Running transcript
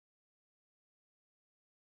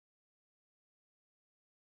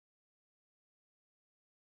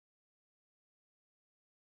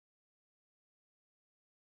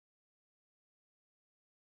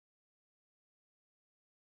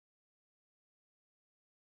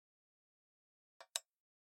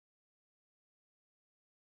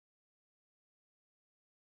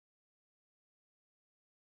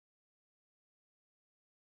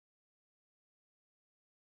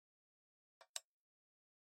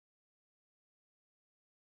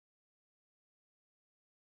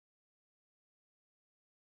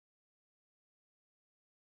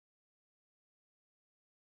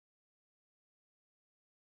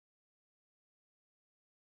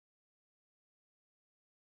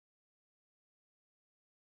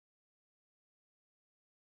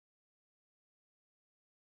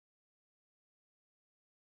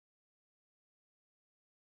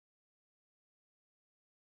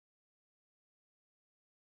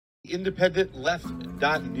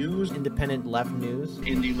IndependentLeft.news. Independent Left News.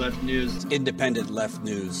 Indie Left News. Independent Left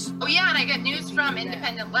News. Oh yeah, and I get news from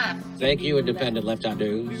Independent Left. Thank you, Independent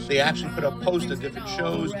Left.news. They actually put up posts of different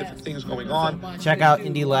shows, different things going on. Check out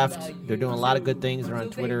Indie Left. They're doing a lot of good things. They're on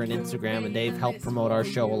Twitter and Instagram, and they've helped promote our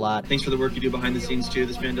show a lot. Thanks for the work you do behind the scenes too.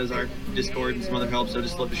 This man does our Discord and some other help, so I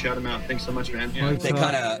just love to shout him out. Thanks so much, man. Yeah. They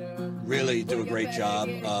kind of really do a great job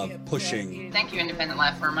of pushing. Thank you, Independent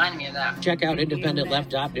Left, for reminding me of that. Check out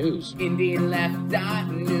IndependentLeft.news.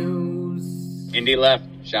 IndieLeft.news. Indie Left,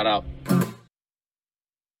 shout out.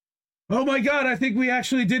 Oh my God, I think we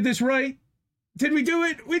actually did this right. Did we do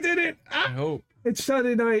it? We did it. I hope. It's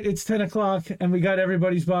Sunday night, it's 10 o'clock, and we got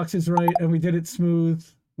everybody's boxes right, and we did it smooth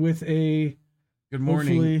with a... Good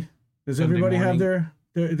morning. Hopefully, does Sunday everybody morning.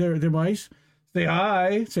 have their mice? Say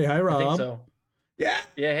hi. Say hi, Rob. I think so. Yeah.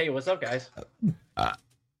 Yeah, hey, what's up, guys?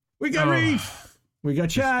 We got Reef. We got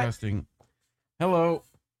Chat. Disgusting. Hello.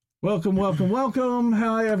 Welcome.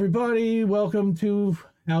 Hi, everybody. Welcome to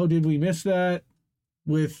How Did We Miss That?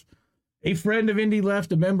 With a friend of Indie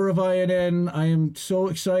Left, a member of INN. I am so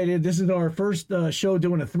excited. This is our first show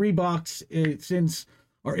doing a 3-box since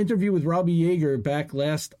our interview with Robbie Yeager back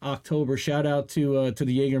last October. Shout out to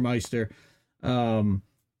the Jägermeister.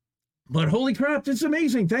 But holy crap, it's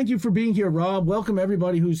amazing. Thank you for being here, Rob. Welcome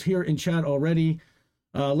everybody who's here in chat already.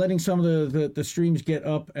 Letting some of the streams get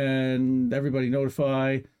up and everybody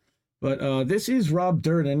notify. But this is Rob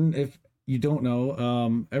Durden. If you don't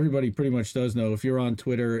know, everybody pretty much does know. If you're on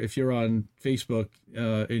Twitter, if you're on Facebook,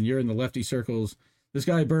 and you're in the lefty circles, this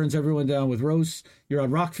guy burns everyone down with roasts. You're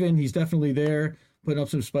on Rockfin, he's definitely there, putting up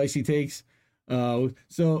some spicy takes. So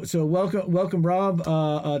welcome, Rob.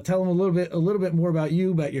 Tell them a little bit more about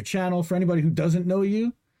you, about your channel, for anybody who doesn't know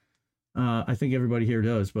you. I think everybody here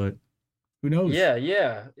does, but who knows? Yeah.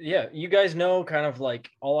 You guys know kind of like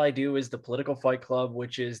all I do is the Political Fight Club,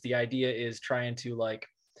 which is the idea is trying to like,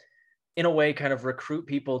 in a way, kind of recruit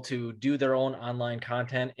people to do their own online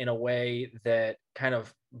content in a way that kind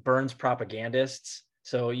of burns propagandists.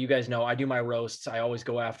 So you guys know I do my roasts. I always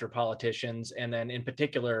go after politicians, and then in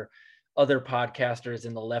particular, other podcasters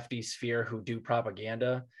in the lefty sphere who do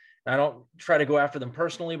propaganda. And I don't try to go after them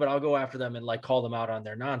personally, but I'll go after them and like call them out on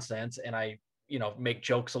their nonsense. And I, make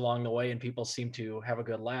jokes along the way, and people seem to have a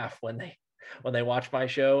good laugh when they watch my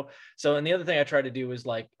show. So, and the other thing I try to do is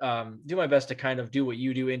like, do my best to kind of do what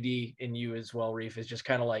you do, Indy, and you as well, Reef, is just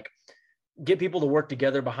kind of like get people to work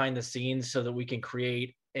together behind the scenes so that we can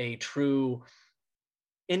create a true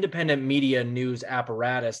independent media news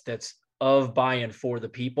apparatus that's of, by, and for the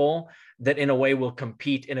people, that in a way will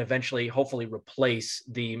compete and eventually hopefully replace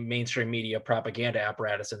the mainstream media propaganda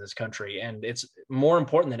apparatus in this country. And it's more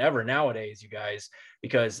important than ever nowadays, you guys,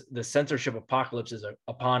 because the censorship apocalypse is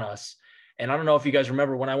upon us. And I don't know if you guys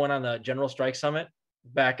remember when I went on the General Strike Summit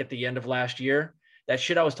back at the end of last year, that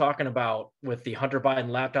shit I was talking about with the Hunter Biden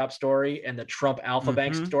laptop story and the Trump Alpha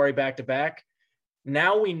Bank story back to back.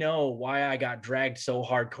 Now we know why I got dragged so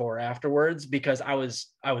hardcore afterwards, because I was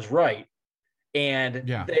right. And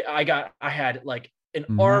I had like an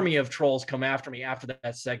army of trolls come after me after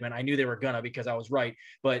that segment. I knew they were gonna, because I was right,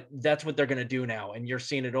 but that's what they're gonna do now. And you're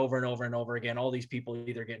seeing it over and over and over again. All these people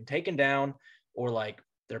either getting taken down, or like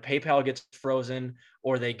their PayPal gets frozen,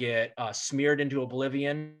 or they get smeared into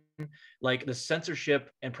oblivion. Like the censorship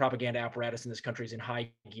and propaganda apparatus in this country is in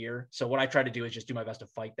high gear. So what I try to do is just do my best to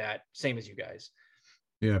fight that, same as you guys.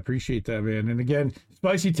 Yeah, appreciate that, man. And again,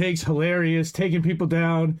 spicy takes, hilarious, taking people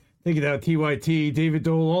down, taking out TYT, David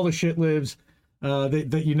Dole, all the shit lives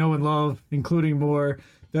that you know and love, including more.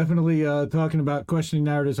 Definitely talking about questioning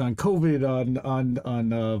narratives on COVID,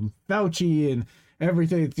 on Fauci and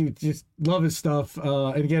everything. Just love his stuff.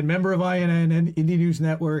 And again, member of INN and Indie News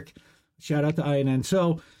Network. Shout out to INN.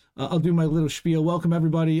 So I'll do my little spiel. Welcome,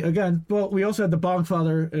 everybody. Again, well, we also had the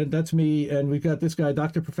Bongfather, and that's me. And we've got this guy,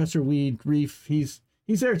 Dr. Professor Weed, Reef. He's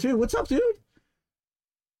there, too. What's up, dude?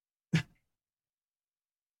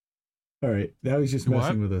 All right. Now he's just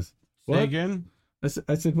messing with us. Say What? again? I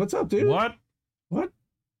said, what's up, dude? What? What?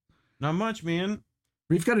 Not much, man.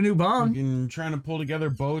 Reef got a new bong. Fucking trying to pull together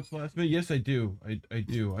boats last minute. Yes, I do. I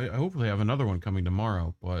do. I hopefully have another one coming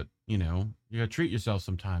tomorrow, but, you gotta treat yourself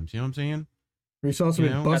sometimes. You know what I'm saying? Reef's also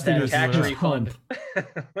been busting Got that tax his refund.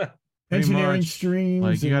 engineering much. streams.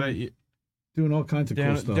 Like, you and gotta... doing all kinds of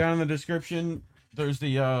cool stuff. Down in the description, there's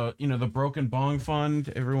the, the Broken Bong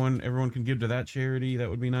Fund. Everyone can give to that charity. That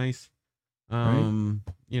would be nice. Right.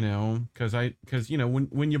 Because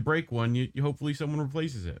when you break one, you hopefully someone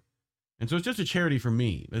replaces it, and so it's just a charity for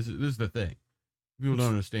me. This is the thing. People don't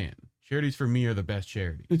understand. Charities for me are the best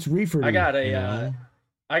charities. It's Reefer. I got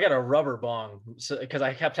I got a rubber bong because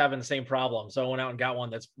I kept having the same problem. So I went out and got one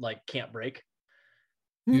that's like can't break.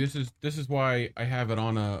 See, this is why I have it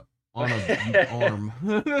on a arm,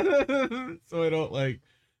 so I don't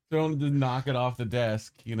just knock it off the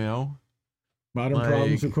desk. You know, modern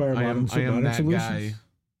problems require modern solutions. Guy.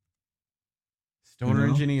 Stoner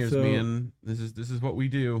engineers, man. This is what we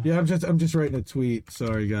do. Yeah, I'm just writing a tweet.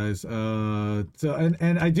 Sorry, guys. So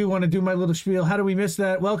and I do want to do my little spiel. How do we miss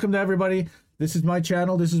that? Welcome to everybody. This is my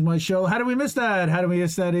channel. This is my show. How do we miss that? How do we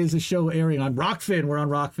miss that? Is a show airing on Rockfin. We're on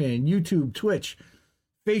Rockfin, YouTube, Twitch,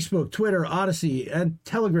 Facebook, Twitter, Odyssey, and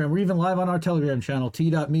Telegram. We're even live on our Telegram channel,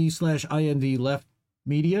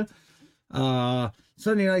 t.me/indleftmedia.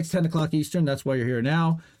 Sunday nights, 10 o'clock Eastern. That's why you're here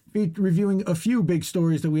now. Be reviewing a few big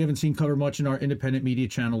stories that we haven't seen covered much in our independent media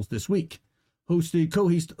channels this week.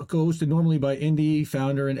 Co-hosted normally by Indy,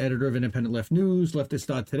 founder and editor of Independent Left News,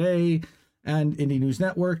 Leftist.today, and Indie News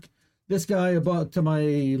Network. This guy about to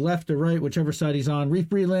my left or right, whichever side he's on, Reef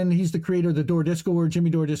Breland. He's the creator of the Door Discord, Jimmy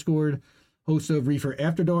Dore Discord, host of Reefer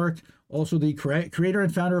After Dark, also the creator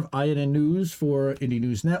and founder of INN News for Indie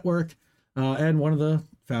News Network, and one of the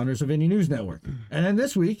founders of Indie News Network. And then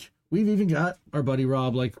this week, we've even got our buddy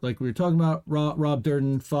Rob, like we were talking about, Rob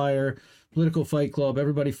Durden, Fire, Political Fight Club.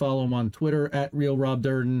 Everybody follow him on Twitter at Real Rob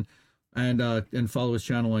Durden, and follow his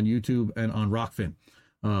channel on YouTube and on Rockfin.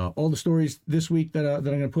 All the stories this week that I'm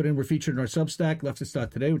going to put in were featured in our Substack,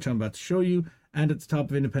 Leftist.today, which I'm about to show you, and at the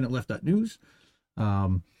top of IndependentLeft.news.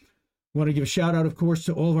 Want to give a shout out, of course,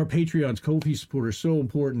 to all of our Patreons, Ko-fi supporters, so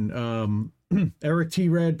important. Eric T.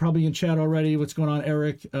 Red, probably in chat already. What's going on,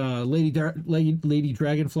 Eric? Lady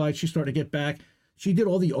Dragonfly, she's starting to get back. She did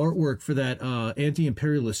all the artwork for that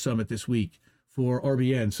anti-imperialist summit this week for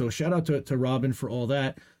RBN. So shout out to Robin for all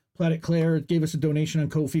that. Planet Claire gave us a donation on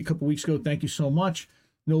Ko-fi a couple weeks ago. Thank you so much.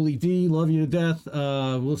 Noli D, love you to death.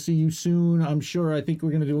 We'll see you soon, I'm sure. I think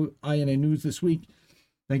we're going to do INA News this week.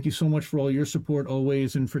 Thank you so much for all your support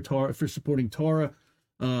always, and for supporting Tara.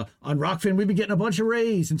 On Rockfin, we've been getting a bunch of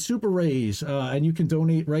rays and super rays, and you can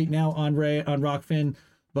donate right now on Rockfin.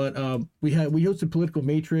 But we hosted Political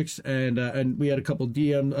Matrix, and we had a couple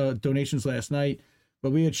DM donations last night.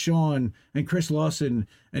 But we had Sean and Chris Lawson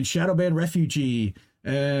and Shadowban Refugee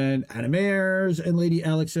and Adam Ayers and Lady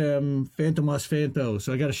Alex M, Phantomas Phanto.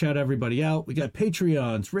 So I got to shout everybody out. We got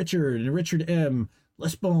Patreons, Richard and Richard M,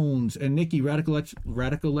 Les Bones and Nikki, Radical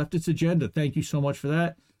Leftist Agenda. Thank you so much for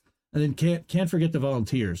that. And then can't forget the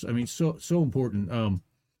volunteers. I mean, so important.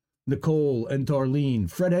 Nicole and Darlene,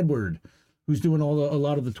 Fred Edward, who's doing a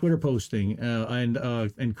lot of the Twitter posting,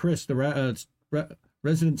 and Chris, the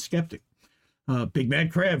resident skeptic. Big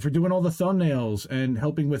Mad Crab for doing all the thumbnails and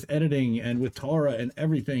helping with editing and with Tara and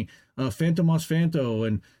everything. Phantomas Phanto,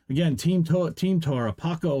 and again, Team Tara,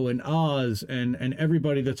 Paco and Oz and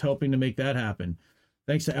everybody that's helping to make that happen.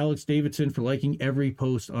 Thanks to Alex Davidson for liking every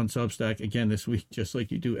post on Substack again this week, just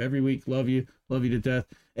like you do every week. Love you to death.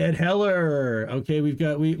 Ed Heller. Okay,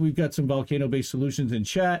 we've got some volcano-based solutions in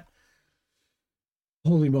chat.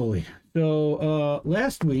 Holy moly! So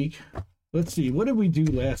last week. Let's see, what did we do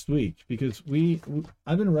last week? Because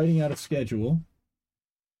I've been writing out a schedule.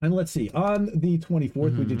 And let's see, on the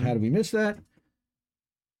 24th, we did How Did We Miss That?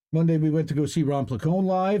 Monday, we went to go see Ron Placone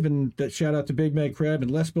live, and that shout out to Big Mag Crab and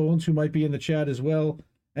Les Bones, who might be in the chat as well,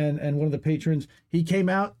 and one of the patrons. He came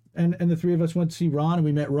out, and the three of us went to see Ron, and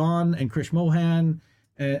we met Ron and Krish Mohan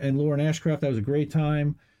and Lauren Ashcraft. That was a great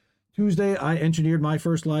time. Tuesday, I engineered my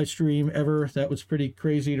first live stream ever. That was pretty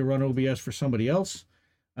crazy to run OBS for somebody else.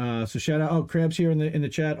 So shout out, Crab's here in the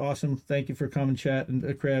chat. Awesome. Thank you for coming, chat.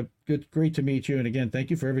 And Crab, great to meet you. And again, thank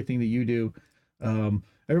you for everything that you do.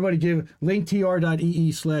 Everybody give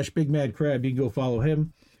linktr.ee/BigMadCrab. You can go follow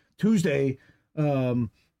him. Tuesday,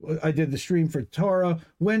 I did the stream for Tara.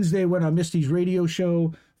 Wednesday, went on Misty's radio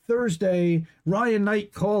show. Thursday, Ryan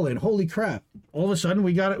Knight call-in. Holy crap. All of a sudden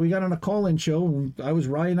we got on a call-in show. I was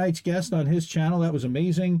Ryan Knight's guest on his channel. That was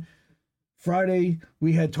amazing. Friday,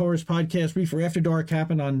 we had Taurus podcast Reefer After Dark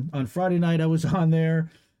happen on Friday night. I was on there.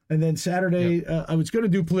 And then Saturday, I was going to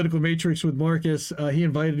do Political Matrix with Marcus. He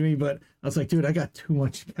invited me, but I was like, dude, I got too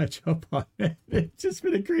much to catch up on. It's just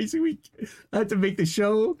been a crazy week. I had to make the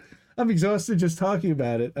show. I'm exhausted just talking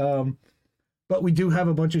about it. But we do have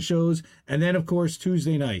a bunch of shows. And then, of course,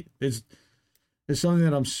 Tuesday night is something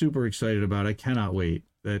that I'm super excited about. I cannot wait.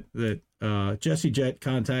 That Jesse Jett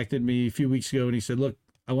contacted me a few weeks ago, and he said, look,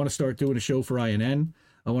 I want to start doing a show for INN.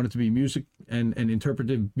 I want it to be music and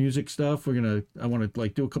interpretive music stuff. I want to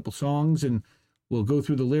do a couple songs, and we'll go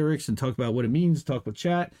through the lyrics and talk about what it means, talk with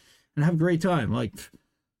chat, and have a great time. Like,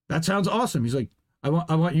 that sounds awesome. He's like, I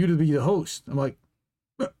want you to be the host. I'm like,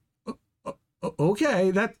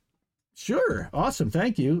 okay, Sure. Awesome.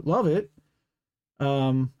 Thank you. Love it.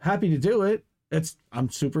 Happy to do it. I'm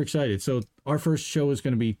super excited. So our first show is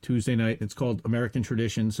going to be Tuesday night. It's called American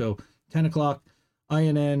Tradition. So 10 o'clock,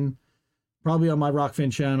 INN, probably on my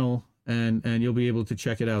Rockfin channel, and you'll be able to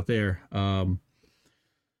check it out there.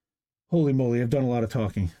 Holy moly, I've done a lot of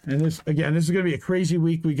talking. And this is going to be a crazy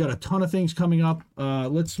week. We got a ton of things coming up.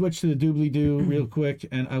 Let's switch to the doobly-doo real quick,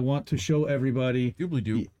 and I want to show everybody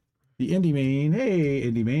Doobly-doo. the Indie Main. Hey,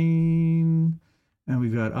 Indie Main. And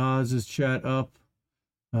we've got Oz's chat up.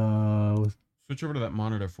 Switch over to that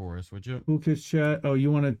monitor for us, would you? Cool Kids chat. Oh,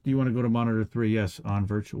 you want to go to monitor 3? Yes, on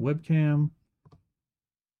virtual webcam.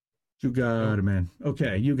 You got it, man.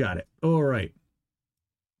 Okay, you got it. All right.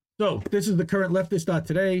 So this is the current leftist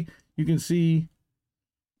today. You can see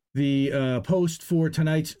the post for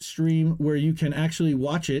tonight's stream where you can actually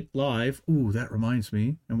watch it live. Ooh, that reminds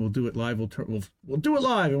me, and we'll do it live. We'll do it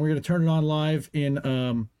live, and we're going to turn it on live in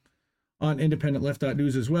on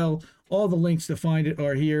IndependentLeft.news as well. All the links to find it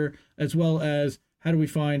are here, as well as how do we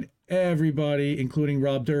find everybody, including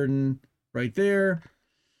Rob Durden, right there.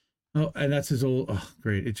 Oh, and that's his old. Oh,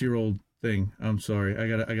 great! It's your old thing. I'm sorry. I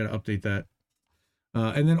gotta update that.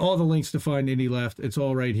 And then all the links to find Indie Left, it's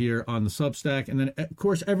all right here on the Substack. And then, of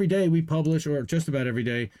course, every day we publish, or just about every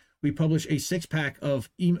day, we publish a 6-pack of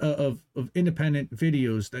independent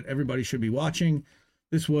videos that everybody should be watching.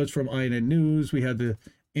 This was from INN News. We had the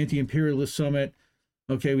Anti-Imperialist Summit.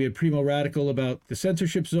 Okay, we had Primo Radical about the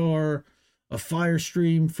censorship czar, a fire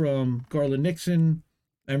stream from Garland Nixon,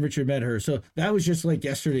 and Richard Medhurst. So that was just like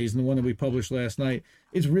yesterday's and the one that we published last night.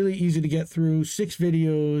 It's really easy to get through. 6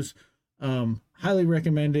 videos. Highly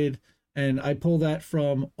recommended, and I pull that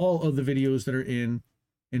from all of the videos that are in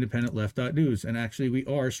IndependentLeft.news. And actually, we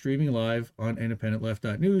are streaming live on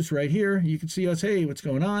IndependentLeft.news right here. You can see us. Hey, what's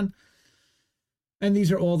going on? And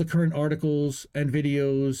these are all the current articles and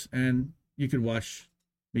videos, and you could watch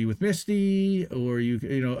me with Misty, or you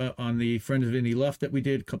know, on the Friends of Indie Left that we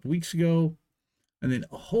did a couple weeks ago, and then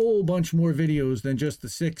a whole bunch more videos than just the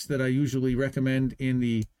 6 that I usually recommend in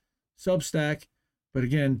the Substack. But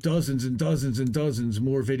again, dozens and dozens and dozens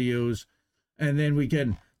more videos. And then we get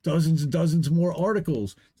dozens and dozens more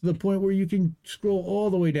articles to the point where you can scroll all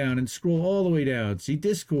the way down and scroll all the way down. See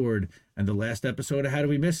Discord and the last episode of How Do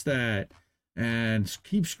We Miss That? And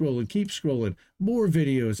keep scrolling. More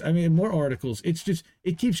videos. I mean, more articles. It's just,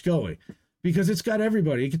 it keeps going because it's got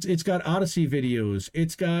everybody. It's got Odyssey videos.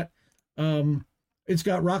 It's got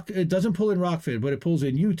Rock. It doesn't pull in Rockfin, but it pulls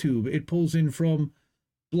in YouTube. It pulls in from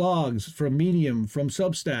blogs, from Medium, from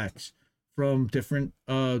Substacks, from different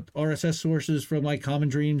RSS sources, from like Common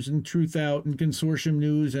Dreams and Truth Out and Consortium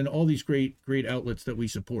News and all these great outlets that we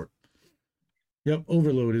support. Yep,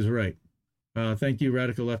 Overload is right. Thank you,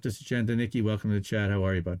 Radical Leftist Agenda. Nikki, welcome to the chat. How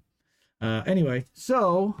are you, bud? Anyway,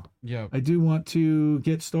 so yeah, I do want to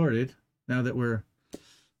get started now that we're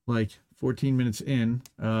like 14 minutes in.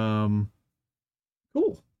 Cool.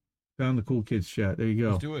 Found the Cool Kids chat. There you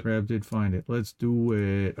go. Let's do it. Crab did find it. Let's do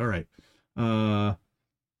it. All right.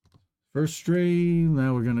 First stream.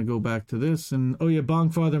 Now we're gonna go back to this, and oh yeah,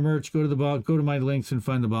 Bongfather merch. Go to my links and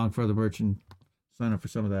find the Bongfather merch and sign up for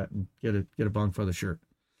some of that and get a Bongfather shirt.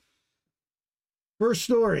 First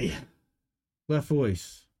story. Left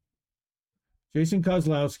Voice. Jason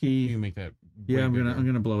Kozlowski. You can make that. Yeah, I'm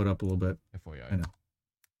gonna blow it up a little bit. FYI. I know.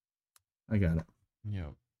 I got it. Yeah.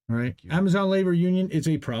 All right. Amazon labor union is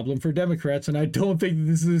a problem for Democrats, and I don't think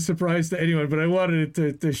this is a surprise to anyone, but I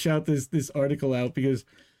wanted to shout this article out because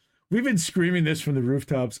we've been screaming this from the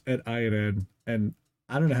rooftops at INN, and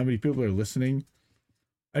I don't know how many people are listening.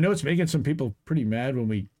 I know it's making some people pretty mad when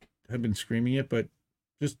we have been screaming it, but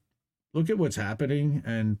just look at what's happening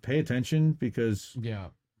and pay attention because, yeah.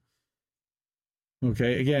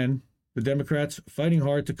 Okay, again, the Democrats fighting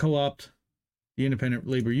hard to co-opt the independent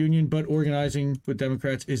labor union, but organizing with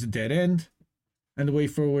Democrats is a dead end. And the way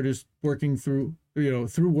forward is working through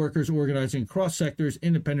workers organizing across sectors,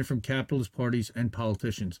 independent from capitalist parties and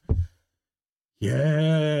politicians.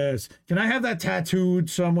 Yes. Can I have that tattooed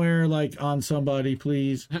somewhere, like on somebody,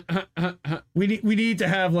 please? We need to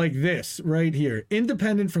have like this right here.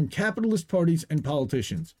 Independent from capitalist parties and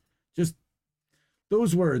politicians. Just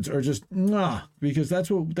those words are just because that's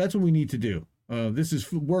what we need to do. This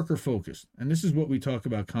is worker focused, and this is what we talk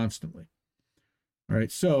about constantly. All right,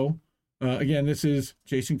 so again, this is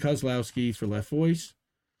Jason Kozlowski for Left Voice.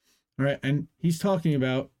 All right, and he's talking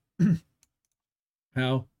about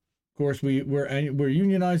how, of course, we're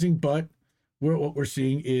unionizing, but what we're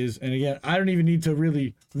seeing is, and again, I don't even need to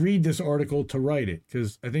really read this article to write it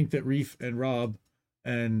because I think that Reef and Rob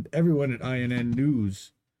and everyone at INN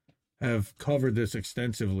News have covered this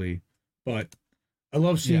extensively, but I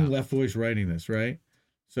love seeing Yeah. Left Voice writing this, right?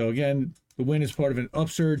 So again, the win is part of an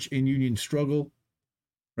upsurge in union struggle,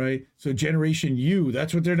 right? So Generation U,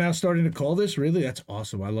 that's what they're now starting to call this? Really? That's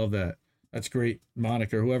awesome. I love that. That's great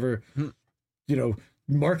moniker. Whoever,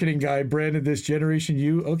 marketing guy branded this Generation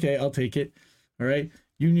U. Okay, I'll take it. All right.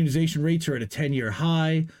 Unionization rates are at a 10-year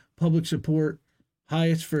high. Public support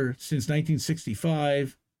highest since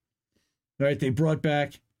 1965. All right. They brought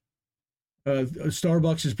back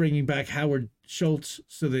Starbucks is bringing back Howard Schultz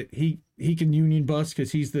so that he can union bust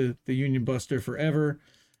because he's the union buster forever,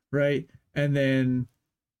 right? And then,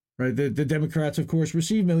 right, the Democrats, of course,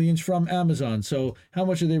 receive millions from Amazon. So how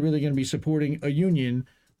much are they really going to be supporting a union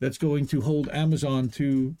that's going to hold Amazon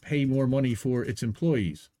to pay more money for its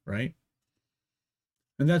employees, right?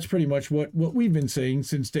 And that's pretty much what we've been saying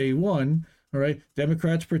since day one, all right?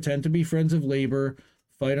 Democrats pretend to be friends of labor,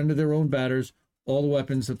 fight under their own banners, all the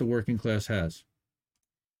weapons that the working class has.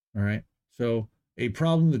 All right. So a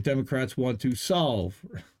problem that Democrats want to solve.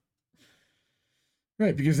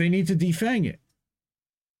 Right. Because they need to defang it.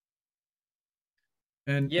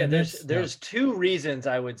 And yeah, and there's two reasons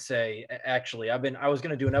I would say, actually. I was going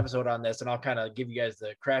to do an episode on this, and I'll kind of give you guys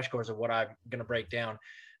the crash course of what I'm going to break down.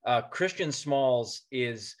 Christian Smalls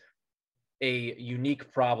is a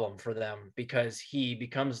unique problem for them because he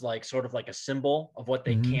becomes like sort of like a symbol of what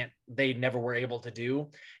they they never were able to do.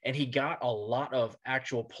 And he got a lot of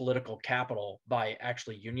actual political capital by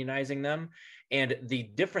actually unionizing them. And the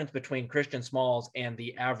difference between Christian Smalls and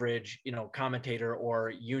the average, commentator or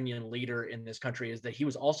union leader in this country is that he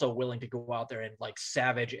was also willing to go out there and like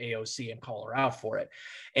savage AOC and call her out for it.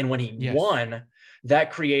 And when he won,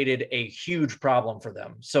 that created a huge problem for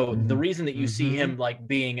them. So the reason that you see him like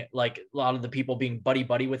being like a lot of the people being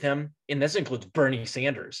buddy with him, and this includes Bernie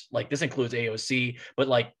Sanders, like this includes AOC, but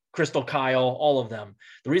like Crystal Kyle, all of them.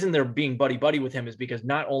 The reason they're being buddy with him is because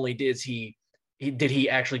not only did he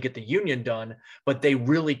actually get the union done, but they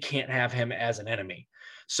really can't have him as an enemy.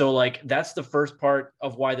 So like that's the first part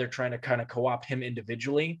of why they're trying to kind of co-opt him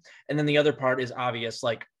individually. And then the other part is obvious,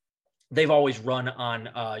 like they've always run on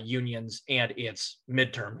unions and it's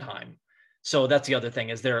midterm time. So that's the other thing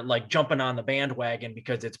is they're like jumping on the bandwagon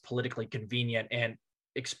because it's politically convenient and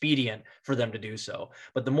expedient for them to do so.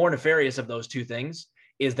 But the more nefarious of those two things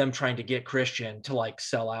is them trying to get Christian to like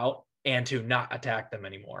sell out and to not attack them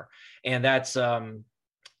anymore. And that's,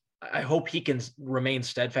 I hope he can remain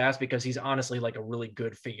steadfast because he's honestly like a really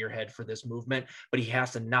good figurehead for this movement, but he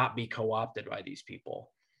has to not be co-opted by these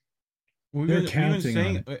people. We've been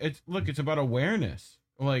saying it's about awareness.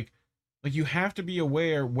 Like you have to be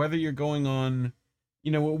aware whether you're going on,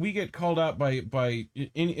 we get called out by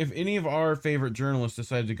if any of our favorite journalists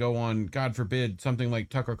decide to go on, God forbid, something like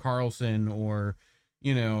Tucker Carlson or,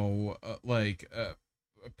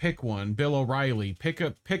 pick one, Bill O'Reilly, pick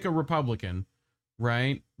a Republican,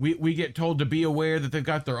 right? We get told to be aware that they've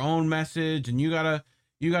got their own message and you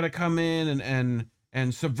gotta come in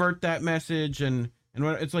and subvert that message. And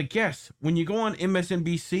it's like, yes, when you go on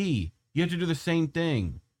MSNBC, you have to do the same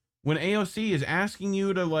thing. When AOC is asking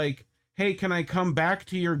you to like, hey, can I come back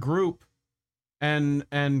to your group and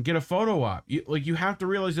get a photo op? You have to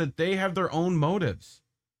realize that they have their own motives.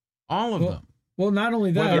 All of them. Well, not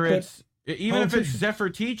only that, whether it's even if it's Zephyr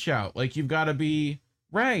Teachout, like you've got to be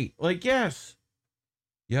right. Like, yes.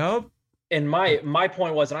 Yep. And my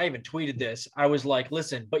point was, and I even tweeted this, I was like,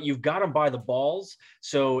 listen, but you've got them by the balls.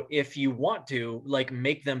 So if you want to like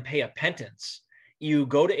make them pay a penance, you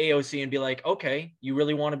go to AOC and be like, okay, you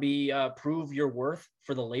really want to be prove your worth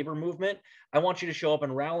for the labor movement? I want you to show up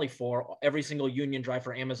and rally for every single union drive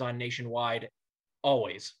for Amazon nationwide,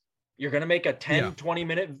 always. You're going to make a 10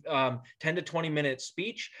 to 20 minute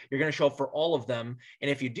speech. You're going to show up for all of them. And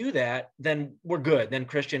if you do that, then we're good. Then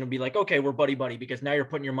Christian will be like, okay, we're buddy, because now you're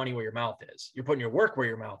putting your money where your mouth is. You're putting your work where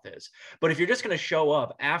your mouth is. But if you're just going to show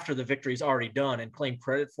up after the victory's already done and claim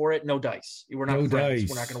credit for it, no dice. We're not friends.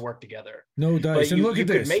 We're not going to work together. No dice. But and look at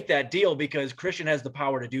this. You could make that deal because Christian has the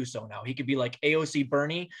power to do so now. He could be like, AOC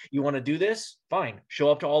Bernie, you want to do this? Fine. Show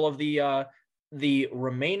up to all of the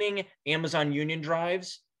remaining Amazon union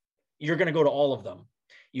drives. You're going to go to all of them.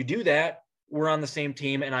 You do that, we're on the same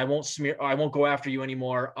team, and I won't go after you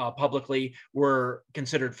anymore publicly. We're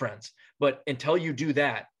considered friends. But until you do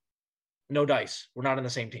that, no dice. We're not on the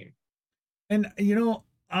same team. And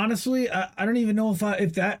honestly, I don't even know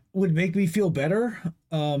if that would make me feel better,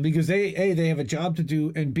 because they have a job to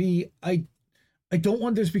do, and B, I don't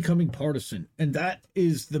want this becoming partisan, and that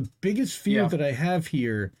is the biggest fear that I have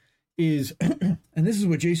here. Is and this is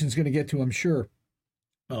what Jason's going to get to, I'm sure.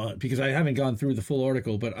 Because I haven't gone through the full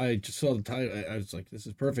article, but I just saw the title. I was like, this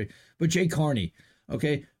is perfect. But Jay Carney,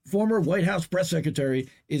 Okay. Former White House press secretary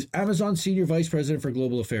is Amazon senior vice president for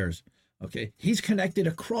global affairs. Okay. He's connected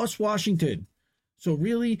across Washington. So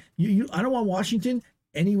really, I don't want Washington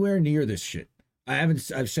anywhere near this shit.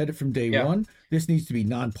 I've said it from day one. This needs to be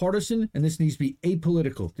nonpartisan, and this needs to be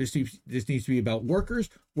apolitical. This needs to be about workers,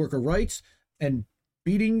 worker rights, and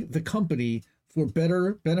beating the company for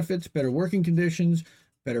better benefits, better working conditions,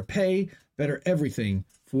 better pay, better everything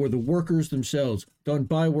for the workers themselves, done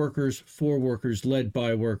by workers, for workers, led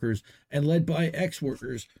by workers, and led by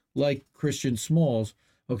ex-workers like Christian Smalls.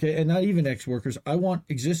 Okay, and not even ex-workers. I want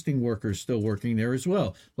existing workers still working there as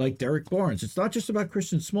well, like Derek Barnes. It's not just about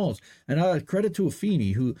Christian Smalls. And I credit to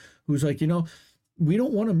Afeni, who's like, we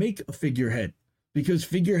don't want to make a figurehead because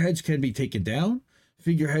figureheads can be taken down,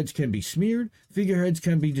 figureheads can be smeared, figureheads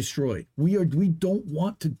can be destroyed. We don't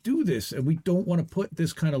want to do this, and we don't want to put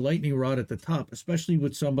this kind of lightning rod at the top, especially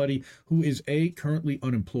with somebody who is currently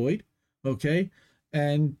unemployed. Okay,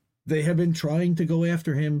 and they have been trying to go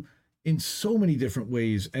after him in so many different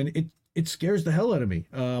ways, and it scares the hell out of me.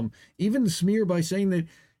 Even the smear by saying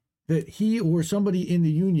that he or somebody in the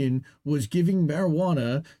union was giving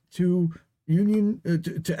marijuana to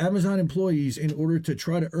to Amazon employees in order to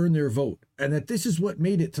try to earn their vote, and that this is what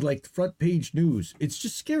made it to like front page news. It's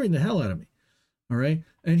just scaring the hell out of me. All right,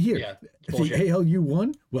 and here, hey, hell, you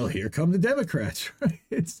won. Well, here come the Democrats. Right?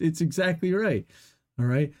 It's exactly right. All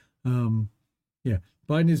right. Yeah.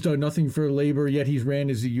 Biden has done nothing for labor, yet he's ran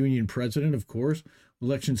as the union president, of course.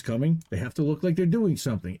 Election's coming. They have to look like they're doing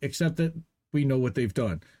something, except that we know what they've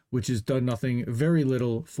done, which is done nothing, very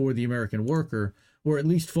little for the American worker, or at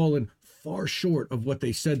least fallen far short of what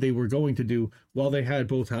they said they were going to do while they had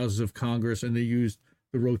both houses of Congress, and they used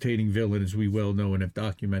the rotating villain, as we well know and have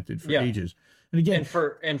documented for ages. And again,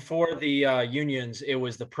 and for the unions, it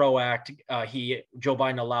was the PRO Act. Joe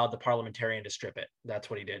Biden allowed the parliamentarian to strip it. That's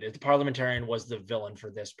what he did. The parliamentarian was the villain for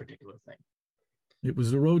this particular thing. It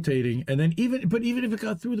was the rotating, and then even if it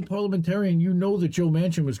got through the parliamentarian, that Joe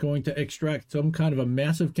Manchin was going to extract some kind of a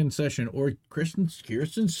massive concession, or Kirsten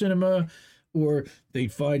Sinema, or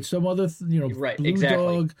they'd find some other blue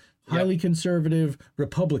dog, highly conservative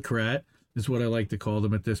Republicrat. Is what I like to call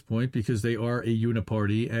them at this point, because they are a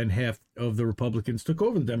uniparty, and half of the Republicans took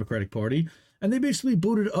over the Democratic Party, and they basically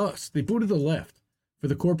booted us. They booted the left for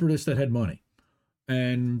the corporatists that had money,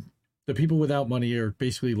 and the people without money are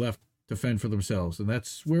basically left to fend for themselves, and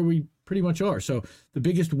that's where we pretty much are. So the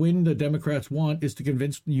biggest win the Democrats want is to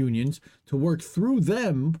convince unions to work through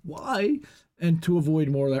them. Why? And to avoid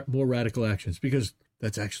more radical actions, because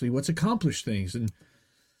that's actually what's accomplished things. And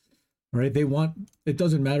right, it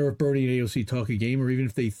doesn't matter if Bernie and AOC talk a game, or even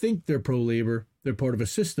if they think they're pro-labor, they're part of a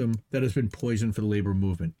system that has been poisoned for the labor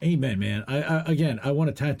movement. Amen, man. I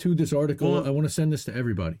want to tattoo this article. I want to send this to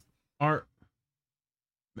everybody. Our,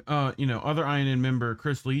 other INN member,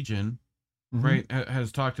 Chris Legion, right,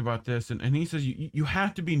 has talked about this, and he says you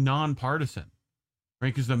have to be nonpartisan,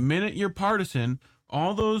 right? Because the minute you're partisan,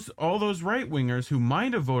 all those right-wingers who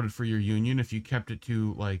might have voted for your union if you kept it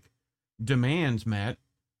to, like, demands met,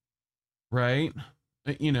 right?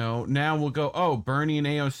 Now we'll go, oh, Bernie and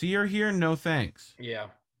AOC are here? No, thanks. Yeah.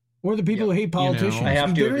 Or the people who hate politicians. I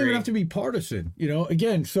have to they don't agree. even have to be partisan.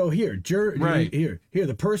 Again, so here,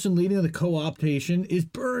 the person leading the co-optation is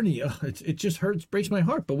Bernie. It just breaks my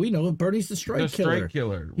heart. But we know Bernie's the strike killer.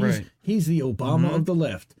 Right. He's the Obama of the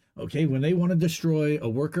left. Okay, when they want to destroy a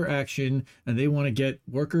worker action and they want to get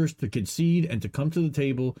workers to concede and to come to the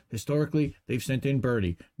table, historically, they've sent in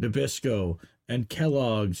Bernie, Nabisco, and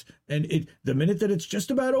Kellogg's. And the minute that it's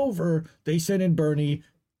just about over, they send in Bernie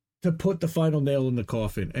to put the final nail in the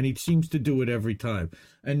coffin. And he seems to do it every time.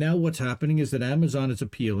 And now what's happening is that Amazon is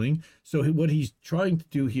appealing. So what he's trying to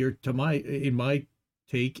do here, in my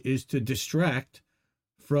take, is to distract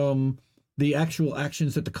from the actual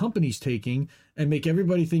actions that the company's taking and make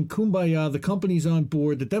everybody think kumbaya, the company's on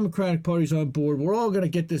board, the Democratic Party's on board, we're all going to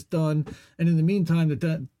get this done. And in the meantime,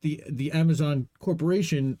 the Amazon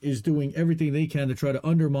Corporation is doing everything they can to try to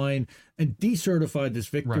undermine and decertify this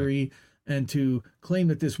victory, and to claim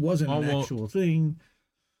that this wasn't an actual thing.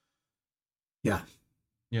 Yeah.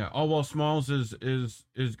 Yeah, all while Smalls is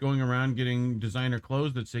going around getting designer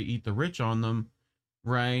clothes that say "Eat the Rich" on them,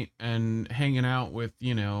 right? And hanging out with,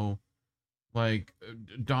 like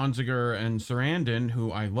Donziger and Sarandon,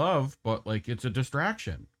 who I love, but like it's a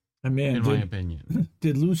distraction. And man, in my opinion,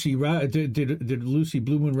 did Lucy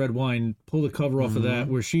Blue Moon Red Wine pull the cover off of that?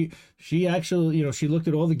 Where she actually, she looked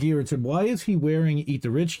at all the gear and said, "Why is he wearing Eat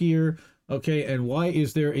the Rich gear? Okay, and why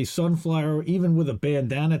is there a sunflower even with a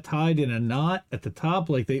bandana tied in a knot at the top?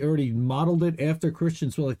 Like they already modeled it after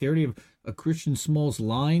Christian Smalls. Like they already have a Christian Smalls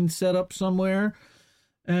line set up somewhere."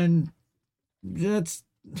 And that's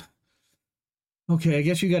okay. I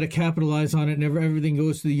guess you got to capitalize on it. Never everything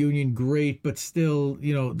goes to the union, great, but still,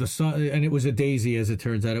 the sun. And it was a daisy, as it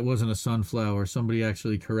turns out. It wasn't a sunflower. Somebody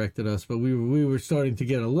actually corrected us, but we were starting to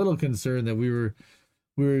get a little concerned that we've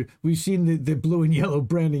seen the blue and yellow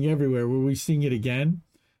branding everywhere. Were we seeing it again?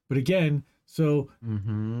 But again, so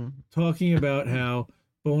talking about how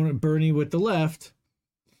Bernie with the left,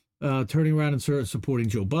 turning around and sort of supporting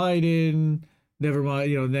Joe Biden, never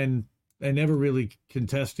mind, and never really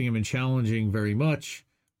contesting him and challenging very much.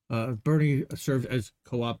 Bernie served as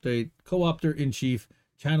co-opter in chief,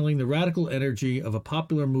 channeling the radical energy of a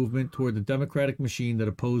popular movement toward the democratic machine that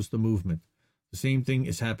opposed the movement. The same thing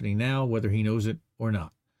is happening now, whether he knows it or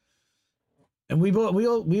not. And we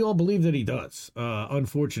all believe that he does,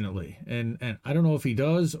 unfortunately. And I don't know if he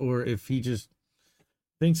does or if he just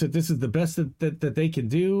thinks that this is the best that they can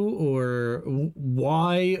do, or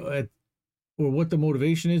why, or what the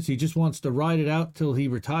motivation is. He just wants to ride it out till he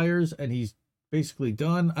retires and he's basically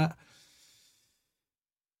done.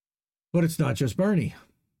 But it's not just Bernie.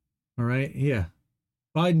 All right. Yeah.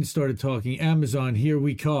 Biden started talking. Amazon, here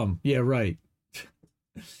we come. Yeah, right.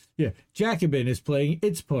 Yeah. Jacobin is playing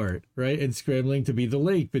its part, right? And scrambling to be the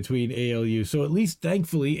link between ALU. So at least,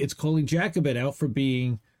 thankfully, it's calling Jacobin out for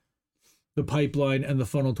being the pipeline and the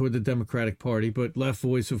funnel toward the Democratic Party. But Left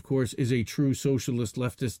Voice, of course, is a true socialist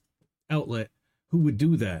leftist outlet who would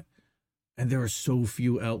do that. And there are so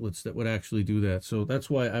few outlets that would actually do that. So that's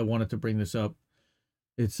why I wanted to bring this up.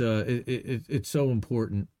 It's so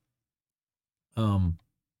important.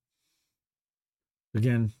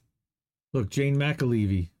 Again, look, Jane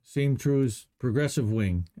McAlevey, same true as Progressive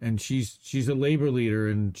Wing, and she's a labor leader,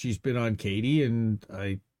 and she's been on Katie, and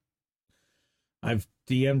I've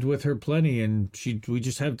DM'd with her plenty, and we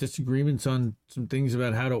just have disagreements on some things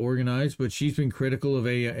about how to organize, but she's been critical of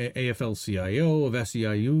AFL-CIO, of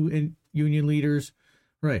SEIU and union leaders.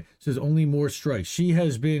 Right. Says only more strikes. She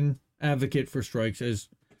has been advocate for strikes, as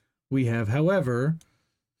we have. However,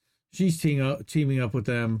 she's teaming up with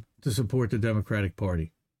them to support the Democratic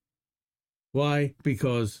Party. Why?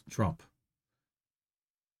 Because Trump.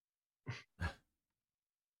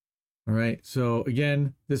 All right. So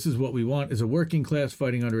again, this is what we want, is a working class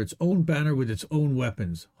fighting under its own banner with its own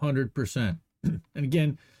weapons, 100%. And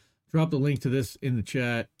again, drop the link to this in the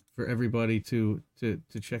chat for everybody to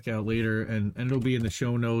check out later, and it'll be in the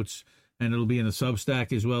show notes, and it'll be in the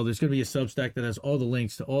Substack as well. There's going to be a Substack that has all the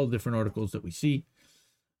links to all the different articles that we see.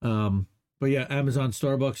 But yeah, Amazon,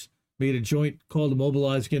 Starbucks made a joint call to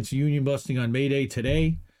mobilize against union busting on May Day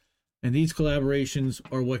today. And these collaborations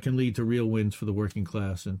are what can lead to real wins for the working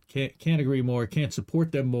class. And can't agree more. Can't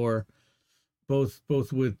support them more. Both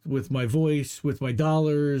with my voice, with my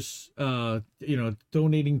dollars,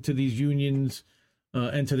 donating to these unions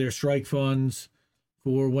and to their strike funds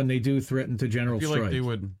for when they do threaten to general strike.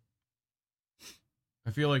 I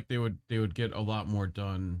feel like they would get a lot more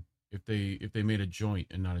done if they made a joint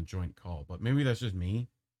and not a joint call. But maybe that's just me,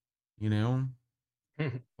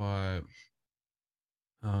 but.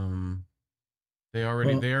 They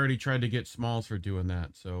already tried to get Smalls for doing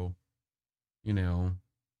that, so we might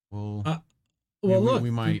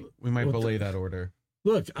belay that order.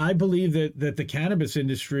 Look, I believe that the cannabis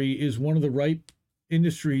industry is one of the ripe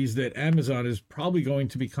industries that Amazon is probably going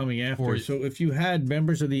to be coming after. So if you had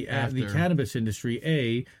members of the cannabis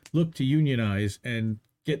industry, look to unionize and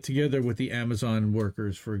get together with the Amazon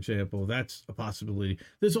workers, for example, that's a possibility.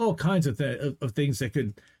 There's all kinds of things that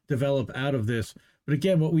could develop out of this. But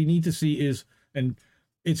again, what we need to see is, and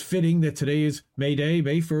it's fitting that today is May Day,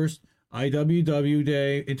 May 1st, IWW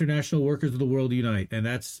Day, International Workers of the World Unite. And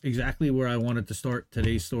that's exactly where I wanted to start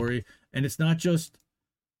today's story. And it's not just,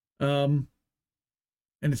 what's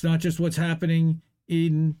happening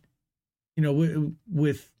in,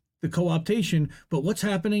 with the co-optation, but what's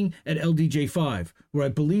happening at LDJ5, where I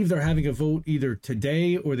believe they're having a vote either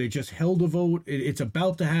today or they just held a vote. It's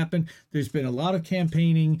about to happen. There's been a lot of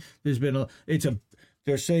campaigning.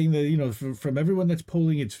 They're saying that, from everyone that's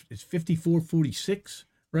polling, it's 54-46,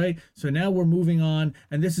 right? So now we're moving on.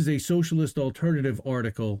 And this is a socialist alternative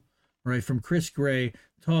article, right, from Chris Gray,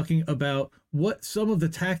 talking about what some of the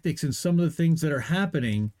tactics and some of the things that are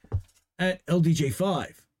happening at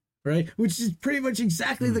LDJ5. Right, which is pretty much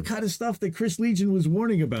exactly the kind of stuff that Chris Legion was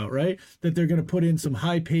warning about, right? That they're going to put in some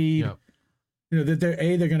high paid, that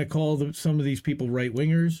they're going to call some of these people right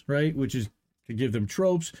wingers, right? Which is to give them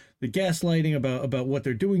tropes, the gaslighting about what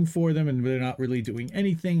they're doing for them, and they're not really doing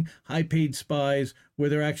anything. High paid spies, where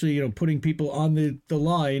they're actually putting people on the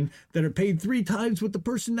line that are paid 3 times what the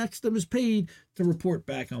person next to them is paid to report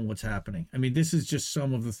back on what's happening. I mean, this is just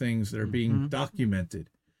some of the things that are being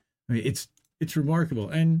documented. I mean, it's remarkable.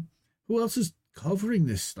 And who else is covering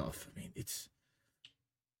this stuff? I mean,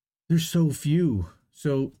 there's so few.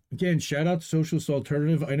 So again, shout out to Socialist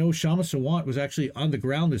Alternative. I know Shama Sawant was actually on the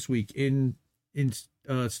ground this week in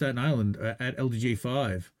Staten Island at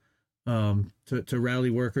LDJ5 to rally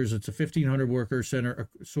workers. It's a 1,500 worker center,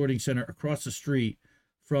 sorting center across the street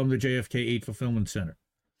from the JFK 8 fulfillment center.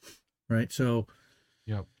 Right. So,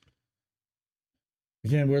 yep.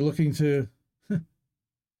 Again, we're looking to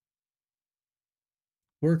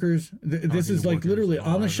workers. This is like literally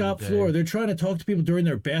on the shop floor. They're trying to talk to people during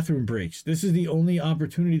their bathroom breaks. This is the only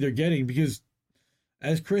opportunity they're getting because,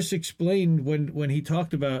 as Chris explained when he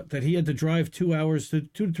talked about that he had to drive 2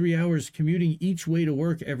 to 3 hours commuting each way to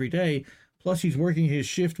work every day. Plus, he's working his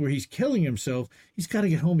shift where he's killing himself. He's got to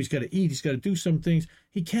get home. He's got to eat. He's got to do some things.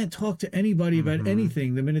 He can't talk to anybody about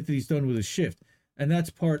anything the minute that he's done with his shift. And that's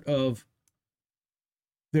part of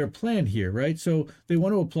their plan here, right? So they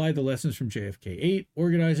want to apply the lessons from JFK 8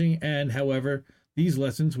 organizing. And however, these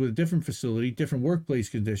lessons with a different facility, different workplace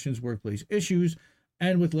conditions, workplace issues,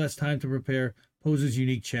 and with less time to prepare poses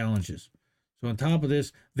unique challenges. So on top of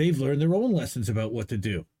this, they've learned their own lessons about what to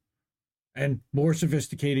do and more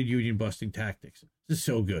sophisticated union busting tactics. This is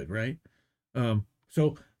so good, right?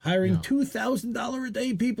 So hiring $2,000 a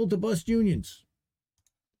day people to bust unions.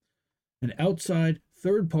 An outside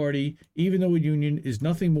third party, even though a union is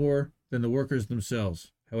nothing more than the workers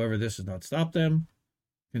themselves. However, this does not stop them.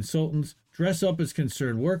 Consultants dress up as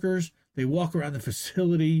concerned workers. They walk around the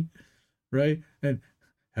facility, right? And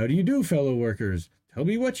how do you do, fellow workers? Tell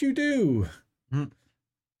me what you do.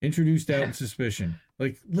 Introduce doubt and suspicion.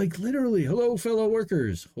 Like literally, hello, fellow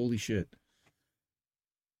workers. Holy shit.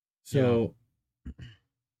 So,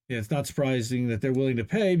 yeah, it's not surprising that they're willing to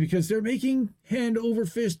pay because they're making hand over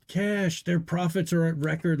fist cash. Their profits are at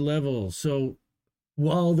record levels. So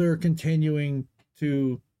while they're continuing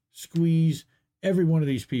to squeeze every one of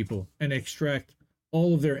these people and extract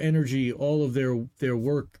all of their energy, all of their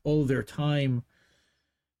work, all of their time,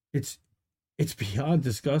 it's beyond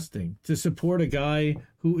disgusting to support a guy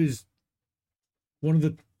who is one of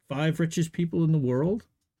the 5 richest people in the world.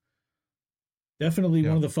 Definitely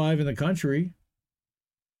one of the 5 in the country.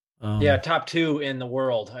 Yeah, top 2 in the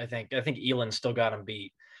world, I think. I think Elon still got him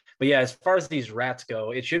beat. But yeah, as far as these rats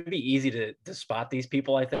go, it should be easy to spot these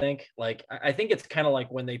people, I think. Like, I think it's kind of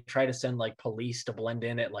like when they try to send like police to blend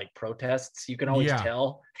in at like protests. You can always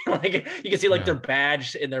tell. Like, you can see like their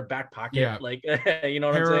badge in their back pocket. Yeah. Like, you know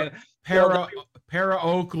what I'm saying? Para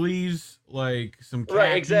Oakleys, like some khakis.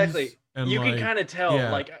 Right, exactly. And you can kind of tell,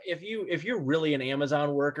 like, if you're really an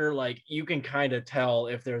Amazon worker, like, you can kind of tell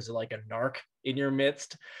if there's like a narc in your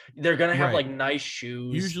midst. They're gonna have like nice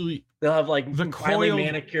shoes. Usually they'll have like the highly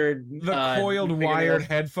manicured, coiled wired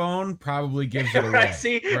headphone probably gives it away.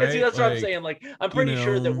 See, that's what I'm saying. Like, I'm pretty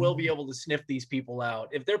sure that we'll be able to sniff these people out.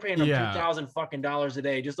 If they're paying them $2,000 fucking a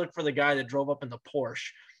day, just look for the guy that drove up in the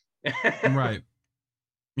Porsche. Right.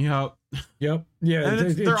 Yep. Yeah.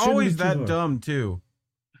 And they're always that dumb too.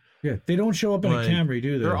 Yeah, they don't show up in a Camry,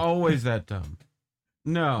 do they? They're always that dumb.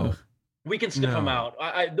 No. We can sniff them out.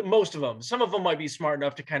 Most of them. Some of them might be smart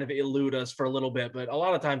enough to kind of elude us for a little bit, but a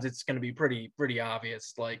lot of times it's going to be pretty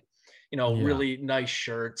obvious. Like, really nice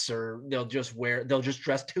shirts, or they'll just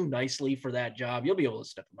dress too nicely for that job. You'll be able to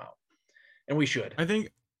sniff them out, and we should. I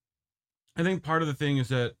think part of the thing is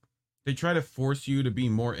that they try to force you to be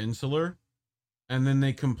more insular, and then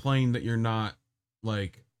they complain that you're not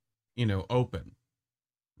like, open.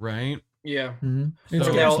 Right. Yeah. Mm-hmm.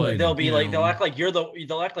 So they'll be like, they'll act like you're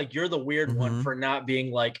the weird one for not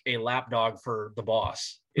being like a lapdog for the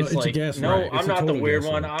boss. It's like, no, I'm not the weird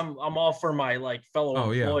one. I'm all for my like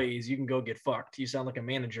fellow employees. You can go get fucked. You sound like a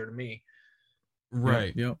manager to me.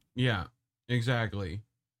 Right. Yep. Yeah, exactly.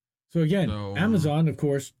 So again, Amazon, of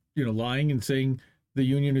course, lying and saying the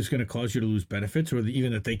union is going to cause you to lose benefits, or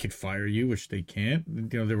even that they could fire you, which they can't.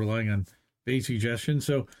 They're relying on vague suggestions.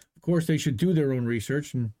 So of course they should do their own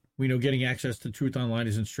research, and we know getting access to Truth Online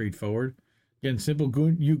isn't straightforward. Again, simple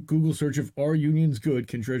Google search of "Are Unions Good?"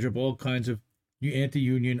 can dredge up all kinds of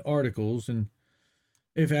anti-union articles. And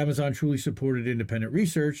if Amazon truly supported independent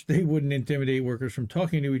research, they wouldn't intimidate workers from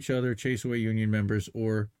talking to each other, chase away union members,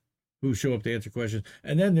 or who show up to answer questions.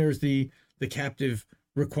 And then there's the captive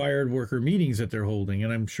required worker meetings that they're holding.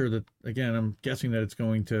 And I'm sure that, again, I'm guessing that they're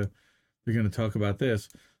going to talk about this,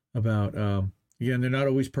 about, again, they're not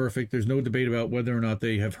always perfect. There's no debate about whether or not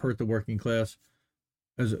they have hurt the working class,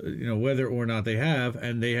 as whether or not they have,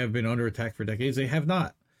 and they have been under attack for decades. They have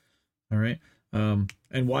not. All right.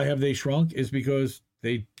 And why have they shrunk is because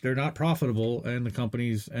they're not profitable, and the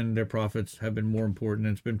companies and their profits have been more important,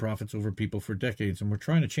 and it's been profits over people for decades. And we're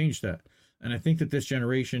trying to change that. And I think that this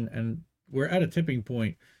generation, and we're at a tipping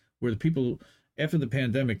point where the people after the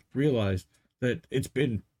pandemic realized that it's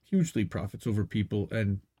been hugely profits over people,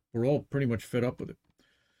 and we're all pretty much fed up with it.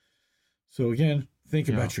 So again, think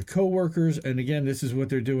about your coworkers. And again, this is what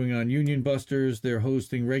they're doing on Union Busters. They're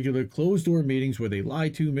hosting regular closed-door meetings where they lie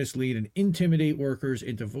to, mislead, and intimidate workers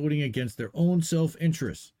into voting against their own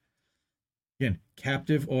self-interests. Again,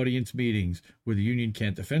 captive audience meetings where the union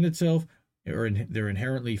can't defend itself, or they're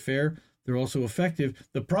inherently fair. They're also effective.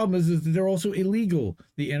 The problem is that they're also illegal.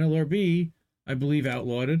 The NLRB, I believe,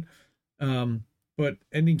 outlawed it. But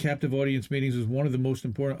ending captive audience meetings was one of the most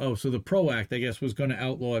important. Oh, so the PRO Act, I guess, was going to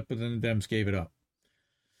outlaw it, but then the Dems gave it up.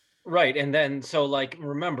 Right. And then, so like,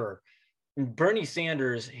 remember, Bernie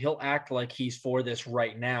Sanders, he'll act like he's for this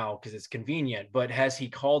right now because it's convenient. But has he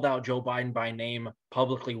called out Joe Biden by name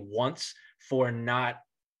publicly once for not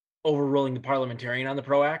overruling the parliamentarian on the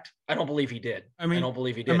PRO Act? I don't believe he did. I don't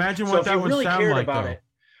believe he did. Imagine what that would sound like, though.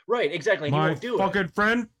 Right. Exactly. My he won't do fucking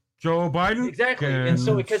friend, Joe Biden. Exactly. And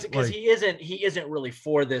so because he isn't really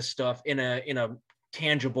for this stuff in a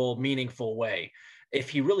tangible, meaningful way. If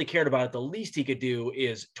he really cared about it, the least he could do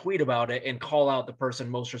is tweet about it and call out the person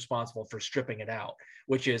most responsible for stripping it out,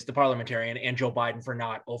 which is the parliamentarian and Joe Biden for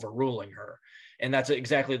not overruling her. And that's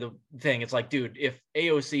exactly the thing. It's like, dude, if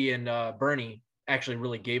AOC and Bernie actually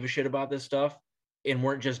really gave a shit about this stuff and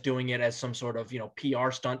weren't just doing it as some sort of,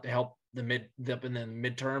 PR stunt to help the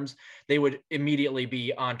midterms, they would immediately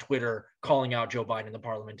be on Twitter calling out Joe Biden and the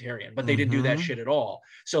parliamentarian, but they didn't do that shit at all.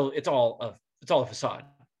 So it's all a facade.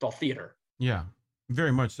 It's all theater. Yeah,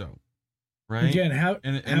 very much so. Right. Again,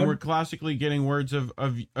 and we're classically getting words of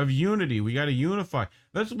unity. We got to unify.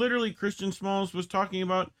 That's literally Christian Smalls was talking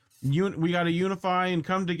about. We got to unify and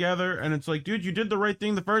come together. And it's like, dude, you did the right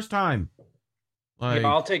thing the first time. Like,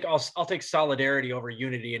 I'll take solidarity over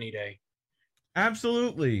unity any day.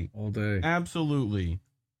 Absolutely. All day. Absolutely.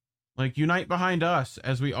 Like, unite behind us,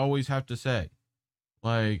 as we always have to say.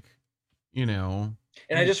 Like, And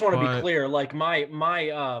I just want to be clear, like my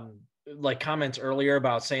like comments earlier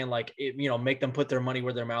about saying like, make them put their money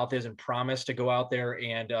where their mouth is and promise to go out there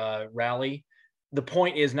and rally. The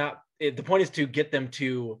point is to get them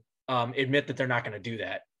to admit that they're not going to do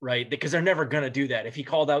that, right? Because they're never going to do that. If he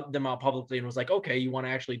called them out publicly and was like, okay, you want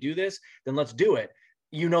to actually do this, then let's do it.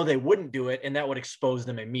 They wouldn't do it, and that would expose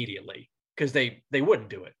them immediately because they wouldn't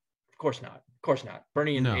do it. Of course not. Of course not.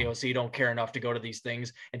 Bernie and AOC don't care enough to go to these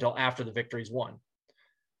things until after the victory's won.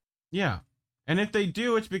 Yeah. And if they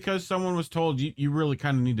do, it's because someone was told you really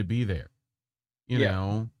kind of need to be there. You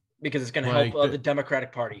know? Because it's going to help the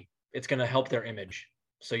Democratic Party. It's going to help their image.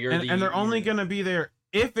 So and they're only going to be there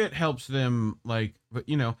if it helps them, like, but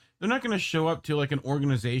they're not going to show up to like an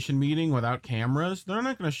organization meeting without cameras. They're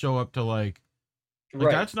not going to show up to like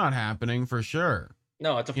right. That's not happening for sure.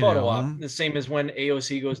 No, it's a photo op. The same as when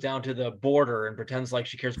AOC goes down to the border and pretends like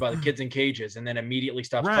she cares about the kids in cages and then immediately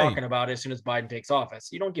stops talking about it as soon as Biden takes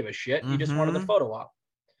office. You don't give a shit. You just wanted the photo op.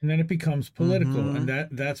 And then it becomes political. And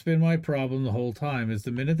that's been my problem the whole time, is the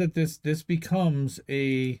minute that this becomes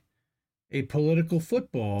a political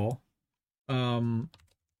football, we're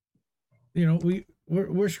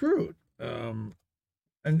screwed. And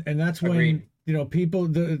that's when, people,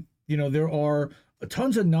 there are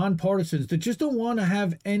tons of nonpartisans that just don't want to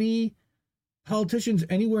have any politicians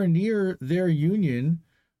anywhere near their union.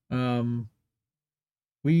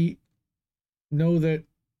 We know that,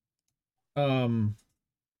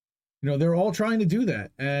 they're all trying to do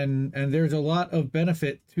that. And there's a lot of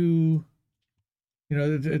benefit to,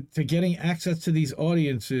 to getting access to these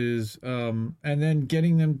audiences, and then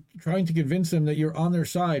trying to convince them that you're on their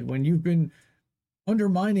side when you've been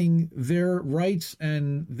undermining their rights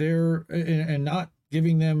and and not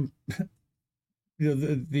giving them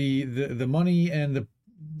the money and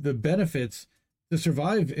the benefits to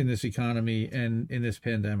survive in this economy and in this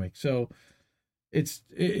pandemic. So it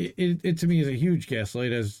to me is a huge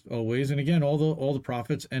gaslight, as always. And again, all the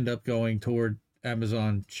profits end up going toward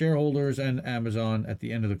Amazon shareholders and Amazon at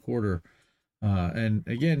the end of the quarter. And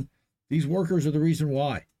again, these workers are the reason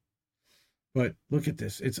why. But look at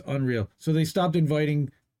this. It's unreal. So they stopped inviting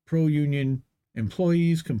pro-union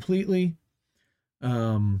employees completely. These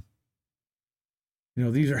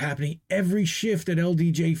are happening every shift at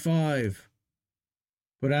LDJ5.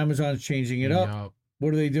 But Amazon's changing it up.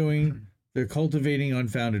 What are they doing? They're cultivating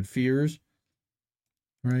unfounded fears,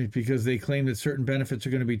 right? Because they claim that certain benefits are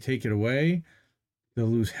going to be taken away. They'll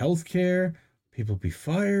lose health care. People be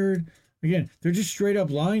fired. Again, they're just straight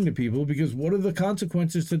up lying to people, because what are the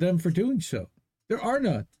consequences to them for doing so? There are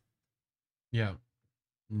none. Yeah.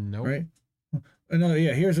 Nope. Right?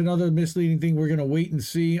 Here's another misleading thing. We're going to wait and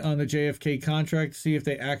see on the JFK contract, see if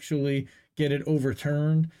they actually get it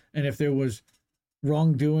overturned. And if there was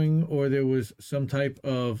wrongdoing or there was some type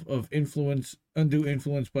of influence, undue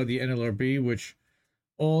influence by the NLRB, which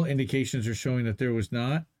all indications are showing that there was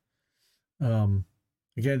not.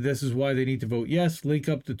 Again, this is why they need to vote yes, link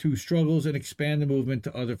up the two struggles, and expand the movement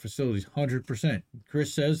to other facilities. 100%.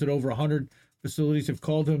 Chris says that over 100 facilities have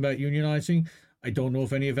called him about unionizing. I don't know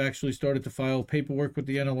if any have actually started to file paperwork with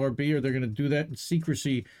the NLRB, or they're going to do that in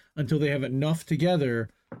secrecy until they have enough together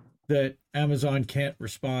that Amazon can't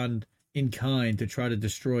respond in kind to try to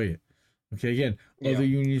destroy it. Okay, again, other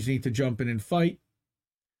unions need to jump in and fight.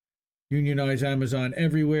 Unionize Amazon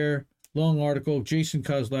everywhere. Long article, Jason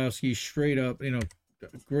Kozlowski, straight up,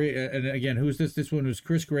 great. And again, who's this? This one was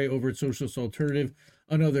Chris Gray over at Socialist Alternative.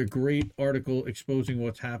 Another great article exposing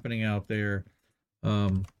what's happening out there.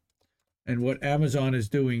 And what Amazon is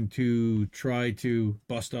doing to try to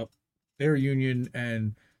bust up their union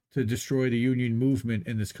and to destroy the union movement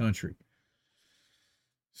in this country.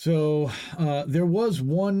 So there was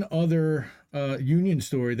one other union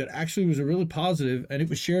story that actually was a really positive, and it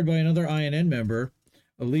was shared by another INN member,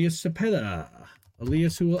 Elias Cepeda.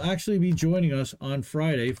 Elias, who will actually be joining us on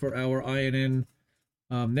Friday for our INN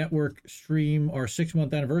network stream, our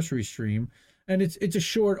 6-month anniversary stream. And it's a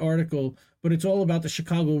short article, but it's all about the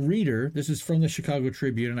Chicago Reader. This is from the Chicago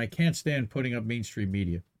Tribune, and I can't stand putting up mainstream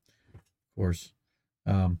media, of course.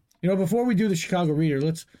 Before we do the Chicago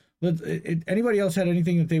Reader, anybody else had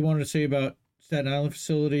anything that they wanted to say about Staten Island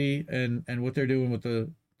facility and what they're doing with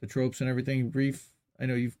the tropes and everything? Brief. I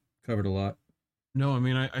know you've covered a lot. No, I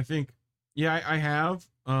mean, I think, yeah, I have.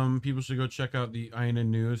 People should go check out the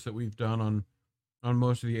INN news that we've done on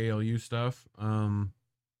most of the ALU stuff.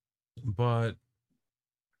 But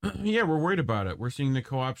yeah, we're worried about it. We're seeing the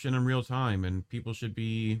co-option in real time, and people should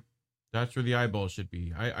be, that's where the eyeballs should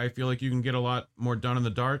be. I feel like you can get a lot more done in the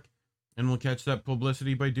dark, and we'll catch that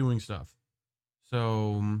publicity by doing stuff.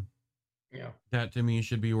 So yeah, that to me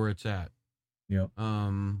should be where it's at. Yeah.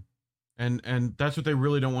 And that's what they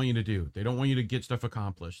really don't want you to do. They don't want you to get stuff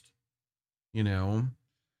accomplished.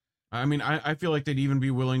 I mean, I feel like they'd even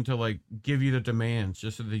be willing to like give you the demands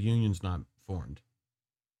just so the union's not formed.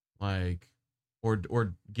 Like,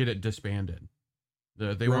 or get it disbanded.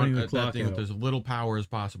 They want that thing with as little power as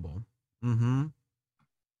possible.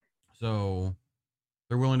 So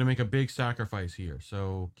they're willing to make a big sacrifice here.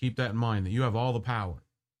 So keep that in mind, that you have all the power.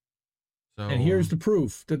 So, and here's the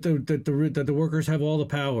proof that the workers have all the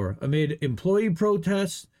power. Amid employee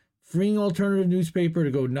protests, freeing alternative newspaper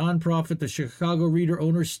to go nonprofit, the Chicago Reader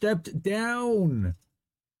owner stepped down.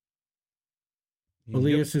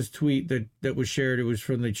 Elias's tweet that was shared, it was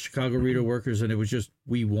from the Chicago Reader workers, and it was just,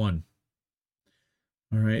 "We won."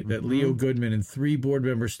 All right, that Leo Goodman and 3 board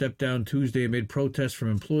members stepped down Tuesday amid protests from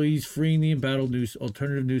employees freeing the embattled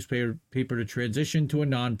alternative newspaper to transition to a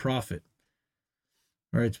nonprofit.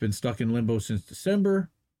 All right, it's been stuck in limbo since December.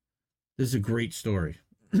 This is a great story.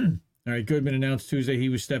 All right, Goodman announced Tuesday he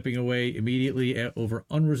was stepping away immediately over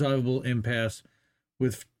unresolvable impasse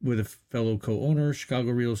with a fellow co-owner,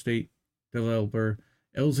 Chicago real estate developer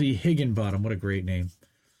LZ Higginbottom. What a great name.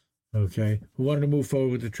 Okay, who wanted to move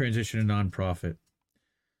forward with the transition to nonprofit.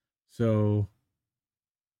 So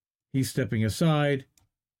he's stepping aside.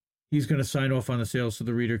 He's going to sign off on the sale so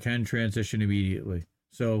the Reader can transition immediately.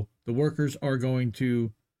 So the workers are going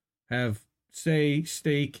to have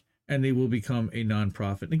stake, and they will become a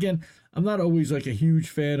nonprofit. And again, I'm not always like a huge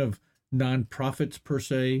fan of nonprofits per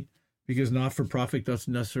se, because not-for-profit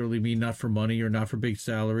doesn't necessarily mean not for money or not for big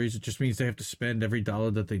salaries. It just means they have to spend every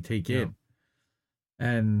dollar that they take in.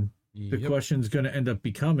 And the question's going to end up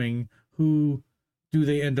becoming, who do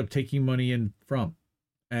they end up taking money in from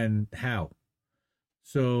and how?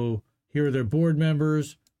 So here are their board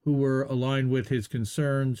members who were aligned with his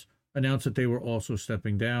concerns, announced that they were also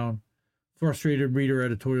stepping down. Frustrated Reader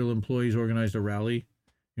editorial employees organized a rally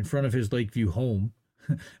in front of his Lakeview home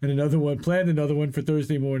and planned another one for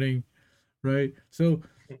Thursday morning. Right. So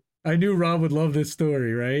I knew Rob would love this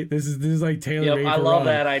story, right? This is like tailor made. I love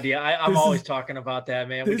that idea. I'm always talking about that,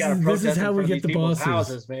 man. We got to protest. This is how we get the bosses,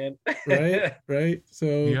 houses, man. Right.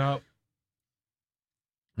 So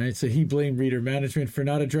Right. So he blamed Reader management for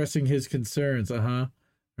not addressing his concerns.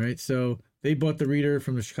 Right. So they bought the Reader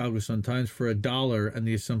from the Chicago Sun-Times for $1 and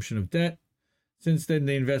the assumption of debt. Since then,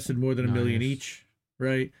 they invested more than $1 million each.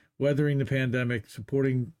 Right. Weathering the pandemic,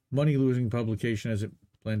 supporting money-losing publication as it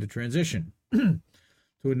planned to transition to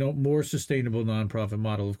a more sustainable nonprofit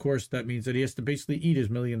model. Of course, that means that he has to basically eat his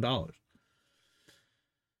 $1 million.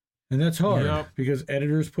 And that's hard because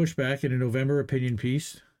editors pushed back in a November opinion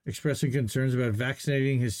piece expressing concerns about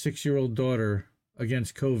vaccinating his 6-year-old daughter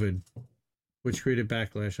against COVID, which created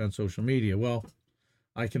backlash on social media. Well,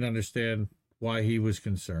 I can understand why he was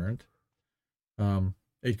concerned.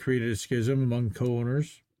 It created a schism among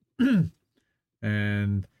co-owners,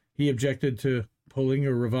 and he objected to pulling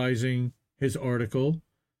or revising his article,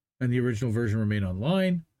 and the original version remained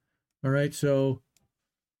online. All right, so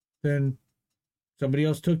then somebody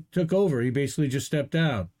else took over. He basically just stepped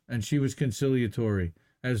down, and she was conciliatory,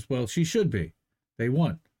 as well she should be. They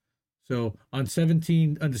won. So on December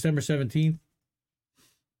 17th,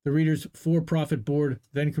 the Reader's for-profit board,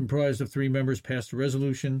 then comprised of 3 members, passed a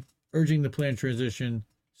resolution urging the planned transition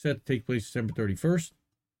set to take place December 31st,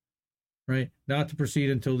 right? Not to proceed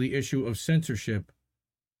until the issue of censorship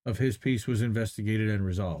of his piece was investigated and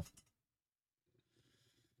resolved.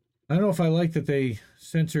 I don't know if I like that they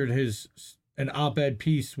censored an op-ed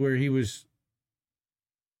piece where he was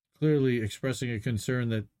clearly expressing a concern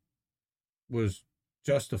that was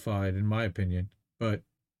justified, in my opinion. But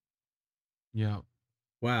yeah,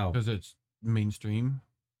 wow, because it's mainstream.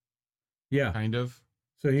 Yeah, kind of.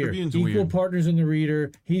 So here, Tribune's equal weird. partners in the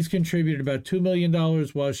Reader. He's contributed about $2 million,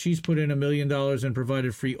 while she's put in $1 million and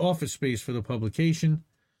provided free office space for the publication.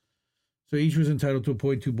 So each was entitled to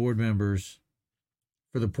appoint 2 board members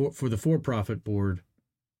for the for-profit board,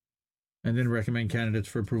 and then recommend candidates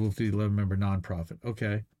for approval to the 11-member nonprofit.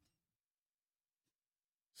 Okay.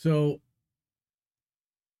 So,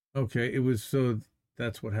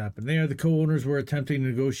 that's what happened there. The co-owners were attempting to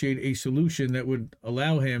negotiate a solution that would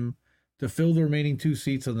allow him to fill the remaining 2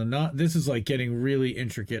 seats on the this is like getting really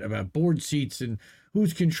intricate about board seats and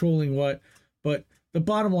who's controlling what. But the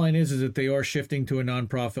bottom line is that they are shifting to a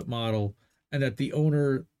nonprofit model, and that the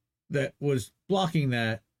owner that was blocking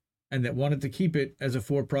that and that wanted to keep it as a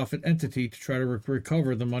for-profit entity to try to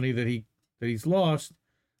recover the money that he's lost,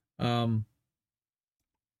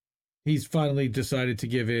 he's finally decided to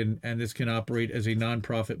give in, and this can operate as a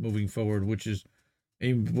nonprofit moving forward, which is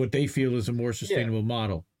what they feel is a more sustainable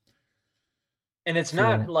model. And it's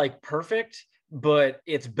not like perfect, but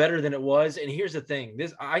it's better than it was. And here's the thing,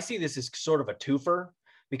 I see this as sort of a twofer,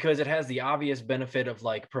 because it has the obvious benefit of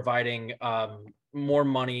like providing more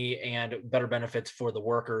money and better benefits for the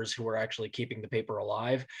workers who are actually keeping the paper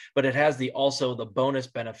alive. But it has also the bonus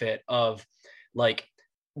benefit of like,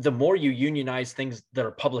 the more you unionize things that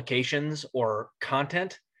are publications or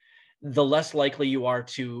content, the less likely you are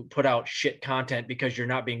to put out shit content because you're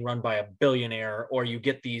not being run by a billionaire, or you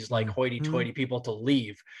get these like hoity-toity people to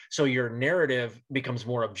leave. So your narrative becomes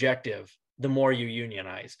more objective the more you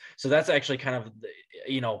unionize. So that's actually kind of,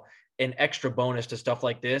 an extra bonus to stuff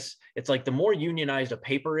like this. It's like the more unionized a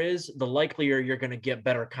paper is, the likelier you're going to get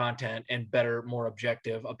better content and better, more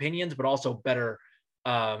objective opinions, but also better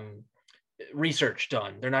research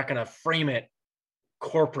done. They're not going to frame it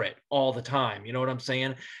corporate all the time. You know what I'm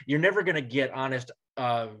saying? You're never going to get honest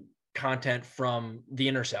content from The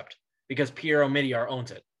Intercept because Pierre Omidyar owns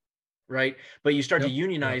it, right? But you start to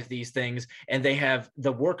unionize these things, and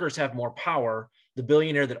the workers have more power. The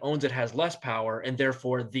billionaire that owns it has less power, and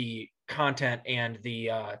therefore the content and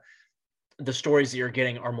the stories that you're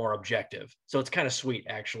getting are more objective. So it's kind of sweet,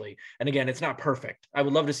 actually. And again, it's not perfect. I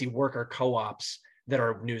would love to see worker co-ops that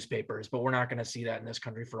are newspapers, but we're not going to see that in this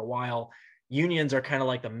country for a while. Unions are kind of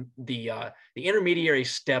like the intermediary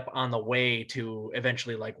step on the way to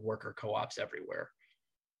eventually like worker co-ops everywhere.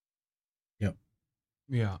 Yep.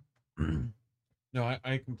 Yeah. No,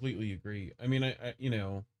 I completely agree. I mean,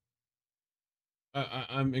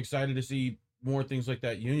 I'm excited to see more things like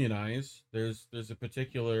that unionize. There's a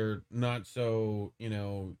particular not so,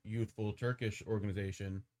 youthful Turkish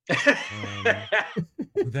organization that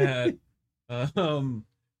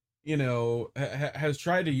has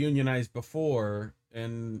tried to unionize before,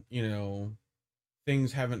 and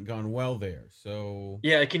things haven't gone well there. So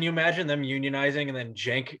yeah, can you imagine them unionizing and then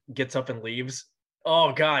Cenk gets up and leaves?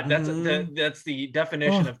 Oh God, that's the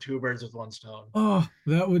definition of 2 birds with 1 stone. Oh,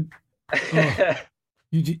 that would. Oh,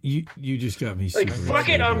 you just got me like, fuck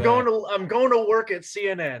it, I'm going to work at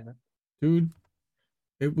CNN, dude.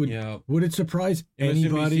 It would. Yeah. Would it surprise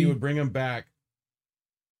anybody? MSNBC would bring him back.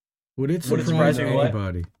 Would it surprise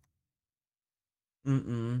anybody?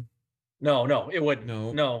 Mm-mm. No, it wouldn't.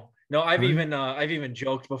 No. I've even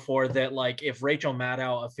joked before that like if Rachel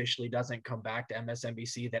Maddow officially doesn't come back to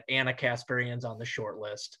MSNBC, that Anna Kasparian's on the short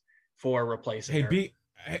list for replacing her. Be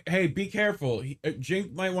careful.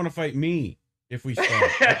 Cenk might want to fight me if we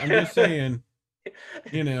start. I'm just saying.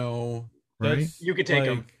 Right? You could take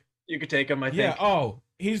him. You could take him. I think. Yeah. Oh,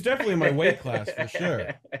 he's definitely in my weight class for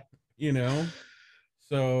sure.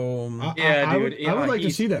 So yeah, dude. I would like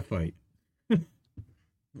to see that fight. I'd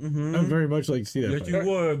very much like to see that fight. You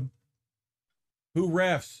would. Who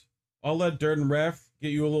refs? I'll let Durden ref. get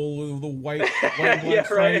you a little white and Yeah, black right.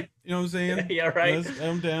 stripe. You know what I'm saying? Yeah, right.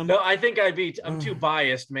 I'm down. No, I think I'm too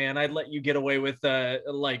biased, man. I'd let you get away with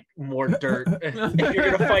like more dirt. If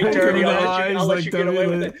you're gonna fight dirty, I'll let you get away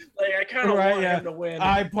with it. Like I kind of want him to win.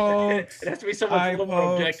 Eye pokes. It has to be someone a little more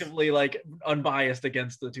objectively like unbiased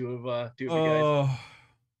against the two of you guys.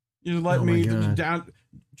 You let me down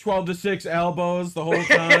 12-6 elbows the whole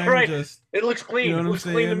time. Yeah, right. Just, it looks clean. You know it looks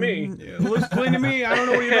clean to me. Yeah, it looks clean to me. I don't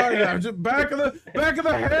know what you're talking about. Just back of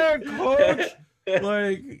the head, coach.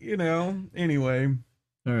 Like, anyway.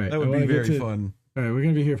 All right. That would be very fun. All right, we're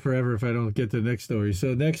going to be here forever if I don't get to the next story.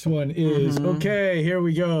 So next one is, okay, here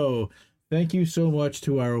we go. Thank you so much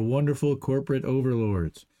to our wonderful corporate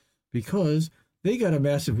overlords because they got a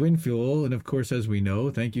massive windfall. And of course, as we know,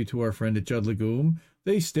 thank you to our friend at Judd Legume,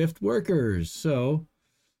 they stiffed workers. So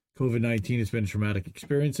COVID-19 has been a traumatic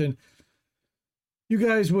experience. And you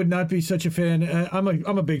guys would not be such a fan.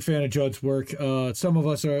 I'm a big fan of Judd's work. Some of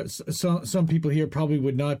us are. Some people here probably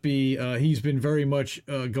would not be. He's been very much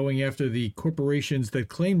going after the corporations that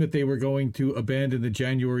claim that they were going to abandon the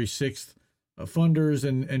January 6th funders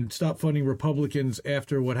and stop funding Republicans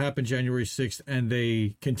after what happened January 6th, and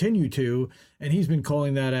they continue to. And he's been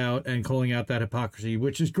calling that out and calling out that hypocrisy,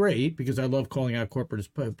 which is great because I love calling out corporate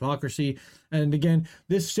hypocrisy. And again,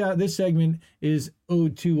 this segment is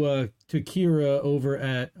owed to Kira over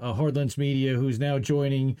at Hardlands Media, who's now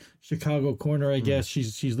joining Chicago Corner. I guess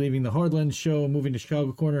she's leaving the Hardlands show, moving to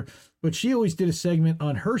Chicago Corner. But she always did a segment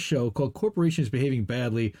on her show called Corporations Behaving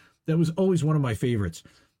Badly. That was always one of my favorites.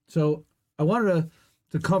 So I wanted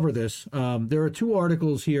to cover this. There are two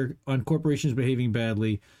articles here on corporations behaving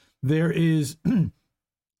badly. There is,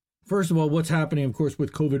 first of all, what's happening, of course,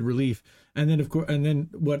 with COVID relief, and then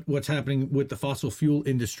what's happening with the fossil fuel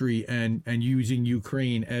industry and using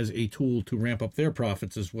Ukraine as a tool to ramp up their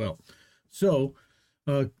profits as well. So,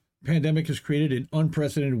 pandemic has created an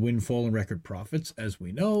unprecedented windfall in record profits, as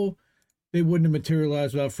we know. They wouldn't have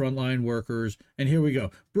materialized without frontline workers. And here we go.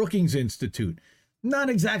 Brookings Institute.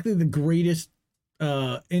 Not exactly the greatest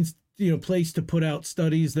place to put out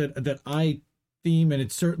studies that I theme, and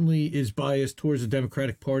it certainly is biased towards the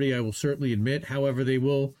Democratic Party, I will certainly admit. However, they've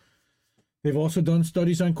also done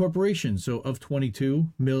studies on corporations. So of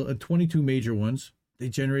 22 major ones, they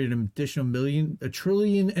generated an additional $1.5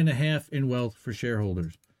 trillion in wealth for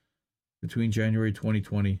shareholders between January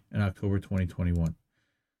 2020 and October 2021.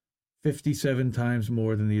 57 times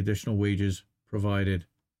more than the additional wages provided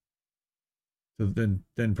then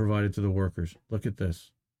provided to the workers. Look at this.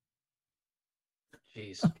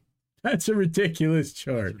 Jeez. That's a ridiculous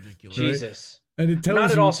chart. Ridiculous. Right? Jesus. And it tells I'm not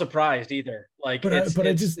at you, all surprised either. Like,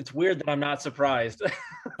 it's weird that I'm not surprised.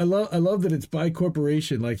 I love that it's by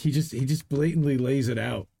corporation. Like he just blatantly lays it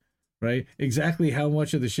out, right? Exactly how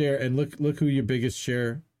much of the share. And look who your biggest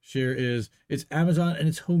share is. It's Amazon and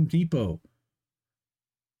it's Home Depot.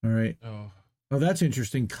 All right. Oh, that's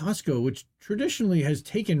interesting. Costco, which traditionally has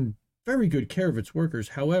taken very good care of its workers.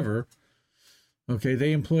 However, okay,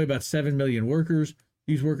 they employ about 7 million workers.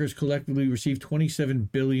 These workers collectively received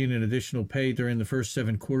 $27 billion in additional pay during the first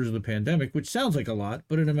 7 quarters of the pandemic, which sounds like a lot,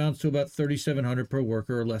 but it amounts to about $3,700 per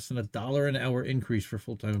worker, or less than $1 an hour increase for a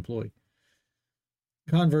full-time employee.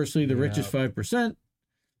 Conversely, the richest 5%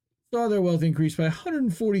 saw their wealth increase by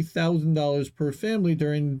 $140,000 per family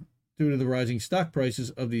due to the rising stock prices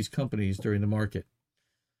of these companies during the market.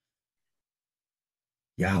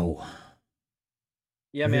 Yow.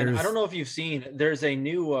 Yeah, man. I don't know if you've seen. There's a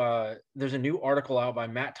new article out by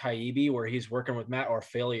Matt Taibbi where he's working with Matt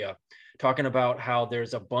Orfalea, talking about how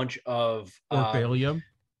there's a bunch of Orfalea.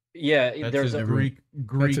 Yeah, there's a Greek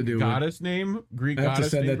goddess name. Greek I have goddess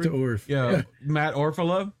to send name. that to Orf. Yeah, Matt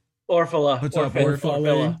Orfala. Orfala. What's up,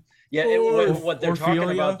 Orfala? Yeah, what they're talking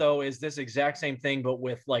Orphelia? about though is this exact same thing, but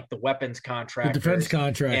with like the weapons contractors, The defense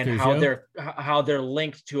contractors, and how they're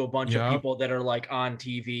linked to a bunch Yeah. of people that are like on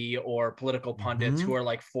TV or political pundits who are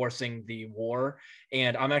like forcing the war.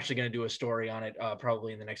 And I'm actually going to do a story on it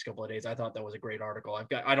probably in the next couple of days. I thought that was a great article.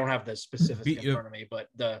 I don't have the specifics in front of me, but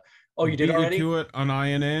you did already? To it on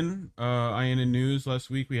INN News last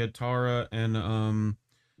week. We had Tara and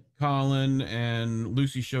Colin and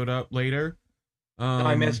Lucy showed up later.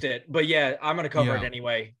 I missed it, but yeah, I'm going to cover it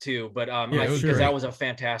anyway too. But because that was a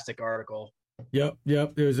fantastic article. Yep.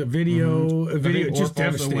 There's a video. A video just also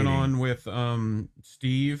devastating. went on with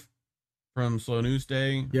Steve from Slow News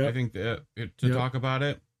Day. Yep. I think to talk about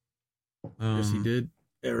it. Yes, he did.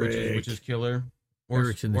 Eric, which is killer.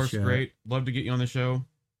 Eric's in the Orf's chat. great. Love to get you on the show.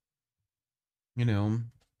 Yep.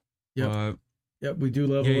 Yep, we do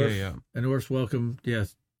love Orf. Yeah. And Orf's welcome.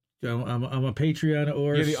 Yes, I'm a Patreon of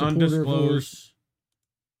Orf. Yeah, the supporter of undisclosed. Orf.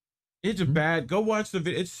 It's a bad. Go watch the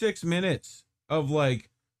video. It's 6 minutes of like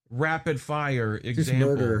rapid fire Just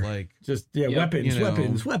example. murder. Like Just Yep. weapons, You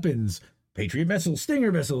know. weapons. Patriot missiles,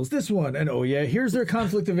 Stinger missiles, this one. And oh yeah, here's their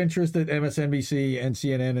conflict of interest that MSNBC and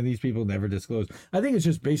CNN and these people never disclose. I think it's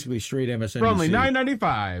just basically straight MSNBC. for only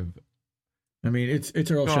 $9.95. I mean, it's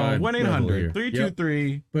Earl Call Scheib.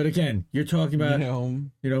 1-800-323. Yep. But again, you're talking about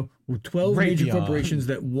You know, 12 major Raytheon. corporations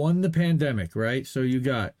that won the pandemic, right? So you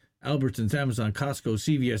got Albertsons, Amazon, Costco,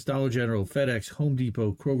 CVS, Dollar General, FedEx, Home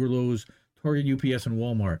Depot, Kroger, Lowe's, Target, UPS, and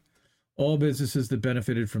Walmart. All businesses that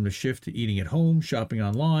benefited from the shift to eating at home, shopping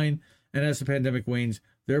online, and as the pandemic wanes,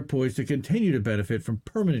 they're poised to continue to benefit from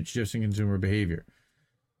permanent shifts in consumer behavior.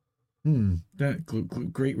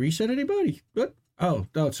 Great reset, anybody? What? Oh,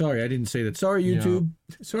 sorry, I didn't say that. Sorry, YouTube.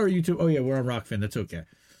 Sorry, YouTube. Oh yeah, we're on Rockfin. That's okay.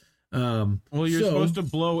 well, you're supposed to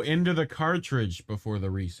blow into the cartridge before the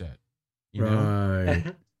reset. You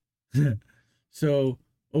know? Right. So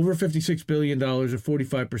over $56 billion, a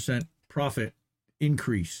 45% profit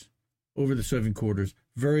increase over the 7 quarters.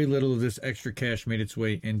 Very little of this extra cash made its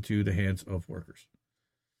way into the hands of workers.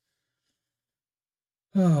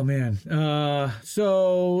 Oh man.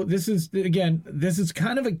 So this is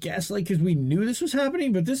kind of a gaslight because we knew this was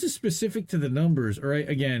happening, but this is specific to the numbers. All right.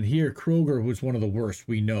 Again, here Kroger was one of the worst,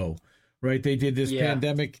 we know, right? They did this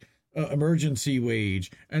pandemic emergency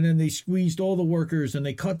wage, and then they squeezed all the workers and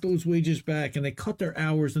they cut those wages back and they cut their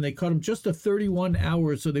hours and they cut them just to 31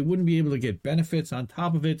 hours so they wouldn't be able to get benefits on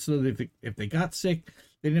top of it. So that if they got sick,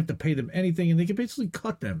 they didn't have to pay them anything and they could basically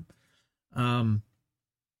cut them.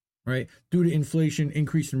 Right. Due to inflation,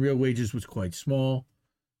 increase in real wages was quite small.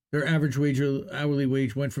 Their average hourly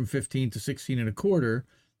wage went from 15 to 16 and a quarter.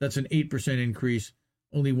 That's an 8% increase,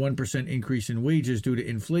 only 1% increase in wages due to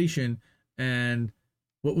inflation. And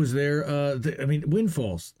what was there?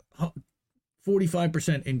 Windfalls,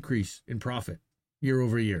 45% increase in profit year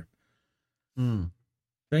over year.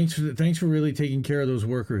 Thanks for really taking care of those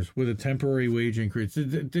workers with a temporary wage increase.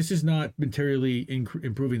 This is not materially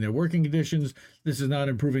improving their working conditions. This is not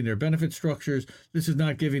improving their benefit structures. This is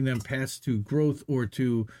not giving them paths to growth or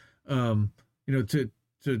to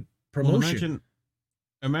promotion. Well,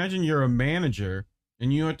 imagine you're a manager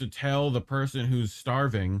and you have to tell the person who's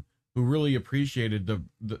starving, who really appreciated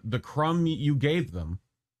the crumb you gave them,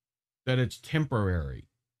 that it's temporary.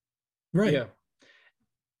 Right. Yeah.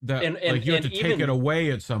 That you have to take it away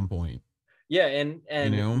at some point. Yeah,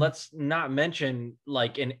 and let's not mention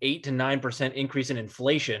like an 8 to 9% increase in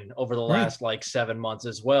inflation over the last 7 months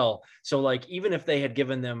as well. So even if they had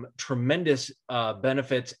given them tremendous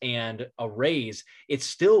benefits and a raise, it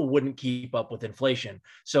still wouldn't keep up with inflation.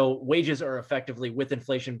 So wages are effectively, with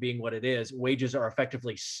inflation being what it is, wages are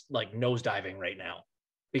effectively nosediving right now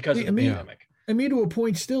because of the pandemic. I mean, to a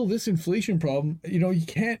point, still this inflation problem. You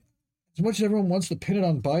can't. As much as everyone wants to pin it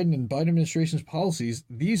on Biden and Biden administration's policies,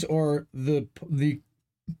 these are the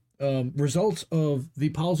results of the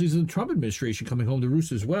policies of the Trump administration coming home to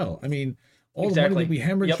roost as well. I mean, all the money that we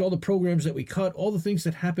hemorrhaged, all the programs that we cut, all the things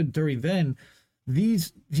that happened during then,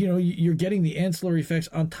 these, you're getting the ancillary effects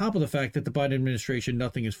on top of the fact that the Biden administration,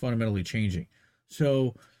 nothing is fundamentally changing.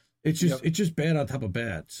 So it's just bad on top of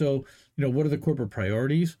bad. So, what are the corporate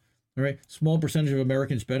priorities? All right. Small percentage of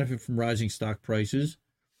Americans benefit from rising stock prices.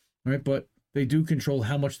 All right, but they do control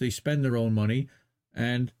how much they spend their own money,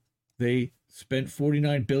 and they spent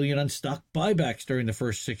 $49 billion on stock buybacks during the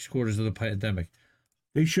first 6 quarters of the pandemic.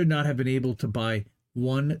 They should not have been able to buy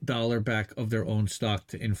 $1 back of their own stock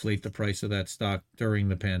to inflate the price of that stock during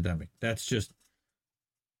the pandemic. That's just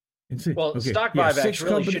insane. Well, stock buybacks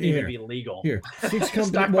really shouldn't even be legal. Here, 6 companies.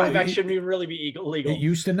 Stock buybacks shouldn't even really be legal. It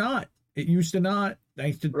used to not.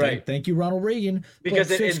 Thank you, Ronald Reagan.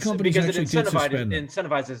 Because it incentivizes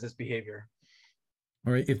incentivizes this behavior.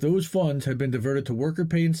 All right. If those funds had been diverted to worker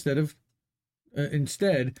pay instead,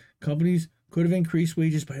 companies could have increased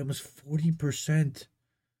wages by almost 40%.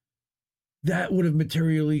 That would have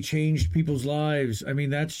materially changed people's lives. I mean,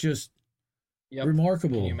 that's just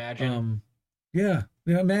remarkable. Can you imagine?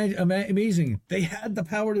 Amazing. They had the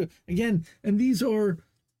power to, again, and these are,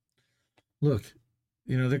 look,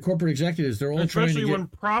 the corporate executives, they're all Especially trying to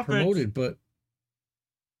get promoted, but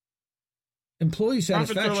employee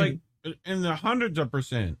satisfaction in the hundreds of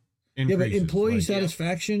percent increases. Yeah, but employee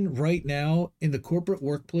satisfaction right now in the corporate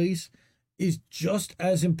workplace is just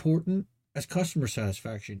as important as customer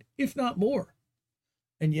satisfaction, if not more.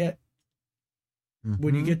 And yet,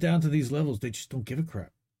 when you get down to these levels, they just don't give a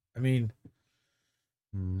crap. I mean,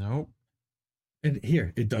 nope. And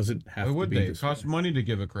here, it doesn't have to be. It costs money to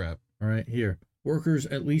give a crap. All right, here. Workers,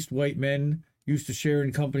 at least white men, used to share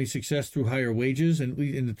in company success through higher wages, and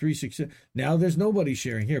in the 3 success. Now there's nobody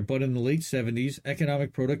sharing here. But in the late 70s,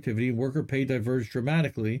 economic productivity and worker pay diverged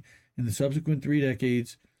dramatically, In the subsequent 3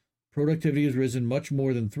 decades, productivity has risen much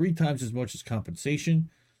more than 3 times as much as compensation.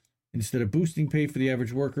 Instead of boosting pay for the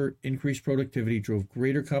average worker, increased productivity drove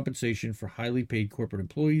greater compensation for highly paid corporate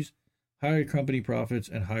employees, higher company profits,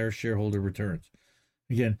 and higher shareholder returns.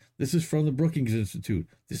 Again, this is from the Brookings Institute.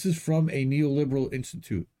 This is from a neoliberal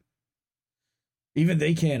institute. Even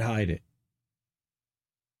they can't hide it.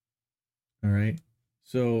 All right.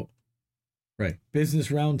 So, right. Business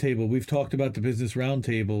Roundtable. We've talked about the Business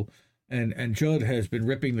Roundtable, and Judd has been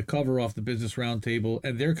ripping the cover off the Business Roundtable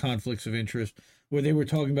and their conflicts of interest, where they were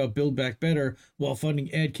talking about Build Back Better while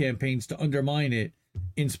funding ad campaigns to undermine it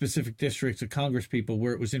in specific districts of Congress people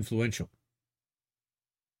where it was influential.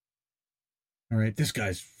 All right. This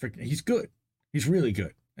guy's freaking, he's good. He's really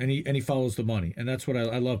good. And he follows the money. And that's what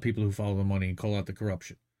I love, people who follow the money and call out the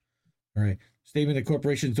corruption. All right. Statement that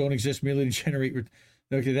corporations don't exist merely to generate.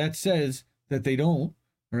 Okay, that says that they don't.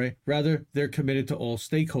 All right. Rather, they're committed to all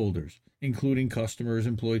stakeholders, including customers,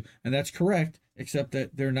 employees. And that's correct, except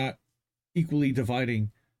that they're not equally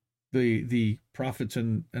dividing the profits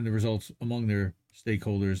and the results among their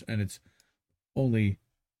stakeholders. And it's only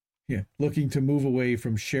looking to move away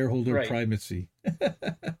from shareholder primacy.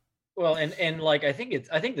 Well, and like I think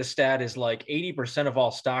the stat is like 80% of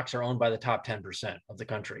all stocks are owned by the top 10% of the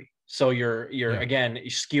country. So you're again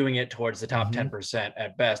skewing it towards the top 10%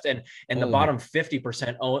 at best, and the bottom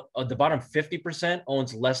 50%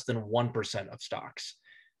 owns less than 1% of stocks.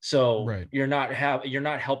 So you're not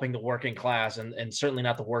helping the working class and certainly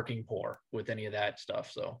not the working poor with any of that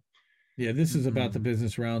stuff. So yeah, this is about the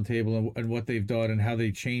Business Roundtable and what they've done and how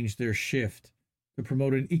they changed their shift to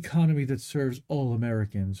promote an economy that serves all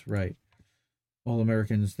Americans, right? All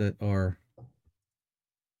Americans that are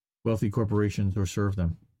wealthy corporations or serve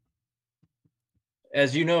them.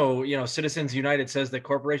 As you know, Citizens United says that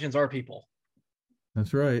corporations are people.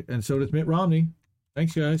 That's right. And so does Mitt Romney.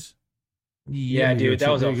 Thanks, guys. Yeah, dude,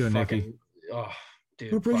 that was a fucking... Oh,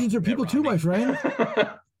 dude. Corporations are people too, my friend.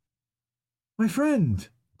 My friend.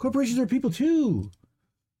 Corporations are people too.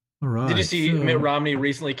 All right. Did you see Mitt Romney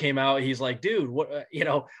recently came out? He's like, dude, what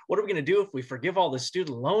are we going to do if we forgive all the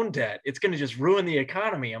student loan debt? It's going to just ruin the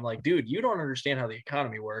economy. I'm like, dude, you don't understand how the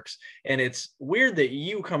economy works. And it's weird that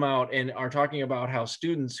you come out and are talking about how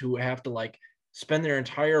students who have to like spend their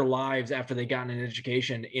entire lives after they gotten an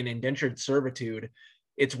education in indentured servitude.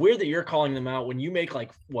 It's weird that you're calling them out when you make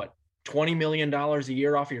like what? $20 million a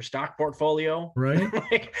year off of your stock portfolio. Right.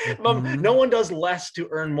 Like, no one does less to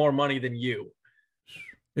earn more money than you.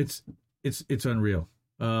 It's unreal.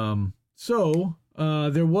 So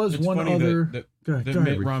there was one other that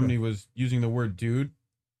Mitt Romney was using the word dude.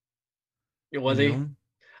 Was he?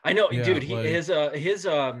 I know, yeah, dude.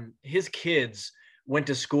 His kids went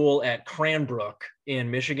to school at Cranbrook in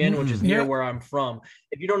Michigan, which is near where I'm from.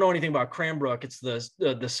 If you don't know anything about Cranbrook, it's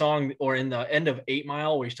the song, or in the end of 8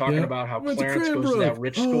 Mile, where he's talking about how Clarence goes to that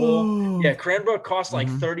rich school. Yeah, Cranbrook costs like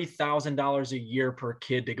 $30,000 a year per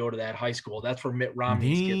kid to go to that high school. That's where Mitt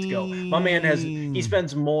Romney's kids go. My man he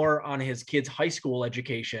spends more on his kids' high school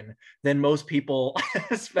education than most people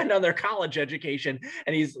spend on their college education.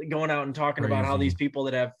 And he's going out and talking about how these people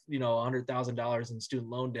that have, $100,000 in student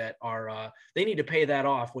loan debt are, they need to pay that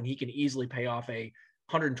off when he can easily pay off a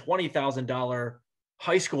 $120,000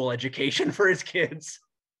 high school education for his kids.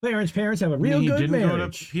 Clarence parents have a real good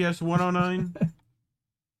marriage. Go to PS 109.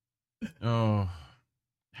 Oh,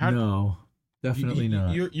 no, definitely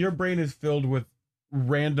not. Your brain is filled with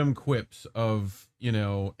random quips of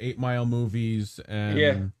 8 Mile movies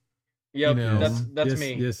and that's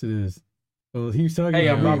me. Yes, it is. Well, he's talking. Hey,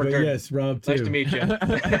 about I'm Robert. Yes, Rob too. Nice to meet you.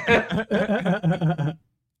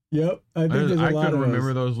 Yep, I think there's a lot couldn't of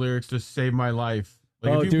remember those lyrics to save my life.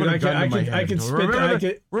 Like, dude, I can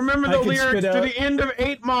spit. Remember the lyrics to the end of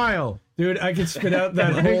 8 Mile. Dude, I could spit out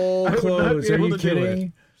that whole close. Are you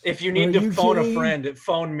kidding? If you need to phone a friend,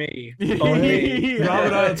 phone me. Phone me. Rob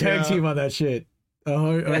and I'll tag team on that shit. A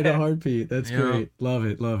heartbeat. That's great. Love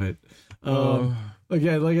it.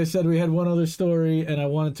 Again, like I said, we had one other story, and I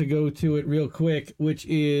wanted to go to it real quick, which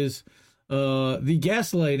is the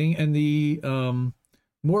gaslighting and the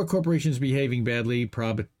more corporations behaving badly,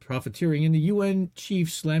 profiteering, and the UN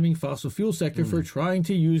chief slamming fossil fuel sector for trying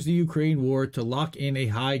to use the Ukraine war to lock in a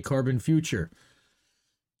high carbon future.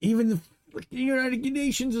 Even the United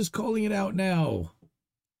Nations is calling it out now.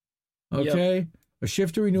 Okay? Yep. A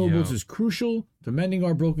shift to renewables is crucial to mending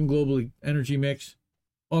our broken global energy mix,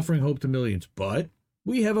 offering hope to millions. But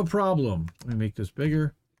we have a problem. Let me make this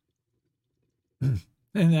bigger. And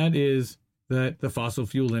that is that the fossil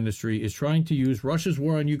fuel industry is trying to use Russia's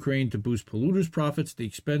war on Ukraine to boost polluters' profits at the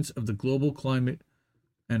expense of the global climate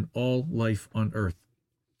and all life on Earth.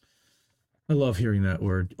 I love hearing that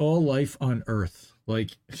word. All life on Earth.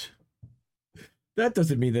 Like, that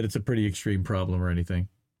doesn't mean that it's a pretty extreme problem or anything.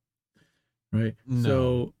 Right? No.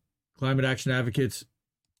 So, climate action advocates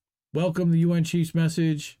welcome the UN chief's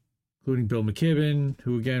message, including Bill McKibben,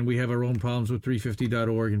 who, again, we have our own problems with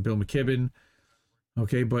 350.org and Bill McKibben.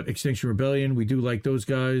 Okay, but Extinction Rebellion, we do like those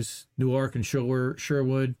guys. Newark and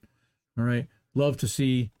Sherwood. All right. Love to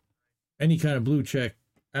see any kind of blue check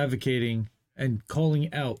advocating and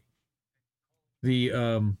calling out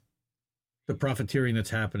the profiteering that's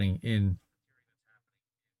happening in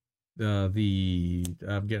the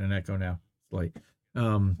I'm getting an echo now. Like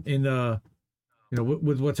in the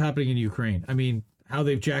with what's happening in Ukraine. I mean, how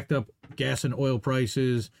they've jacked up gas and oil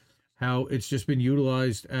prices, how it's just been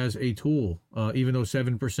utilized as a tool. Even though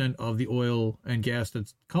 7% of the oil and gas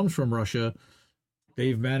that comes from Russia,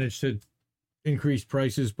 they've managed to increase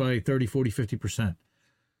prices by 30, 40, 50%.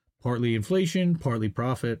 Partly inflation, partly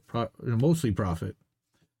profit, mostly profit.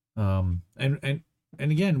 And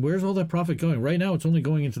again, where's all that profit going? Right now, it's only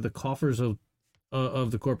going into the coffers of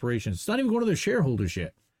the corporations. It's not even going to their shareholders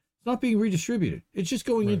yet. It's not being redistributed. It's just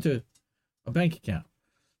going into a bank account.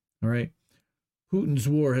 All right. Putin's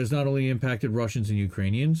war has not only impacted Russians and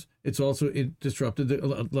Ukrainians, it's also disrupted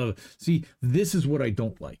the. See, this is what I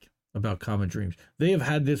don't like about Common Dreams. They have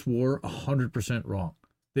had this war 100% wrong.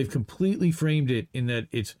 They've completely framed it in that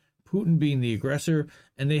it's Putin being the aggressor,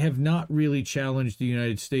 and they have not really challenged the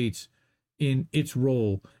United States in its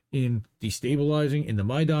role in destabilizing, in the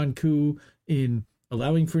Maidan coup, in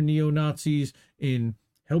allowing for neo-Nazis, in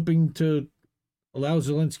helping to allow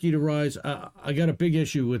Zelensky to rise. I got a big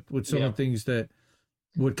issue with some of the things that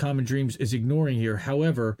what Common Dreams is ignoring here.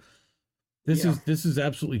 However, this is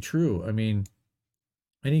absolutely true. I mean,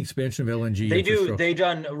 any expansion of LNG. They've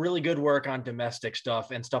done really good work on domestic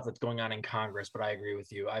stuff and stuff that's going on in Congress, but I agree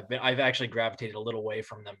with you. I've actually gravitated a little away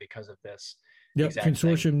from them because of this. Yep.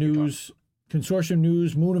 Consortium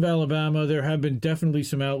News, Moon of Alabama. There have been definitely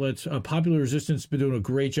some outlets. Popular Resistance has been doing a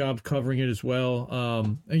great job covering it as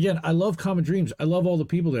well. Again, I love Common Dreams. I love all the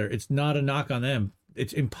people there. It's not a knock on them.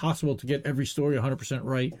 It's impossible to get every story 100%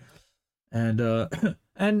 right.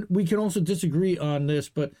 And we can also disagree on this,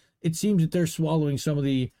 but it seems that they're swallowing some of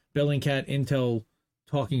the Bellingcat intel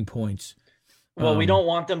talking points. Well, we don't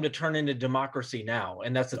want them to turn into democracy now,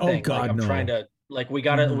 and that's the thing. God, I'm no. trying to we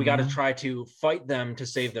gotta try to fight them to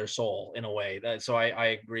save their soul in a way. So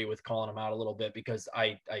I agree with calling them out a little bit because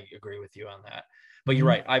I agree with you on that. But you're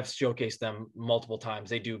right. I've showcased them multiple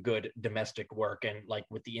times. They do good domestic work and like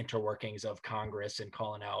with the interworkings of Congress and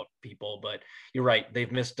calling out people. But you're right.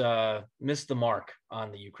 They've missed the mark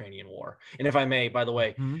on the Ukrainian war. And if I may, by the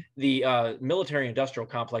way, the military industrial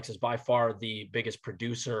complex is by far the biggest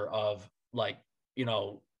producer of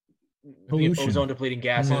ozone depleting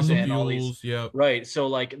gases and all these. Right.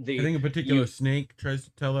 So I think a particular snake tries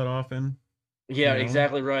to tell that often. Yeah,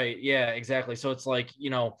 exactly right. Yeah, exactly. So it's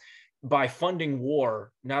by funding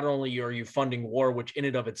war, not only are you funding war, which in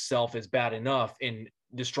and of itself is bad enough in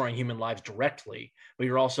destroying human lives directly, but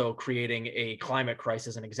you're also creating a climate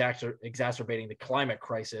crisis and exacerbating the climate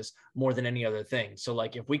crisis more than any other thing. So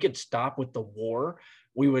if we could stop with the war,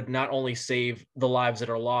 we would not only save the lives that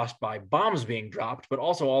are lost by bombs being dropped, but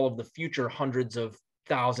also all of the future hundreds of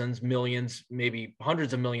thousands, millions, maybe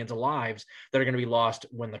hundreds of millions of lives that are going to be lost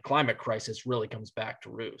when the climate crisis really comes back to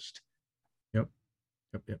roost. Yep.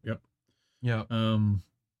 Yeah.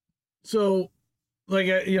 So,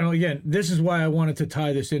 again, this is why I wanted to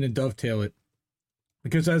tie this in and dovetail it,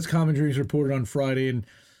 because as Common Dreams reported on Friday, and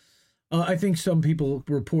I think some people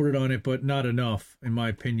reported on it, but not enough, in my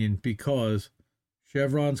opinion, because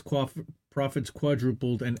Chevron's profits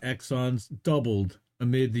quadrupled and Exxon's doubled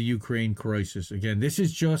amid the Ukraine crisis. Again, this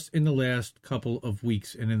is just in the last couple of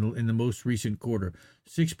weeks and in the most recent quarter,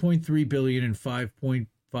 6.3 billion and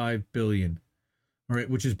 5.5 billion. All right,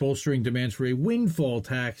 which is bolstering demands for a windfall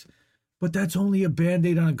tax, but that's only a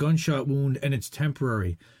Band-Aid on a gunshot wound, and it's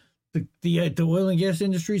temporary. The oil and gas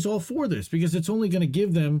industry is all for this because it's only going to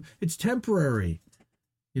give them, it's temporary.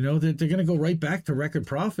 They're going to go right back to record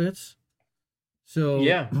profits. So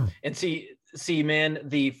yeah, and see, man,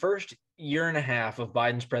 the first year and a half of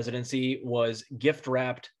Biden's presidency was gift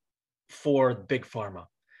wrapped for big pharma.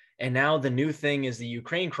 And now the new thing is the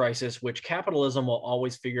Ukraine crisis, which capitalism will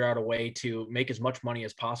always figure out a way to make as much money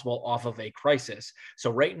as possible off of a crisis.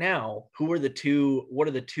 So right now, what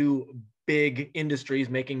are the two big industries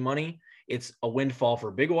making money? It's a windfall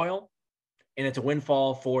for big oil, and it's a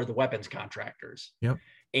windfall for the weapons contractors. Yep.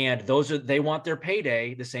 And they want their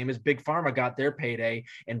payday the same as Big Pharma got their payday.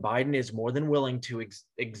 And Biden is more than willing to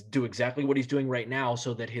do exactly what he's doing right now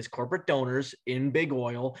so that his corporate donors in big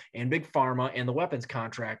oil and Big Pharma and the weapons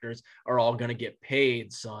contractors are all going to get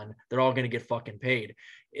paid, son. They're all going to get fucking paid.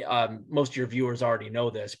 Most of your viewers already know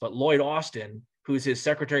this, but Lloyd Austin, who's his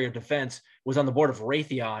Secretary of Defense, was on the board of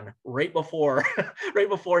Raytheon right before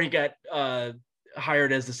he got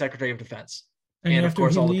hired as the Secretary of Defense. And of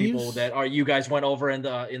course, all the people that you guys went over in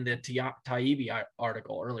the Taibbi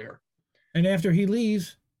article earlier. And after he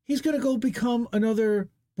leaves, he's going to go become another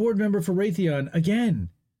board member for Raytheon again.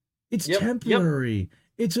 It's temporary.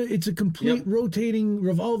 Yep. It's a complete rotating,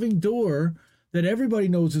 revolving door that everybody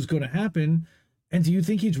knows is going to happen. And do you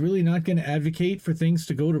think he's really not going to advocate for things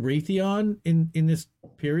to go to Raytheon in this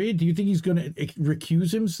period? Do you think he's going to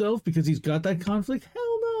recuse himself because he's got that conflict?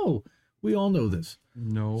 Hell no. We all know this.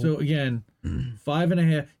 No. So again,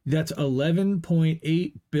 5.5. That's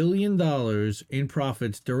 $11.8 billion in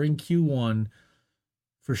profits during Q1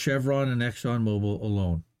 for Chevron and ExxonMobil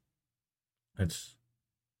alone. That's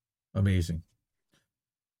amazing.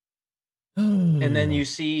 And then you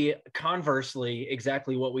see, conversely,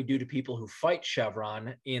 exactly what we do to people who fight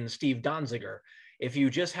Chevron in Steve Donziger. If you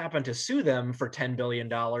just happen to sue them for $10 billion,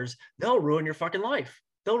 they'll ruin your fucking life.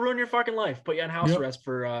 They'll ruin your fucking life, put you on house arrest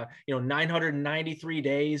for 993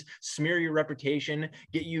 days, smear your reputation,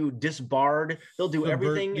 get you disbarred. They'll do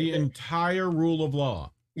everything. The entire rule of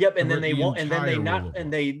law. Yep, and then they won't. And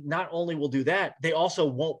then they not only will do that, they also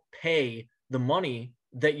won't pay the money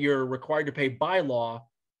that you're required to pay by law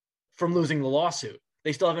from losing the lawsuit.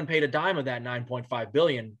 They still haven't paid a dime of that 9.5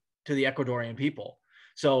 billion to the Ecuadorian people.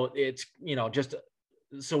 So it's just.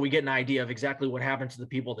 So we get an idea of exactly what happens to the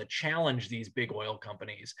people that challenge these big oil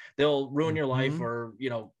companies. They'll ruin your life, or,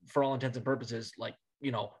 for all intents and purposes,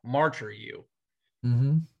 martyr you.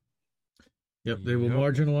 Mm-hmm. Yep. They will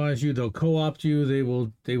marginalize you. They'll co-opt you. They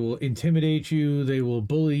will intimidate you. They will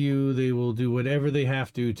bully you. They will do whatever they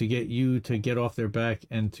have to get you to get off their back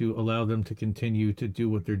and to allow them to continue to do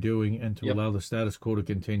what they're doing and to allow the status quo to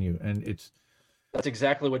continue. And that's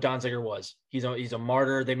exactly what Donziger was. He's a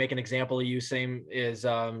martyr. They make an example of you, same as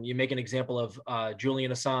you make an example of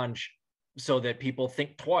Julian Assange, so that people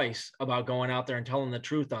think twice about going out there and telling the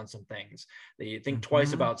truth on some things. They think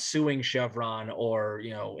twice about suing Chevron or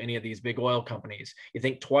any of these big oil companies. You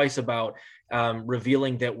think twice about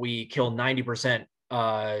revealing that we kill 90%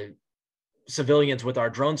 civilians with our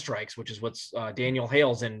drone strikes, which is what's Daniel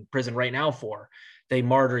Hale's in prison right now for. They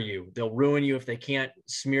martyr you. They'll ruin you if they can't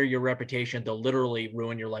smear your reputation. They'll literally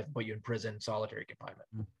ruin your life and put you in prison, solitary confinement.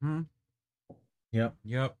 Mm-hmm.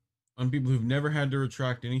 Yep. On people who've never had to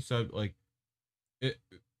retract any it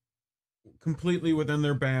completely within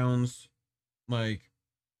their bounds, with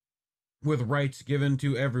rights given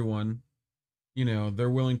to everyone, they're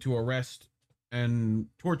willing to arrest and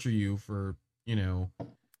torture you for,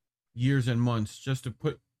 years and months just to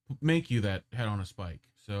make you that head on a spike.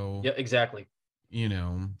 So yeah, exactly.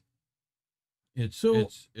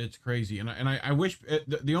 It's crazy. And I wish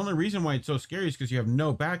the only reason why it's so scary is because you have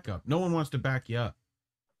no backup. No one wants to back you up.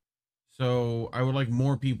 So I would like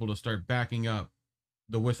more people to start backing up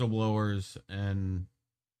the whistleblowers and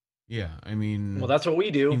well, that's what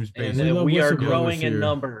we do. And we are growing in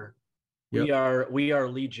number. Yep. We are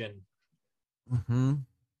legion.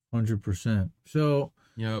 100%. So,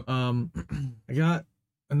 yep. I got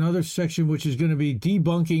another section which is going to be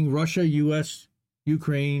debunking Russia, U.S.,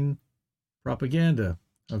 Ukraine propaganda.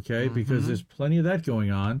 Okay, because there's plenty of that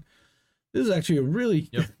going on. This is actually a really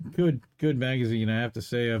good magazine, I have to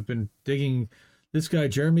say. I've been digging this guy,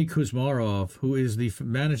 Jeremy Kuzmarov, who is the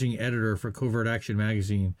managing editor for Covert Action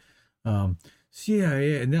magazine.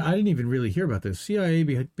 CIA, and I didn't even really hear about this. CIA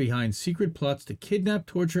behind secret plots to kidnap,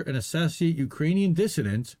 torture, and assassinate Ukrainian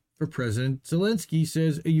dissidents for President Zelensky,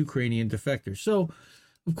 says a Ukrainian defector. So,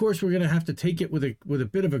 of course, we're going to have to take it with a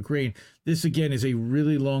bit of a grain. This, again, is a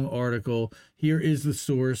really long article. Here is the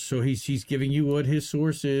source. So he's giving you what his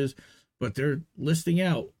source is, but they're listing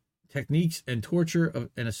out techniques and torture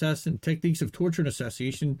techniques of torture and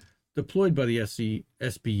assassination deployed by the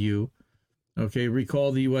SBU. Okay,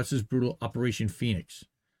 recall the U.S.'s brutal Operation Phoenix.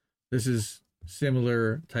 This is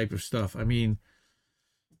similar type of stuff. I mean,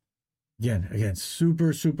 again,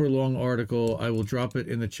 super, super long article. I will drop it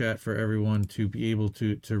in the chat for everyone to be able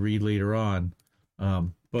to read later on.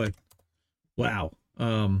 But, wow.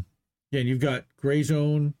 Again, you've got gray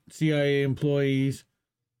zone CIA employees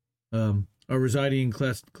are residing in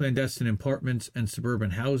clandestine apartments and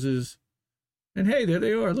suburban houses. And hey, there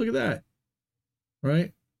they are. Look at that.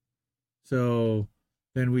 Right? So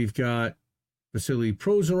then we've got Vasily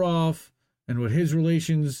Prozorov and what his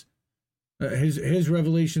relations His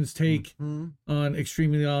revelations take Mhm. on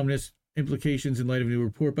extremely ominous implications in light of a new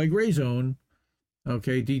report by Gray Zone,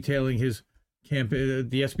 okay, detailing his campaign,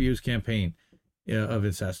 the SBU's campaign of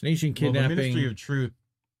assassination, Well, kidnapping. the Ministry of Truth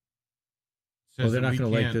says they're that not we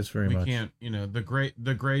going to like can't- this very we much. can't,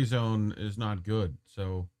 the gray zone is not good.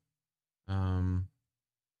 So, Right.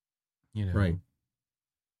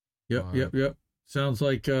 Yep. Sounds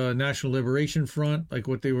like National Liberation Front, like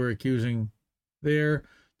what they were accusing there.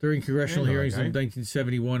 During congressional Hey, hearings in okay.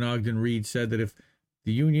 1971, Ogden Reed said that if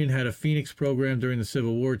the Union had a Phoenix program during the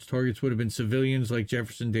Civil War, its targets would have been civilians like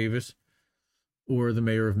Jefferson Davis or the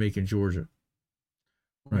mayor of Macon, Georgia.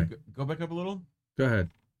 Right. Go back up a little. Go ahead.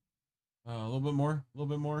 A little bit more.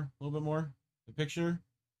 The picture.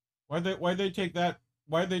 Why'd they take that?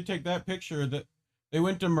 Why'd they take that picture? That they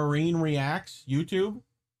went to Marine Reacts YouTube.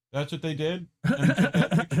 That's what they did. And took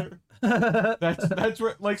that picture. That's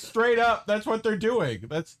what, like, straight up. That's what they're doing.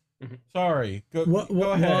 That's sorry. Go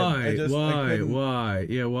ahead. Why?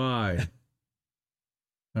 Yeah, why?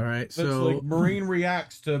 All right. That's So like Marine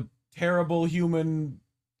Reacts to terrible human,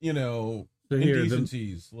 so here,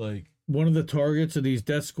 indecencies. Like, one of the targets of these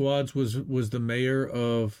death squads was the mayor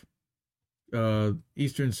of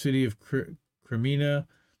eastern city of Kreminna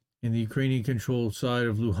in the Ukrainian-controlled side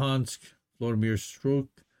of Luhansk, Vladimir Struk.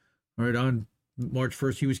 All right, on March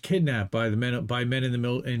 1st, he was kidnapped by men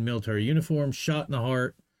in military uniform, shot in the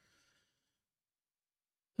heart,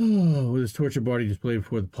 with his tortured body displayed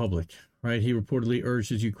before the public. Right, he reportedly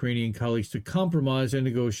urged his Ukrainian colleagues to compromise and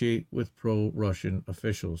negotiate with pro-Russian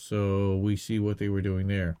officials. So we see what they were doing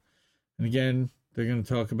there. And again, they're going to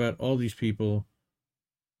talk about all these people,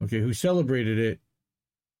 okay, who celebrated it,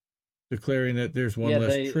 declaring that there's one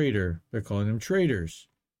less traitor. They're calling them traitors.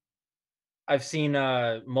 I've seen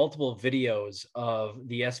multiple videos of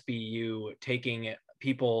the SBU taking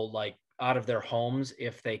people like out of their homes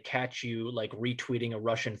if they catch you like retweeting a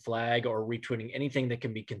Russian flag or retweeting anything that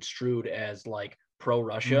can be construed as like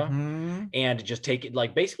pro-Russia, and just take it,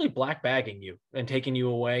 like, basically black bagging you and taking you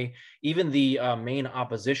away. Even the main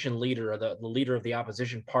opposition leader, or the leader of the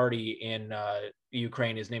opposition party in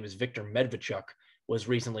Ukraine, his name is Viktor Medvedchuk, was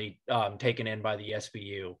recently taken in by the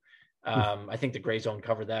SBU. I think the Gray Zone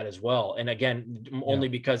covered that as well. And again, only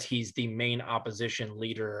because he's the main opposition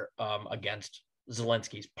leader against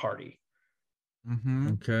Zelensky's party.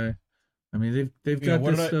 Okay. I mean, they've got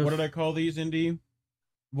what this stuff. What did I call these, Indy?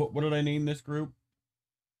 What did I name this group?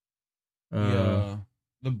 The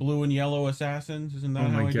blue and yellow assassins. Isn't that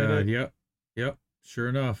how I did it? Yep. Sure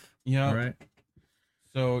enough. Yeah. All right.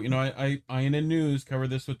 So, I in news covered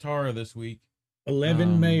this with Tara this week.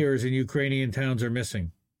 11 mayors in Ukrainian towns are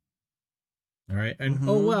missing. All right. And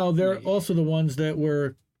they're also the ones that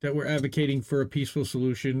were advocating for a peaceful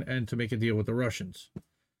solution and to make a deal with the Russians.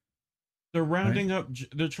 They're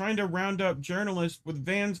they're trying to round up journalists with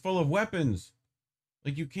vans full of weapons.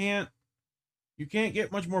 Like, you can't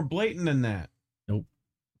get much more blatant than that. Nope.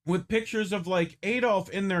 With pictures of like Adolf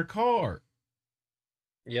in their car.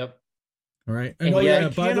 Yep. All right. And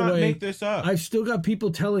By the way, make this up. I've still got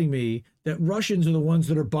people telling me that Russians are the ones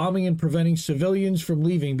that are bombing and preventing civilians from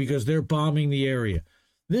leaving because they're bombing the area.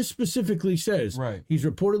 This specifically says this guy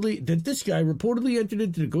reportedly entered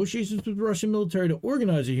into negotiations with the Russian military to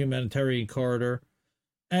organize a humanitarian corridor,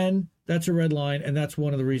 and that's a red line, and that's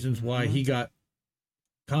one of the reasons why he got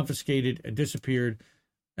confiscated and disappeared.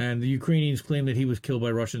 And the Ukrainians claim that he was killed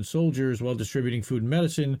by Russian soldiers while distributing food and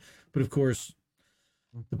medicine, but of course,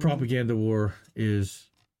 the propaganda war is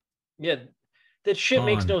that shit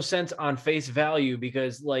makes no sense on face value,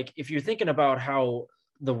 because, like, if you're thinking about how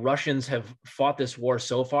the Russians have fought this war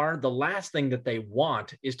so far, the last thing that they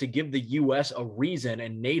want is to give the US a reason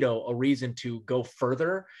and NATO a reason to go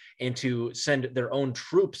further and to send their own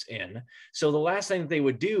troops in. So the last thing that they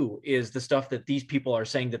would do is the stuff that these people are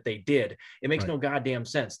saying that they did. It makes no goddamn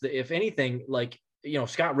sense. If anything, like,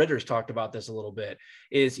 Scott Ritter's talked about this a little bit,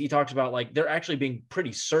 is he talks about, like, they're actually being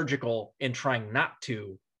pretty surgical in trying not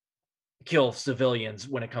to kill civilians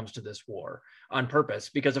when it comes to this war on purpose,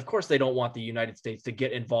 because of course they don't want the United States to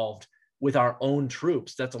get involved with our own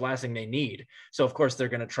troops. That's the last thing they need. So of course they're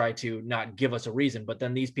going to try to not give us a reason, but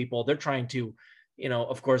then these people, they're trying to,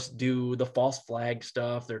 of course, do the false flag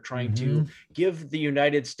stuff. They're trying to give the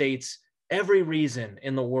United States every reason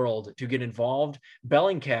in the world to get involved.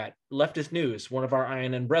 Bellingcat, Leftist News, one of our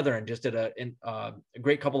INN brethren, just did a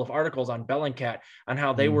great couple of articles on Bellingcat on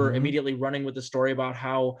how they were immediately running with the story about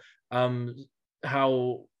how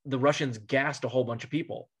the Russians gassed a whole bunch of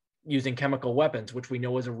people using chemical weapons, which we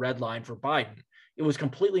know is a red line for Biden. It was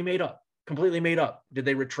completely made up. Did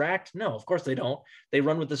they retract? No, of course they don't. They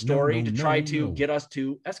run with the story to try to get us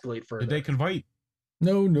to escalate further. Did they convert?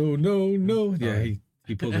 No. Yeah,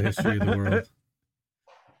 he pulled the history of the world.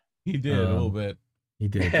 He did a little bit. He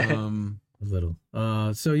did. A little.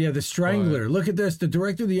 So yeah, the Strangler. Look at this. The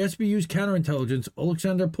director of the SBU's counterintelligence,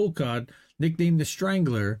 Alexander Polkad, nicknamed the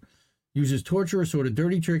Strangler, uses torture or sort of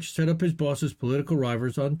dirty tricks to set up his boss's political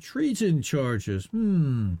rivals on treason charges.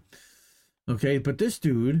 Okay, but this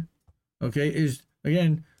dude, is,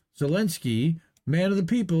 again, Zelensky, man of the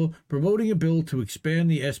people, promoting a bill to expand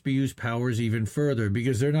the SBU's powers even further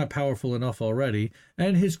because they're not powerful enough already,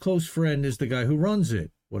 and his close friend is the guy who runs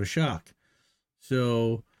it. What a shock.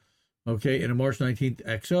 So, in a March 19th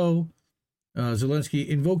XO, Zelensky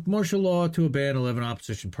invoked martial law to ban 11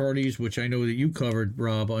 opposition parties, which I know that you covered,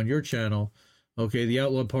 Rob, on your channel. The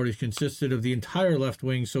outlawed parties consisted of the entire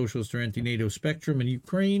left-wing socialist or anti-NATO spectrum in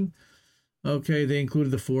Ukraine. They included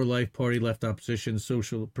the For Life Party, Left Opposition,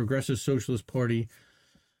 Progressive Socialist Party.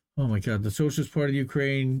 Oh my God, the Socialist Party of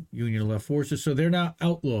Ukraine, Union of Left Forces. So they're now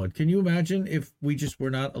outlawed. Can you imagine if we just were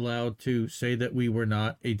not allowed to say that we were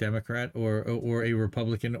not a Democrat or a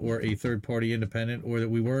Republican or a third party independent, or that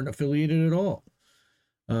we weren't affiliated at all,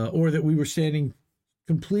 or that we were standing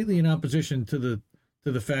completely in opposition to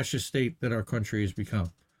the fascist state that our country has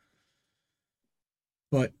become?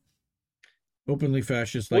 But openly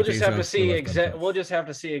fascist. We'll just have to see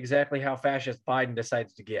exactly how fascist Biden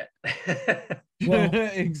decides to get. Well,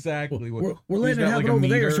 exactly. We're letting it happen over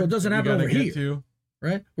there, so it doesn't happen over here.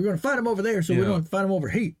 Right? We're going to fight him over there, so we don't fight him over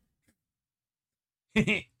here.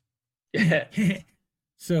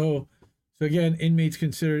 So again, inmates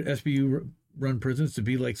considered SBU-run prisons to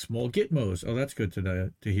be like small Gitmos. Oh, that's good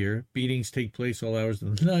to hear. Beatings take place all hours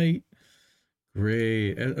of the night.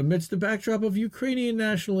 Great. Amidst the backdrop of Ukrainian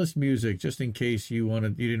nationalist music, just in case you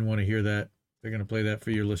didn't want to hear that, they're going to play that for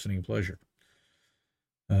your listening pleasure.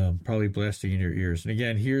 Probably blasting in your ears. And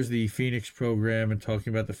again, here's the Phoenix program, and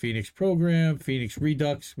talking about the Phoenix program, Phoenix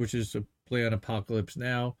Redux, which is a play on Apocalypse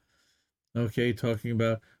Now. Talking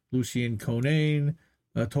about Lucien Conan,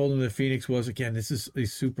 told him that Phoenix was, again, this is a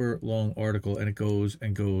super long article, and it goes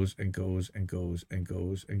and goes and goes and goes and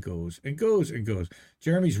goes and goes and goes and goes.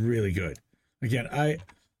 Jeremy's really good. Again, I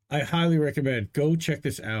highly recommend, go check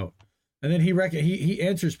this out. And then he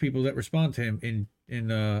answers people that respond to him in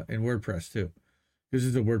WordPress too. This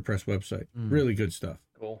is a WordPress website. Really good stuff.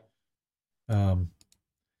 Cool.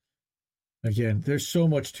 Again, there's so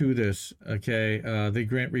much to this. They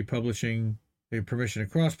grant republishing, they have permission to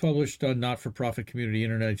cross-publish, done not-for-profit community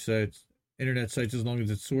internet sites as long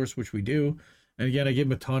as it's sourced, which we do. And again, I give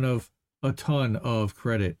him a ton of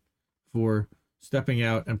credit for stepping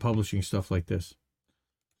out and publishing stuff like this.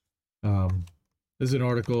 There's an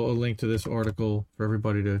article, a link to this article for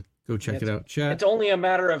everybody to go check it out. Chat. It's only a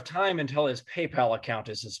matter of time until his PayPal account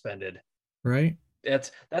is suspended. Right?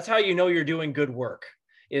 That's how you know you're doing good work,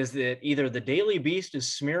 is that either the Daily Beast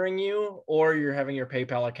is smearing you, or you're having your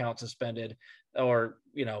PayPal account suspended, or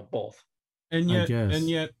both. And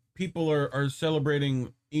yet people are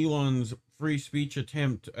celebrating Elon's free speech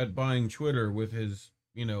attempt at buying Twitter with his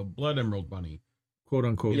blood emerald money, quote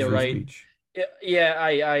unquote. Yeah, free right. Speech. Yeah,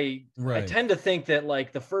 I tend to think that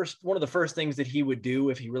like one of the first things that he would do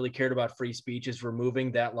if he really cared about free speech is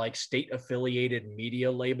removing that like state affiliated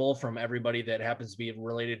media label from everybody that happens to be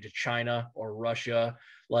related to China or Russia.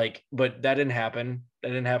 But that didn't happen. That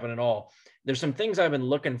didn't happen at all. There's some things I've been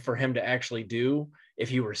looking for him to actually do if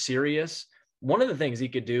he were serious. One of the things he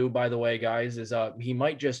could do, by the way, guys, is he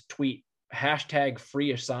might just tweet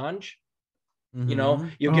 #free Assange.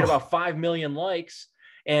 You'll get about 5 million likes.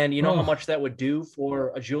 And you know how much that would do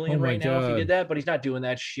for a Julian right now if he did that, but he's not doing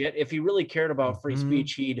that shit. If he really cared about free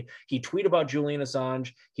speech, he'd tweet about Julian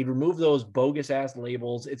Assange. He'd remove those bogus ass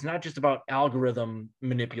labels. It's not just about algorithm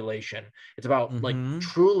manipulation. It's about like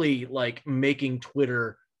truly like making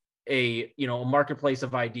Twitter a marketplace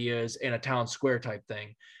of ideas and a town square type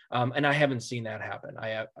thing. And I haven't seen that happen.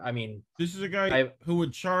 I mean, this is a guy who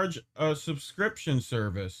would charge a subscription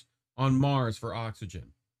service on Mars for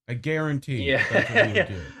oxygen. I guarantee. Yeah. That's what he would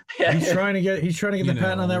do. He's trying to get the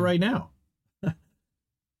patent on that right now.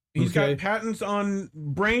 He's got patents on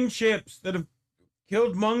brain chips that have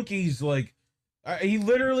killed monkeys. Like he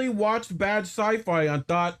literally watched bad sci-fi and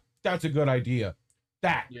thought that's a good idea.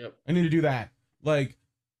 I need to do that. Like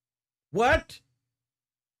what?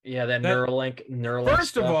 Yeah, that Neuralink. First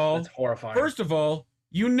stuff, of all, that's horrifying. First of all,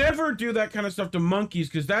 you never do that kind of stuff to monkeys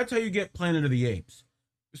because that's how you get Planet of the Apes.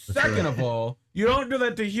 Second of all, you don't do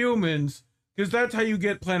that to humans because that's how you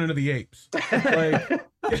get Planet of the Apes. Like,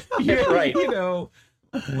 right.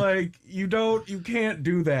 Like you can't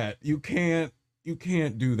do that. You can't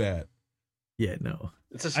do that. Yeah, no.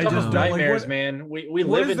 It's a stuff of nightmares, man. We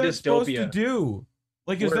live in dystopia. Supposed to do?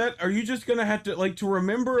 Like, are you just gonna have to, like, to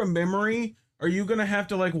remember a memory? Are you gonna have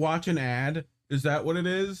to, like, watch an ad? Is that what it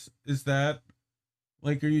is? Is that,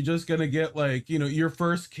 like, are you just gonna get, like, you know, your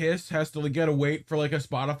first kiss has to, like, gotta wait for, like, a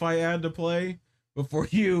Spotify ad to play before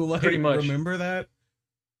you, like, Pretty much. remember that?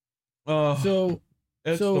 Oh, So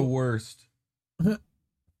it's the worst.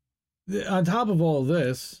 on top of all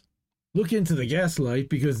this, look into the gaslight,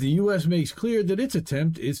 because the U.S. makes clear that its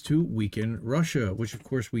attempt is to weaken Russia, which of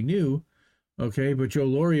course we knew. Okay, but Joe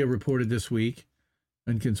Loria reported this week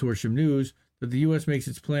on Consortium News that the U.S. makes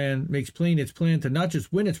plain its plan to not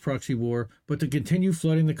just win its proxy war, but to continue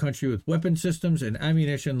flooding the country with weapon systems and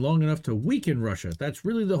ammunition long enough to weaken Russia. That's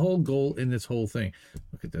really the whole goal in this whole thing.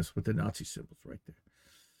 Look at this with the Nazi symbols right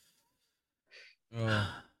there.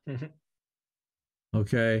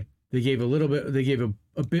 Okay, they gave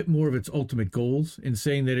a bit more of its ultimate goals in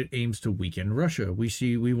saying that it aims to weaken Russia.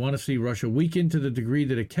 We want to see Russia weakened to the degree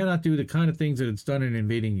that it cannot do the kind of things that it's done in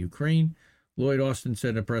invading Ukraine. Lloyd Austin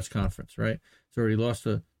said in a press conference, right? It's already lost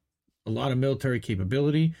a lot of military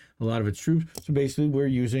capability, a lot of its troops. So basically, we're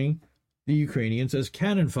using the Ukrainians as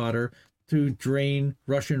cannon fodder to drain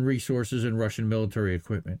Russian resources and Russian military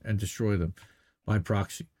equipment and destroy them by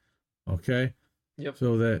proxy. Okay? Yep.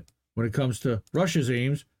 So that when it comes to Russia's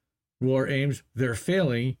war aims, they're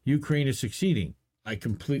failing. Ukraine is succeeding. I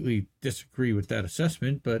completely disagree with that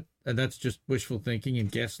assessment, but that's just wishful thinking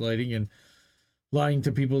and gaslighting and lying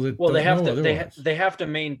to people that well, don't they have know to otherwise. they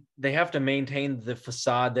have to maintain the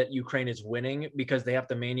facade that Ukraine is winning, because they have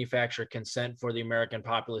to manufacture consent for the American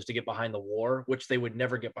populace to get behind the war, which they would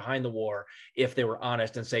never get behind the war if they were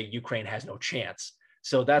honest and say Ukraine has no chance.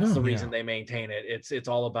 So that's the reason they maintain it. It's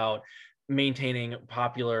all about maintaining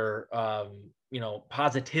popular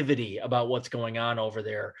positivity about what's going on over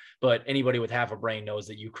there. But anybody with half a brain knows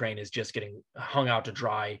that Ukraine is just getting hung out to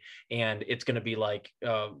dry, and it's going to be like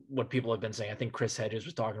what people have been saying. I think Chris Hedges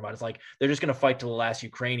was talking about. It's like they're just going to fight to the last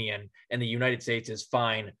Ukrainian, and the United States is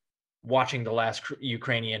fine watching the last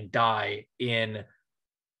Ukrainian die in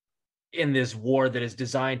this war that is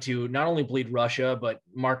designed to not only bleed Russia, but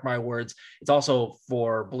mark my words, it's also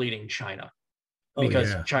for bleeding China.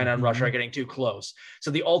 Because China and Russia are getting too close.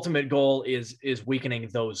 So the ultimate goal is weakening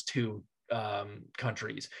those two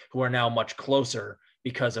countries, who are now much closer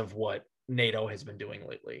because of what NATO has been doing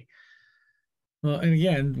lately. Well, and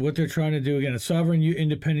again, what they're trying to do, again, a sovereign,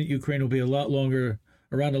 independent Ukraine will be around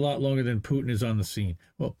a lot longer than Putin is on the scene.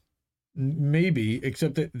 Well, maybe,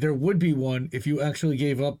 except that there would be one if you actually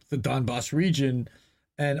gave up the Donbass region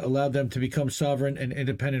and allowed them to become sovereign and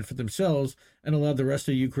independent for themselves, and allowed the rest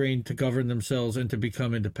of Ukraine to govern themselves and to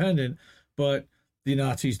become independent. But the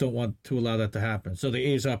Nazis don't want to allow that to happen. So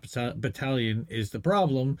the Azov battalion is the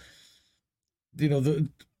problem. You know,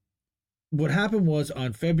 what happened was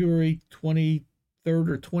on February 23rd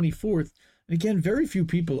or 24th, and again, very few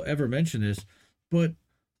people ever mention this, but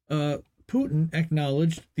Putin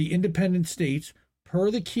acknowledged the independent states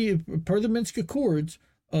per the Minsk Accords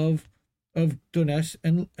of Donetsk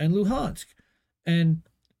and Luhansk. And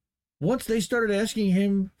once they started asking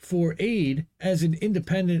him for aid as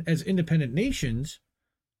independent nations,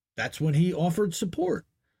 that's when he offered support.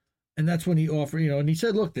 And that's when he offered, and he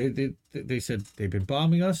said, look, they said they've been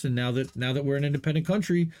bombing us, and now that we're an independent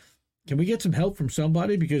country, can we get some help from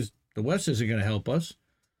somebody, because the West isn't going to help us.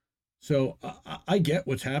 So I get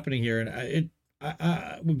what's happening here, and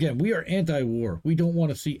again, we are anti-war. We don't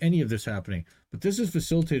want to see any of this happening. But this is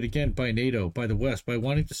facilitated, again, by NATO, by the West, by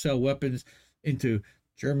wanting to sell weapons into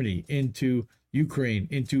Germany, into Ukraine,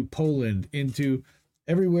 into Poland, into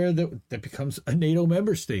everywhere that becomes a NATO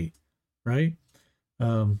member state, right?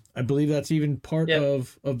 I believe that's even part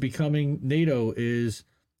of becoming NATO, is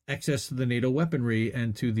access to the NATO weaponry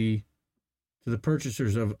and to the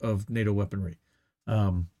purchasers of NATO weaponry.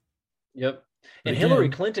 Yep. And Hillary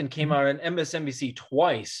Clinton came out on MSNBC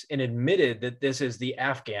twice and admitted that this is the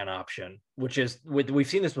Afghan option, which is, we've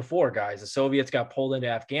seen this before, guys. The Soviets got pulled into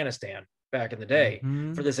Afghanistan back in the day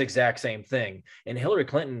for this exact same thing. And Hillary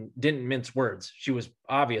Clinton didn't mince words. She was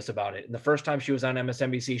obvious about it. And the first time she was on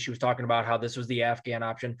MSNBC, she was talking about how this was the Afghan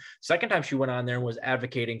option. Second time she went on there and was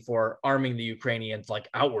advocating for arming the Ukrainians, like,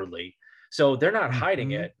 outwardly. So they're not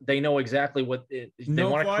hiding it. They know exactly what they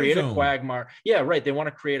want to create a quagmire. Yeah, right. They want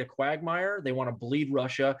to create a quagmire. They want to bleed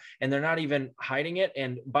Russia, and they're not even hiding it.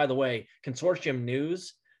 And by the way, Consortium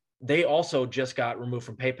News, they also just got removed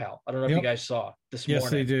from PayPal. I don't know if you guys saw this morning.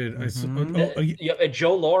 Yes, they did.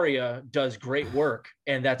 Joe Loria does great work,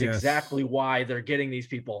 and that's exactly why they're getting these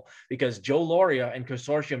people, because Joe Loria and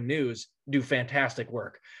Consortium News do fantastic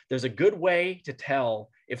work. There's a good way to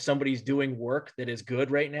tell if somebody's doing work that is good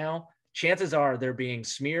right now. Chances are they're being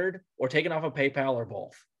smeared or taken off of PayPal, or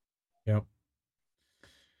both. Yep.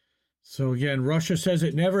 So again, Russia says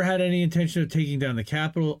it never had any intention of taking down the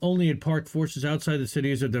capital, only had parked forces outside the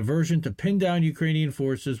city as a diversion to pin down Ukrainian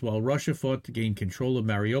forces while Russia fought to gain control of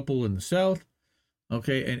Mariupol in the south.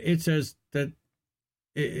 Okay, and it says that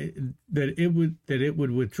it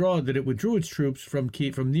withdrew its troops from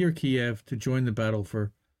near Kiev to join the battle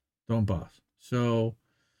for Donbass. So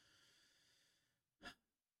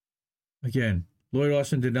again, Lloyd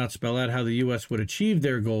Austin did not spell out how the U.S. would achieve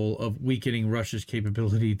their goal of weakening Russia's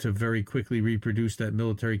capability to very quickly reproduce that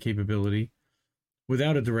military capability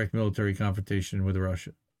without a direct military confrontation with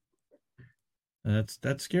Russia. And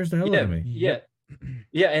that scares the hell out of me.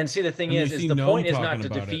 Yeah, and see, the thing And is you see the Noam point is not talking to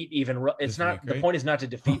about defeat it even. It's this not week, the right? point is not to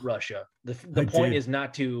defeat Russia. The I point did. is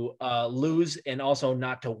not to lose and also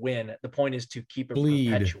not to win. The point is to keep it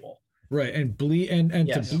Bleed. perpetual. Right, and bleed and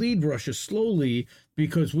Yes. to bleed Russia slowly,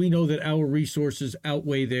 because we know that our resources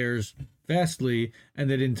outweigh theirs vastly, and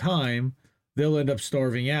that in time they'll end up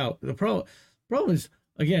starving out. The problem is,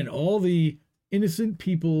 again, all the innocent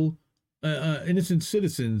people, innocent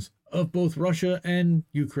citizens of both Russia and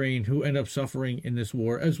Ukraine who end up suffering in this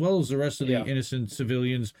war, as well as the rest of the innocent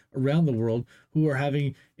civilians around the world who are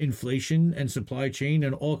having inflation and supply chain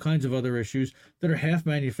and all kinds of other issues that are half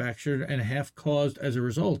manufactured and half caused as a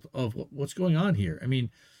result of what's going on here. I mean,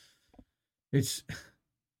 it's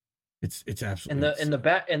absolutely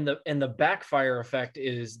And the backfire effect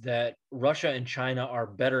is that Russia and China are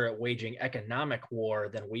better at waging economic war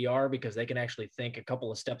than we are, because they can actually think a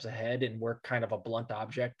couple of steps ahead, and we're kind of a blunt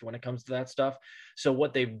object when it comes to that stuff. So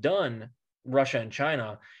what they've done, Russia and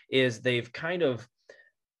China, is they've capitalized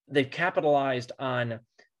on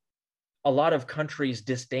a lot of countries'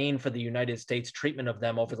 disdain for the United States treatment of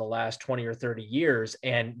them over the last 20 or 30 years,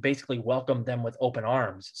 and basically welcomed them with open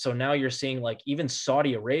arms. So now you're seeing, like, even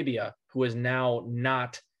Saudi Arabia, who is now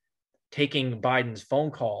not taking Biden's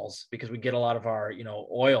phone calls, because we get a lot of our,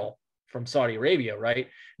 oil from Saudi Arabia, right?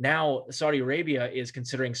 Now Saudi Arabia is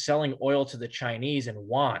considering selling oil to the Chinese in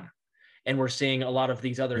yuan. And we're seeing a lot of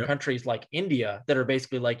these other countries like India that are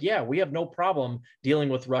basically like, yeah, we have no problem dealing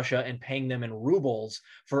with Russia and paying them in rubles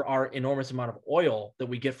for our enormous amount of oil that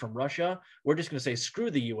we get from Russia. We're just going to say,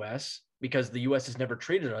 screw the U.S., because the U.S. has never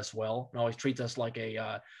treated us well and always treats us like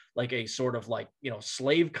a sort of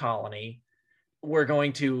slave colony. We're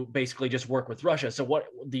going to basically just work with Russia. So what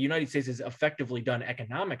the United States has effectively done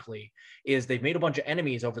economically is they've made a bunch of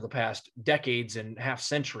enemies over the past decades and half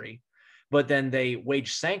century. But then they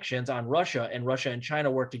wage sanctions on Russia, and Russia and China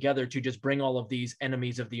work together to just bring all of these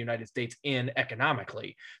enemies of the United States in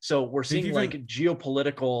economically. So we're seeing like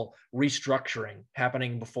geopolitical restructuring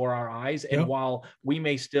happening before our eyes. And while we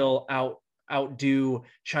may still outdo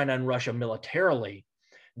China and Russia militarily,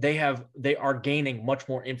 they are gaining much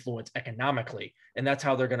more influence economically. And that's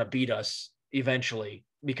how they're going to beat us eventually,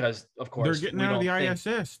 because of course they're getting out of the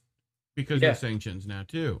ISS because of sanctions now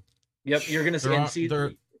too. Yep. You're going to see.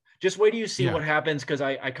 Just wait till you see what happens, because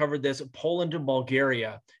I covered this. Poland and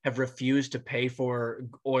Bulgaria have refused to pay for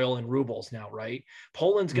oil in rubles now, right?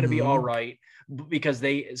 Poland's going to be all right because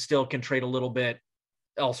they still can trade a little bit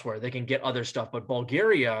elsewhere. They can get other stuff, but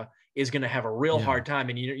Bulgaria is going to have a real hard time.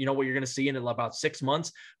 And you know what you're going to see in about 6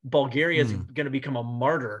 months? Bulgaria is going to become a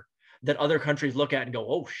martyr that other countries look at and go,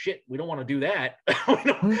 oh shit, we don't want to do that.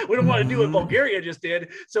 we don't want to do what Bulgaria just did.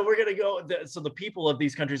 So we're going to go. So the people of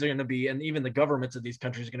these countries are going to be, and even the governments of these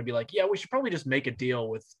countries are going to be like, yeah, we should probably just make a deal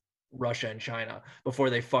with Russia and China before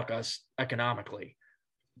they fuck us economically.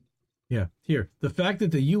 Yeah. Here, the fact that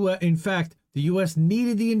the U.S.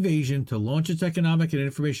 needed the invasion to launch its economic and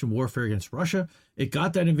information warfare against Russia. It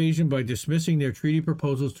got that invasion by dismissing their treaty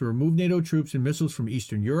proposals to remove NATO troops and missiles from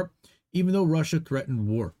Eastern Europe, even though Russia threatened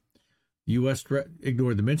war. The U.S.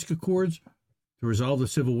 ignored the Minsk Accords to resolve the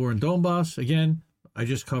civil war in Donbass. Again, I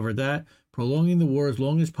just covered that. Prolonging the war as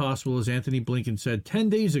long as possible, as Anthony Blinken said 10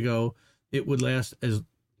 days ago, it would last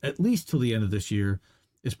at least till the end of this year,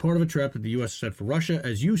 is part of a trap that the U.S. set for Russia.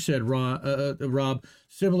 As you said, Rob,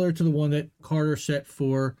 similar to the one that Carter set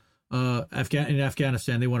for in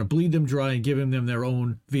Afghanistan. They want to bleed them dry and give them their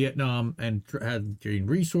own Vietnam and gain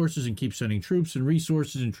resources and keep sending troops and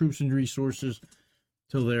resources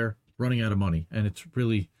till they're running out of money. And it's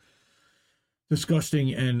really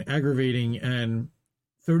disgusting and aggravating. And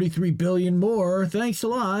 33 billion more. Thanks a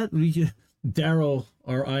lot. Daryl,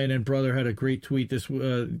 our INN brother, had a great tweet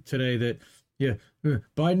today that,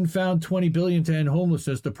 Biden found 20 billion to end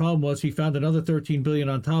homelessness. The problem was he found another 13 billion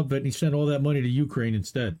on top of it, and he sent all that money to Ukraine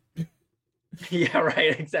instead. Yeah,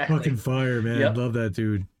 right. Exactly. Fucking fire, man. Yep. Love that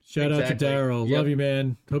dude. Shout out to Daryl. Love you,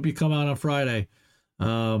 man. Hope you come out on Friday.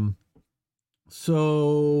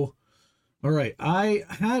 So All right, I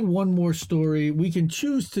had one more story. We can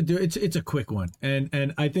choose to do it's a quick one,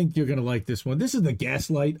 and I think you're gonna like this one. This is the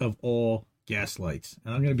gaslight of all gaslights,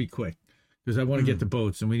 and I'm gonna be quick because I want to get to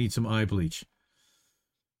boats and we need some eye bleach.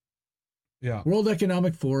 Yeah. World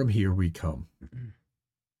Economic Forum, here we come.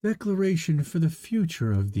 Declaration for the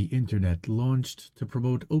Future of the Internet launched to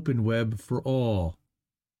promote open web for all,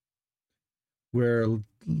 where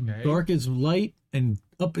dark is light and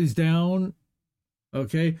up is down.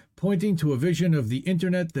 Okay, pointing to a vision of the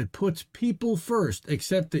internet that puts people first,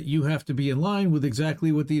 except that you have to be in line with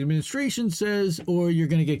exactly what the administration says, or you're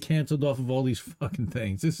going to get canceled off of all these fucking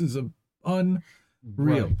things. This is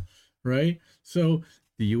unreal, right? So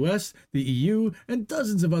the US, the EU, and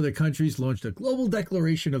dozens of other countries launched a global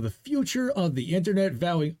declaration of the future of the internet,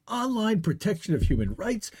 vowing online protection of human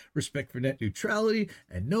rights, respect for net neutrality,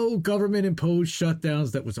 and no government-imposed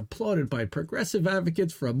shutdowns, that was applauded by progressive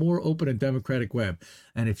advocates for a more open and democratic web.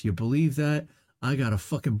 And if you believe that, I got a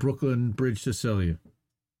fucking Brooklyn Bridge to sell you.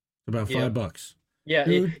 About $5. Yeah,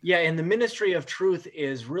 Dude. and the Ministry of Truth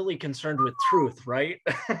is really concerned with truth, right?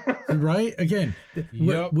 Right? Again,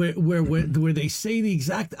 Yep. where they say the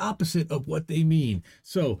exact opposite of what they mean.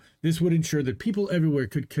 So this would ensure that people everywhere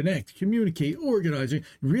could connect, communicate, organizing.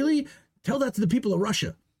 Really? Tell that to the people of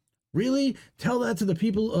Russia. Really? Tell that to the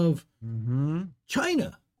people of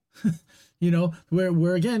China. You know,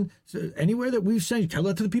 where again, anywhere that we've sanctioned, tell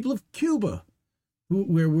that to the people of Cuba,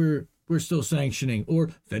 where we're still sanctioning,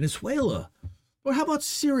 or Venezuela. Or how about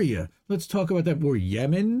Syria? Let's talk about that. Or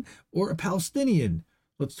Yemen, or a Palestinian.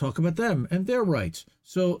 Let's talk about them and their rights.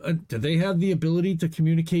 So do they have the ability to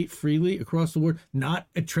communicate freely across the world? Not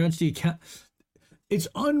a tragedy account. It's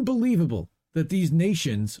unbelievable that these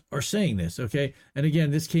nations are saying this, okay? And again,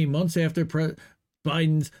 this came months after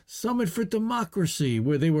Biden's Summit for Democracy,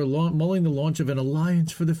 where they were mulling the launch of an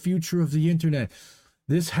alliance for the future of the internet.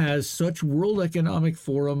 This has such World Economic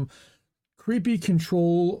Forum creepy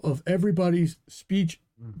control of everybody's speech,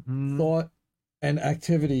 thought, and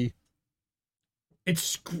activity. It's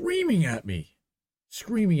screaming at me.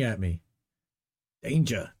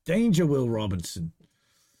 Danger, Will Robinson.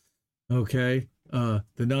 Okay, the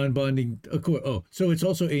non-binding. So it's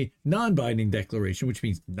also a non-binding declaration, which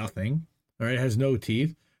means nothing. All right, it has no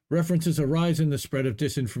teeth. References a rise in the spread of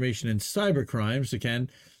disinformation and cybercrimes. Again,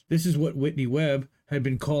 this is what Whitney Webb had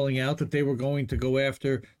been calling out, that they were going to go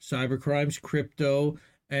after cybercrimes, crypto,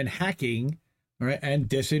 and hacking, all right, and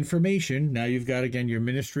disinformation. Now you've got, again, your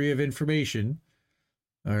Ministry of Information,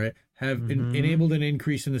 all right, have enabled an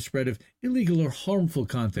increase in the spread of illegal or harmful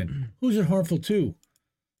content. Who's it harmful to?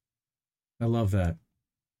 I love that.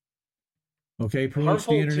 Okay, promotes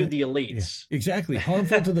Harmful the internet. to the elites. Yeah, exactly,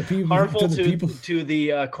 harmful to the people. Harmful to the people. to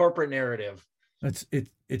the corporate narrative. That's it.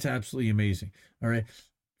 It's absolutely amazing. All right.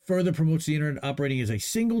 Further promotes the internet operating as a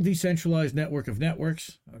single decentralized network of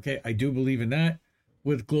networks. Okay, I do believe in that,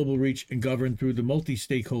 with global reach and governed through the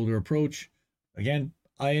multi-stakeholder approach. Again,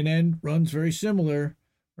 INN runs very similar.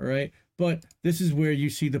 All right. But this is where you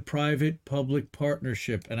see the private-public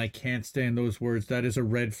partnership, and I can't stand those words. That is a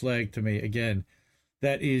red flag to me. Again,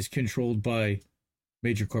 that is controlled by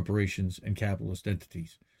major corporations and capitalist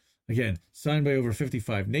entities. Again, signed by over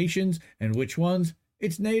 55 nations. And which ones?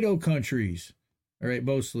 It's NATO countries. All right,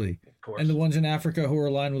 mostly. Of course. And the ones in Africa who are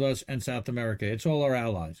aligned with us, and South America. It's all our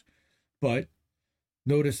allies. But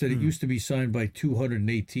notice that it used to be signed by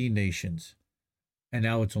 218 nations, and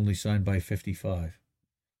now it's only signed by 55.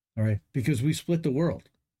 All right, because we split the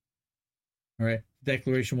world. All right,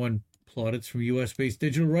 Declaration won plaudits from U.S.-based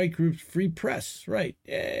digital right groups, Free Press. Right,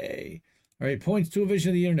 yay. All right, points to a vision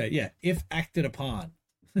of the internet. Yeah, if acted upon.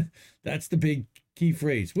 That's the big key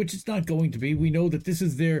phrase, which it's not going to be. We know that this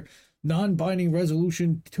is their non-binding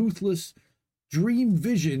resolution, toothless dream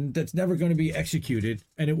vision that's never going to be executed,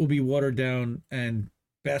 and it will be watered down and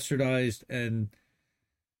bastardized and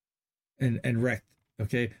wrecked.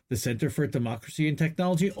 Okay, the Center for Democracy and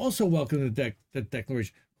Technology also welcomed the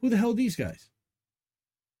declaration. Who the hell are these guys?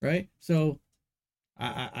 Right? So,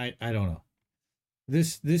 I don't know.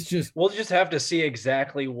 This just We'll just have to see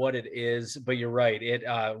exactly what it is, but you're right.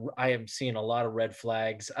 I am seeing a lot of red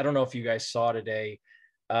flags. I don't know if you guys saw today.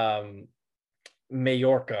 Mayorka,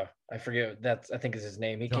 I forget, I think is his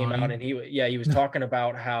name. He came out and he was talking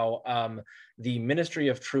about how the Ministry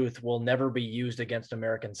of Truth will never be used against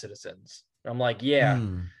American citizens. I'm like,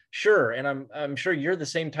 sure. And I'm sure you're the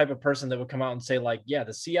same type of person that would come out and say, like, yeah,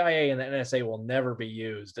 the CIA and the NSA will never be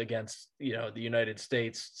used against, the United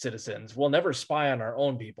States citizens. We'll never spy on our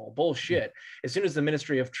own people. Bullshit. As soon as the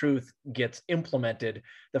Ministry of Truth gets implemented,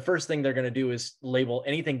 the first thing they're going to do is label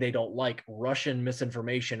anything they don't like Russian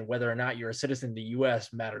misinformation. Whether or not you're a citizen of the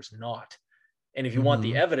US matters not. And if you want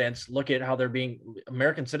the evidence, look at how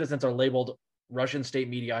American citizens are labeled Russian state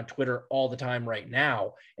media on Twitter all the time right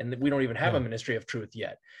now. And we don't even have a Ministry of Truth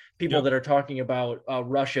yet. People that are talking about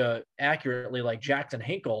Russia accurately, like Jackson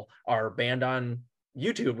Hinkle, are banned on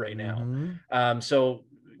YouTube right now. So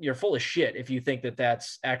you're full of shit if you think that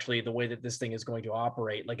that's actually the way that this thing is going to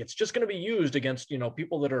operate. Like, it's just going to be used against,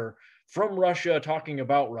 people that are from Russia talking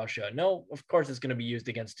about Russia. No, of course it's going to be used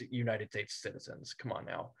against United States citizens. Come on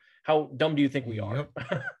now. How dumb do you think we are?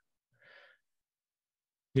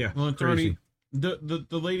 Yeah. Well, it's already the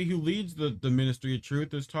lady who leads the Ministry of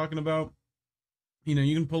Truth is talking about,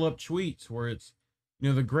 you can pull up tweets where it's,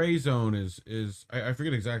 the gray zone is I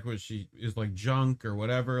forget exactly what she is, like junk or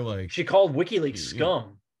whatever. Like, she called WikiLeaks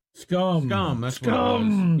scum. Scum. That's scum. What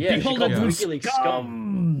it was. Yeah, she called WikiLeaks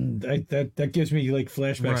scum. That gives me like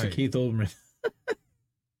flashbacks of Keith Olbermann.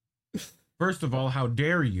 First of all, how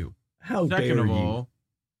dare you? How Second dare of you? all,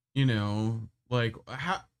 like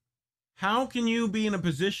how can you be in a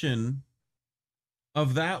position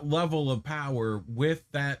of that level of power with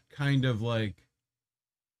that kind of like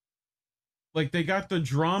they got the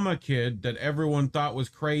drama kid that everyone thought was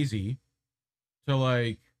crazy to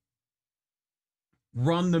like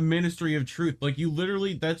run the Ministry of Truth. Like, you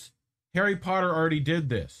literally, that's Harry Potter already did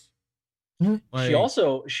this. Like,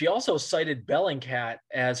 she also cited Bellingcat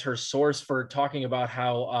as her source for talking about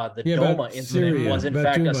how the Doma incident Syria, was in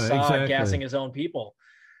fact Duma, Assad gassing his own people.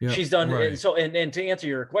 Yep. She's done Right. and to answer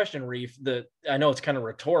your question, Reef, I know it's kind of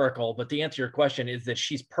rhetorical, but the answer to your question is that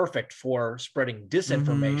she's perfect for spreading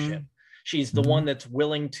disinformation. She's the one that's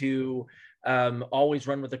willing to always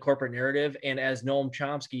run with the corporate narrative. And as Noam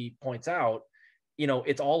Chomsky points out,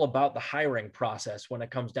 it's all about the hiring process when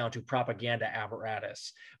it comes down to propaganda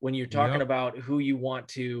apparatus. When you're talking about who you want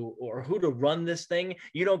to, or who to run this thing,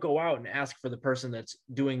 you don't go out and ask for the person that's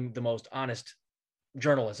doing the most honest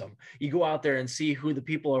journalism. You go out there and see who the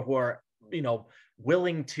people are who are,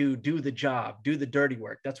 willing to do the job, do the dirty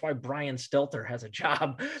work. That's why Brian Stelter has a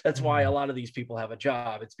job. That's why a lot of these people have a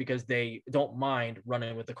job. It's because they don't mind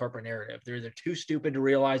running with the corporate narrative. They're either too stupid to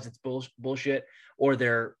realize it's bullshit, or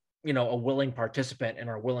they're, a willing participant and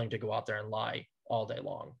are willing to go out there and lie all day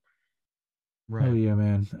long. right. Oh yeah,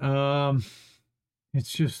 man.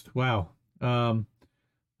 It's just wow.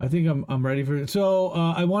 I think I'm ready for it. So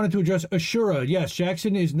I wanted to address Ashura. Yes,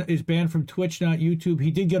 Jackson is banned from Twitch, not YouTube. He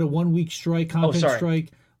did get a 1-week strike, content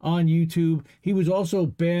strike on YouTube. He was also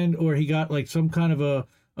banned, or he got like some kind of a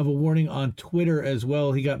warning on Twitter as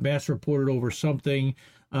well. He got mass reported over something.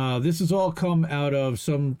 This has all come out of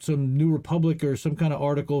some New Republic or some kind of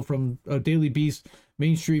article from Daily Beast,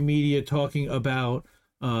 mainstream media, talking about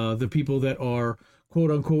the people that are quote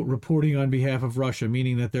unquote reporting on behalf of Russia,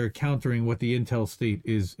 meaning that they're countering what the intel state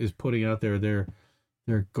is putting out there, their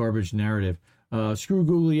garbage narrative. Screw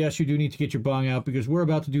Google, yes, you do need to get your bong out, because we're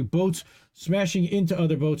about to do boats smashing into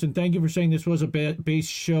other boats. And thank you for saying this was a base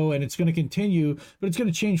show, and it's going to continue, but it's going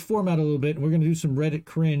to change format a little bit. And we're going to do some Reddit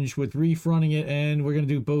cringe with Reef running it, and we're going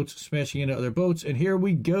to do boats smashing into other boats. And here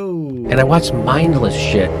we go. And I watch mindless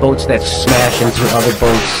shit. Boats that smash into other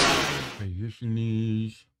boats.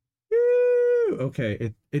 Positioners.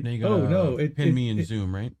 Okay. Now you Oh gotta no! pin me in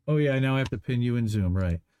Zoom, right? Oh yeah, now I have to pin you in Zoom,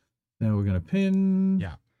 right? Now we're gonna pin.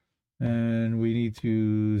 Yeah. And we need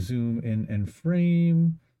to zoom in and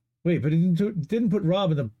frame. Wait, but it didn't put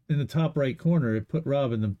Rob in the top right corner. It put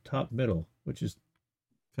Rob in the top middle, which is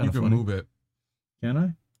kind of funny. You can move it. Can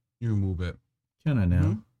I? You can move it. Can I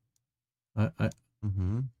now?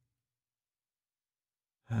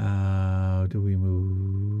 How do we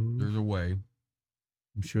move? There's a way.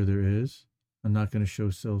 I'm sure there is. I'm not going to show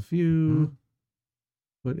self view.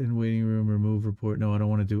 Put in waiting room, remove report. No, I don't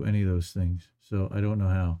want to do any of those things. So I don't know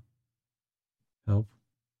how. Help.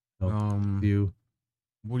 View.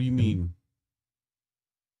 What do you mean?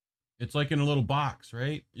 It's like in a little box,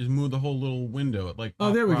 right? You just move the whole little window. It like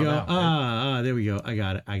there we go. out, right? There we go. I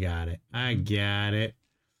got it. I got it.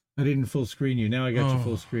 I didn't full screen you. Now I got you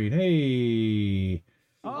full screen. Hey.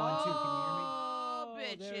 Oh,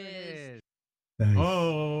 bitches. Nice.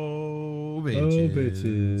 Oh, bitches. Oh,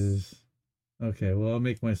 bitches. Okay, well, I'll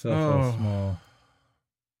make myself all small.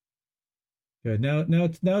 Good. Now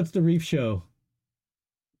it's the Reef Show.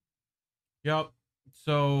 Yep.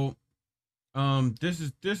 So, this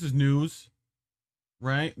is news,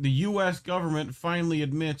 right? The U.S. government finally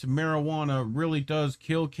admits marijuana really does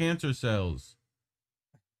kill cancer cells.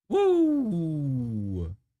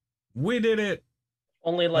 Woo! We did it.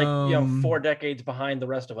 Only 4 decades behind the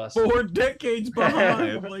rest of us. 4 decades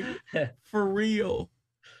behind, like for real.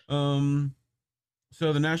 So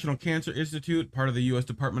the National Cancer Institute, part of the U.S.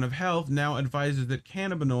 Department of Health, now advises that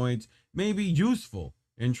cannabinoids may be useful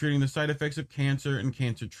in treating the side effects of cancer and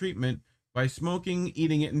cancer treatment by smoking,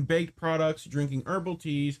 eating it in baked products, drinking herbal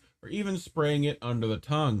teas, or even spraying it under the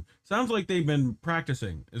tongue. Sounds like they've been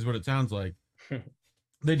practicing, is what it sounds like.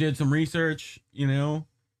 They did some research, you know.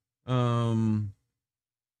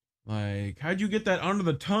 Like, how'd you get that under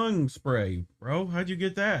the tongue spray, bro? How'd you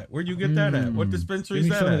get that? Where'd you get that at? What dispensary is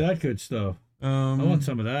Give me that some at? of that good stuff. I want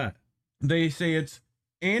some of that. They say it's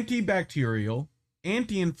antibacterial,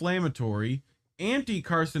 anti-inflammatory,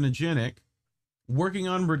 anti-carcinogenic, working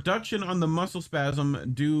on reduction on the muscle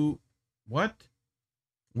spasm due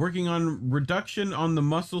working on reduction on the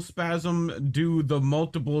muscle spasm due the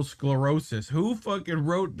multiple sclerosis. Who fucking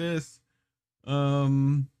wrote this?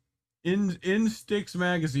 In Sticks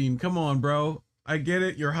magazine. Come on, bro. I get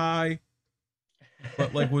it, you're high.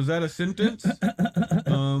 But like, was that a sentence?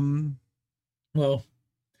 Well,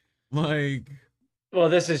 like, well,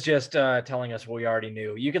 this is just telling us what we already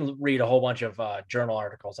knew. You can read a whole bunch of journal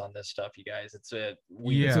articles on this stuff, you guys. It's a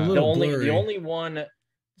little blurry. the only one, It's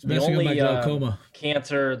the messing up my only glaucoma.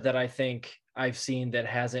 cancer that I think I've seen that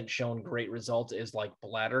hasn't shown great results is like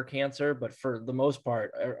bladder cancer. But for the most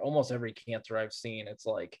part, almost every cancer I've seen, it's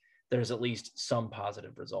like there's at least some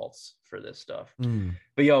positive results for this stuff.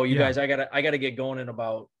 But yo, you guys, I gotta get going in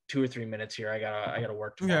about 2 or 3 minutes here. I gotta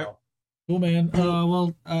work tomorrow. Okay. Cool, man.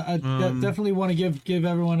 I definitely want to give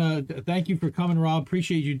everyone a thank you for coming, Rob.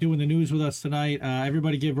 Appreciate you doing the news with us tonight.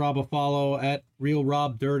 Everybody give Rob a follow at Real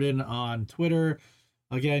Rob Durden on Twitter.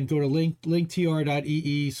 Again, go to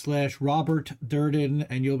linktr.ee/Robert Durden,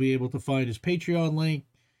 and you'll be able to find his Patreon link,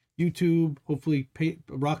 YouTube, hopefully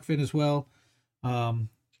Rockfin as well,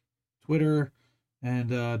 Twitter,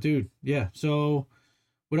 and dude, yeah. So,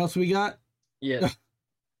 what else we got? Yeah.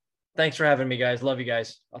 Thanks for having me, guys. Love you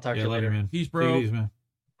guys. I'll talk to you later. man. Peace, bro. Take it easy, man.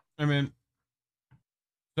 I mean,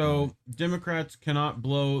 so Democrats cannot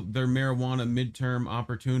blow their marijuana midterm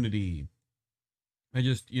opportunity. I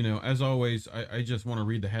just, as always, I just want to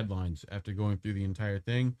read the headlines after going through the entire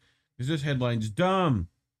thing, because this headline's dumb.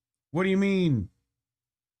 What do you mean?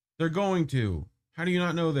 They're going to. How do you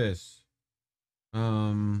not know this?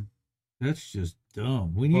 That's just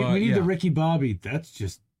dumb. We need the Ricky Bobby. That's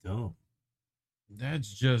just dumb.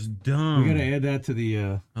 That's just dumb. We gotta add that to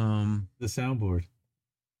the soundboard.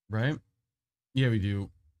 Right? Yeah, we do.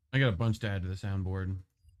 I got a bunch to add to the soundboard.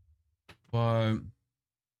 But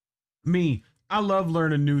I love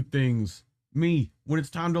learning new things. When it's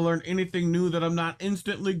time to learn anything new that I'm not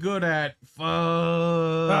instantly good at. Fuck.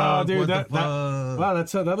 Oh, dude, that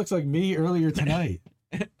looks like me earlier tonight.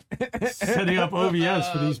 Setting up OBS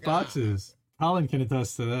for these boxes. Colin can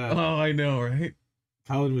attest to that. Oh, I know, right?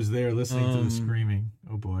 Colin was there listening to the screaming.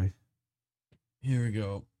 Oh boy. Here we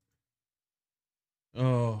go.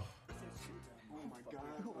 Oh.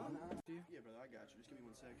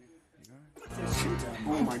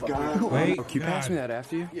 Oh my god. Wait. Oh, can you pass me that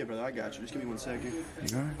after you? Yeah, brother, I got you. Just give me 1 second. You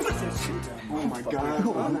got it? Oh my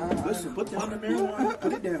god. Listen, put down the marijuana.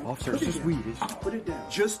 Put it down. Officer, it's just weed. Put it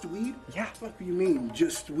down. Just weed? Yeah. What do you mean,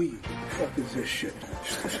 just weed? What the fuck is this shit?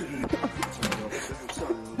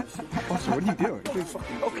 Officer, what are you doing?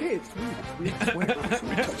 Okay, it's weed.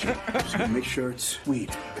 Just gonna make sure it's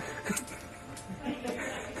weed.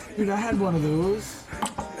 Dude, I had one of those.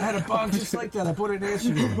 I had a bong just like that. I put it in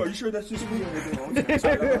Instagram. Are you sure that's just weed?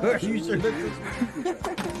 Are you sure that's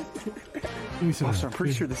just Officer, I'm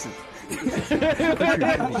pretty sure this is...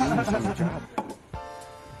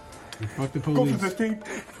 Fuck the police. Go for 15.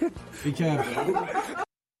 Be careful.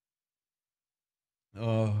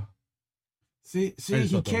 See,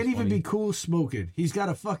 he can't even be cool smoking. He's got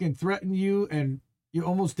to fucking threaten you, and you're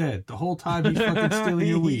almost dead. The whole time he's fucking stealing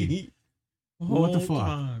your weed. What the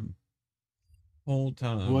fuck? Whole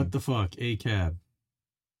time. What the fuck? A cab.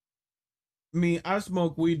 I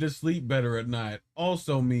smoke weed to sleep better at night.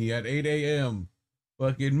 Also me at 8 a.m.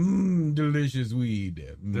 Fucking delicious weed.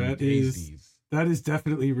 That is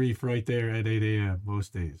definitely reef right there at 8 a.m.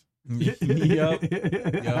 most days. Yep.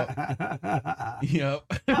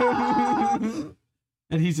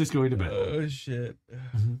 And he's just going to bed. Oh shit.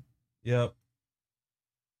 Mm-hmm. Yep.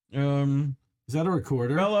 Is that a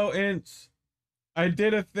recorder? Fellow ints, I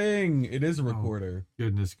did a thing. It is a recorder. Oh,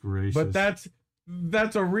 goodness gracious. But that's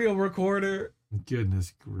a real recorder.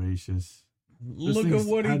 Goodness gracious. Look at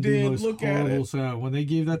what he did. Look at it. Sound. When they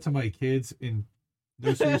gave that to my kids in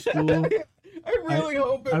nursery school, I really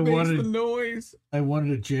hope it makes the noise. I wanted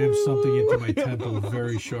to jam something into my temple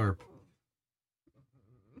very sharp.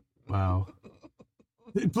 Wow.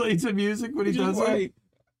 They played some music when he does it?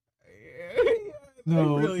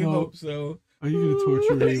 No, I really hope so. Are you going to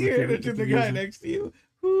torture me? With the guy next to you.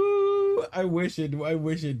 Ooh, I wish it did. I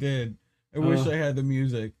wish I had the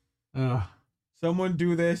music. Someone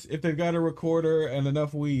do this if they've got a recorder and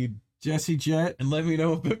enough weed, Jesse Jet. and let me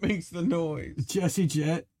know if it makes the noise. Jesse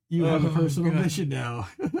Jet, you have a Oh, personal God. mission now.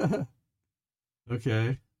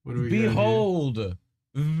 Okay. What do we got here? Behold,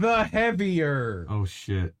 the heavier. Oh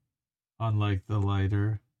shit. Unlike the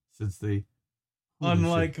lighter, since they Holy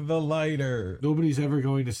Unlike shit. the lighter. Nobody's ever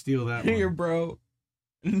going to steal that Here, one. bro.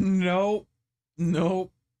 Nope.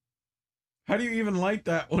 Nope. How do you even light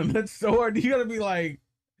that one? That's so hard. You gotta be like.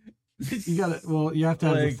 You gotta, well, you have to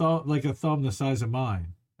have Like- the thumb, like a thumb the size of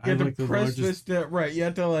mine. I You have have to like the press largest. this step right. You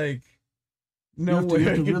have to like. You No have to, way you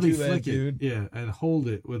have I to can really do that, flick dude. it. Yeah, and hold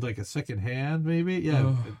it with like a second hand, maybe. Yeah.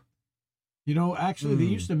 Ugh. You know, actually, they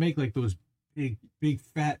Mm. used to make like those big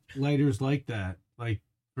fat lighters like that, like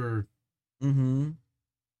for. Mm-hmm.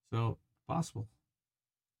 So possible.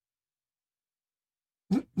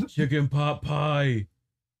 Chicken pot pie.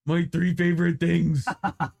 My 3 favorite things.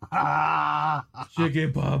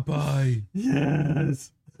 Chicken pot pie.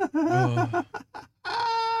 Yes. Ugh.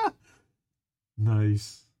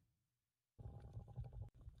 Nice.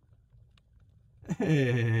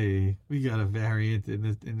 Hey, we got a variant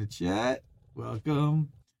in the chat. Welcome.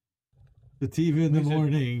 The TV in the Is it-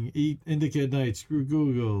 morning. Eat Indica at night. Screw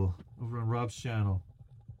Google. Over on Rob's channel.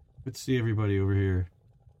 Good to see everybody over here.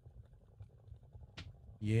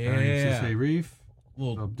 Yeah. Hey Reef.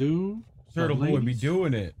 Little Abdu. turtle What's up, boy be ladies?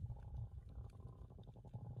 doing it.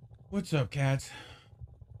 What's up, cats?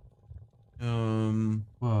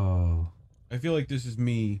 Whoa. I feel like this is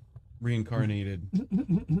me reincarnated.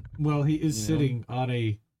 Well, he is You know? sitting on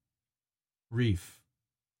a reef.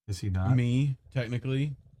 Is he not? Me,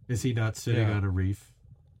 technically. Is he not sitting Yeah. on a reef?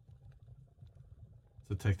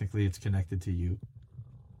 So technically it's connected to you.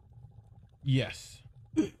 Yes.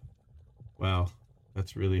 Wow.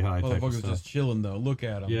 That's really high type of Motherfucker's stuff. just chilling though. Look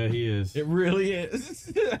at him. Yeah, he is. It really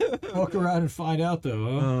is. Walk around and find out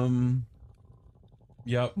though, huh?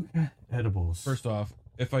 Yep. Edibles. First off,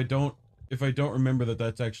 if I don't remember that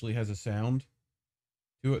that's actually has a sound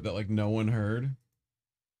to it that like no one heard.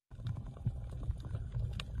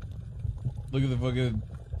 Look at the fucking.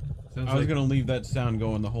 Sounds I was like- gonna leave that sound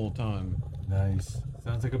going the whole time. Nice.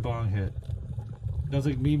 Sounds like a bong hit. Sounds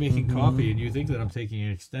like me making Mhm. coffee and you think that I'm taking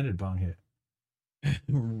an extended bong hit.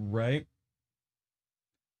 Right.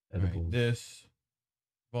 Edibles. Right, this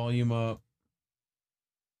volume up.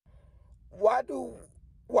 Why do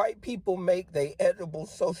white people make their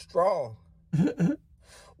edibles so strong?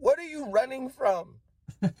 What are you running from?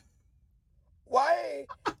 Why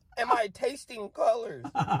am I tasting colors?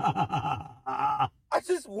 I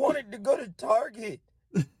just wanted to go to Target.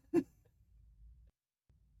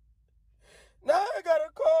 Now I gotta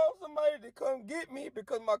call somebody to come get me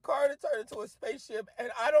because my car had turned into a spaceship and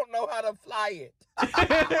I don't know how to fly it.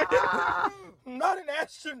 I'm not an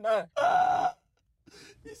astronaut.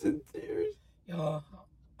 He's in tears. Yo,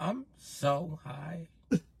 I'm so high.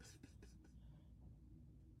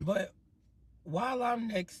 But while I'm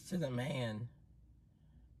next to the man,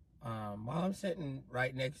 while I'm sitting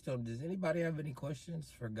right next to him, does anybody have any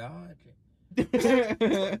questions for God?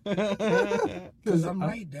 Because I'm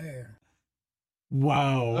right there.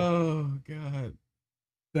 Wow. Oh god.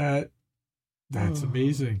 That's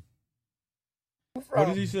amazing. What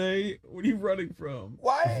did he say? What are you running from?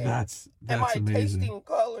 Why That's am I amazing. tasting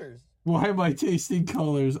colors? Why am I tasting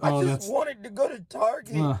colors? I Oh, just that's wanted to go to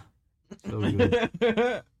Target. so good.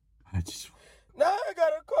 I just Now I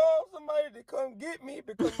gotta call somebody to come get me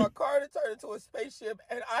because my car had turned into a spaceship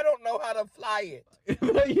and I don't know how to fly it.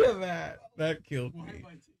 Yeah, that killed me.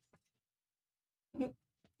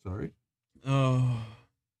 sorry. Oh.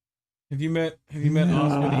 Have you met Oscar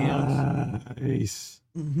the Ants? Nice.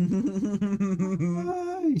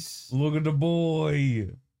 Nice. Look at the boy.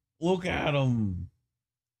 Look at him.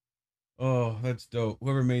 Oh, that's dope.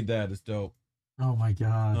 Whoever made that is dope. Oh my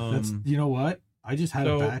god. That's you know what? I just had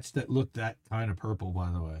so- a batch that looked that kind of purple, by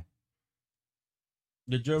the way.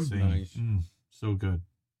 Did you? Same. Nice. So good.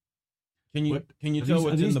 Can you What- can you are tell these-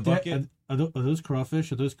 what's are in these the bucket? Are those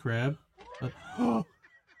crawfish? Are those crab?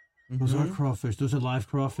 Those are Mhm. crawfish. Those are live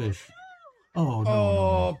crawfish. Oh no.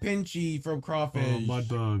 Oh, Pinchy from Crawfish. Oh, mud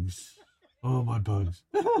bugs. Oh, mud bugs.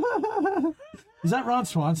 Is that Ron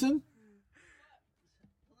Swanson?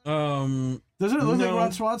 Doesn't Doesn't it look like no.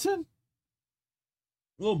 Ron Swanson?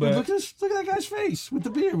 A little bit. Look at that guy's face with the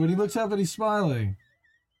beard when he looks up and he's smiling.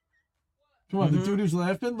 Come on, the Mhm. dude who's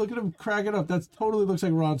laughing, look at him crack it up. That totally looks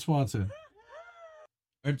like Ron Swanson.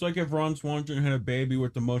 It's like if Ron Swanson had a baby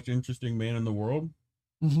with the most interesting man in the world.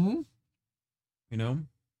 Mm-hmm. You know?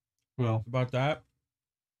 Well, About that.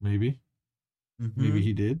 maybe. Mhm. Maybe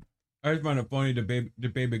he did. I just find it funny the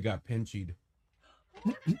baby got pinchied.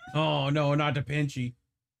 Oh no, not the pinchy.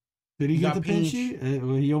 Did he get the Pinch. pinchy?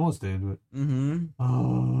 Well, he almost did, but. Mm-hmm.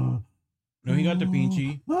 Oh. No, he got the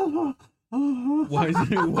pinchy.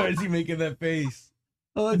 Why is he making that face?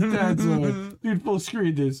 Oh, that's Dad's one. Dude, full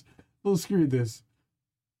screen this. Full screen this.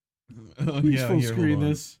 Oh, Please yeah, full here, hold screen on.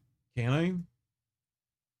 this. Can I?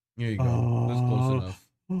 Here you go. That's close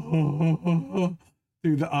enough.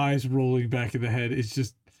 Dude, the eyes rolling back in the head. It's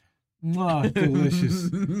just delicious.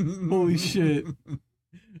 Holy shit.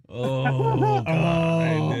 Oh,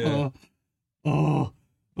 God.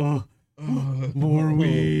 More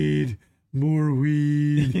weed. More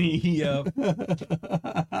weed. Yep.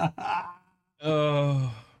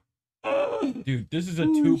 Oh. Dude, this is a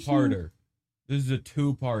two-parter. This is a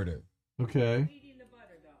two-parter. Okay. Eating the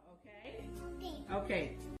butter though, okay?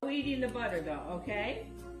 Okay. No eating the butter though, okay?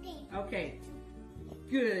 Okay.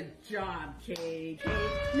 Good job, Katie.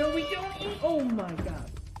 No, we don't eat. Oh my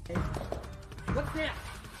God. What's next?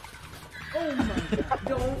 Oh my God.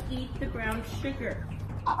 Don't eat the brown sugar.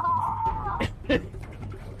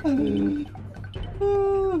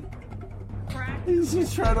 He's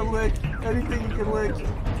just trying to lick anything he can lick.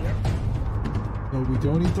 No, we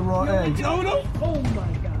don't eat the raw eggs. Oh no! Oh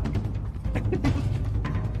my God.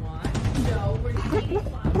 One. No, we're eating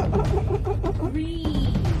one.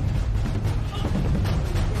 Three.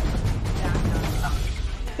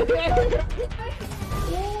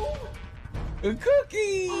 A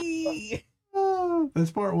cookie!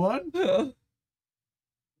 That's part one?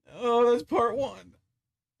 Oh, that's part one.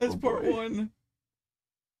 That's part one.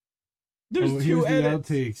 There's here's two the edits.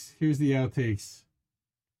 outtakes. Here's the outtakes.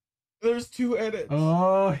 There's two edits.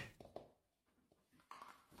 Oh.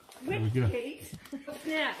 There we Which go. cake? What's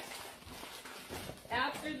next?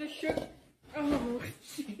 After the sugar. Oh,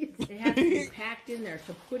 jeez. It has to be packed in there,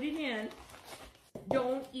 so put it in.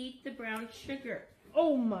 Don't eat the brown sugar.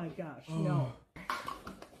 Oh my gosh, no.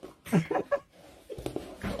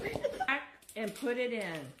 Pack and put it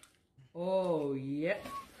in. Oh, yep.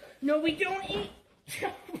 No, we don't eat.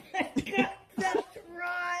 Oh my God, that's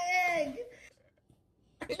raw egg.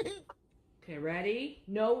 Okay, ready?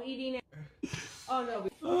 No eating it. Oh,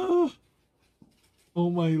 no. Oh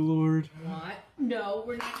my lord. What? No,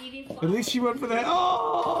 we're not eating flour. At least she went for that.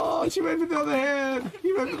 Oh, she went for the other hand.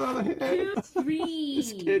 He went for the other hand. 2, 3.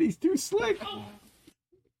 This kid, he's too slick.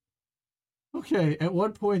 Okay, at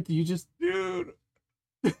what point do you just... Dude.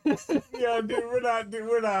 Yeah, dude, we're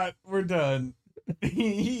done.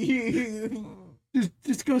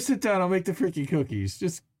 just go sit down. I'll make the freaking cookies.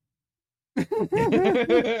 Just...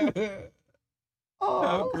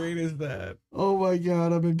 How great is that? Oh my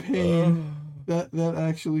God, I'm in pain. That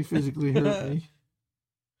actually physically hurt me.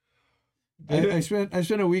 I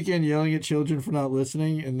spent a weekend yelling at children for not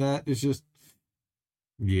listening, and that is just...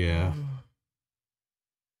 Yeah.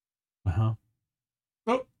 Uh-huh.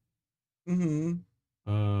 Oh. Mm-hmm.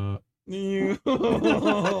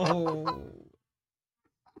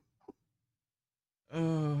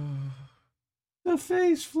 The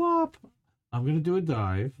face flop. I'm gonna do a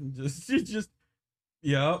dive. Just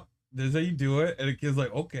yep. This is how you do it, and the kid's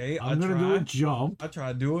like, "Okay, I'm gonna do a jump. I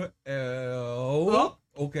try to do it.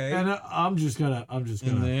 Okay." And I'm just gonna. And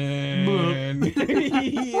then,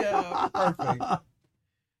 yeah, perfect.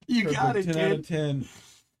 You got it, 10 kid. out of 10.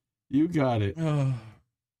 You got it. Oh,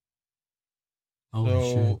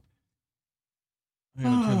 shit. I'm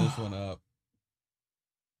gonna turn this one up.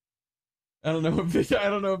 I don't know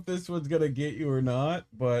if this one's gonna get you or not,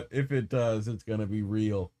 but if it does, it's gonna be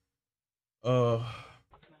real. Mom?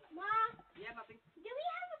 Yeah, puppy? Do we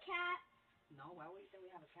have a cat? No, why would you say we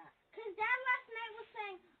have a cat? Because Dad last night was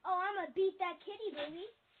saying, oh, I'm going to beat that kitty, baby.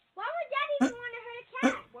 Why would Dad even want to hurt a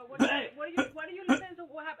cat? What are you listening to?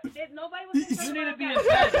 What happened? Nobody was You need to be in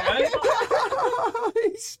bed, right?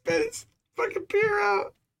 He spit his fucking beer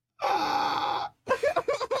out. Ah.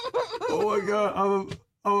 Oh my God, I'm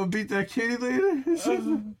gonna beat that kitty later.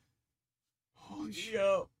 Holy shit.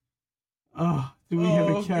 Oh, do we have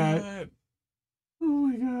a cat? God. Oh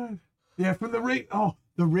my God. Yeah, from the Ring. Oh,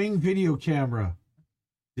 the Ring video camera.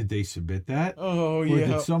 Did they submit that? Oh, or yeah.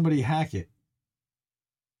 did somebody hack it?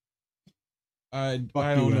 I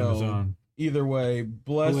Fuck don't you, know. Amazon. Either way,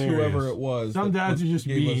 bless Hilarious. whoever it was. Some that dads are just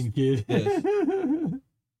gave us mean, kid. this.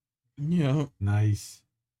 Yeah. Nice.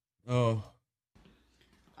 Oh.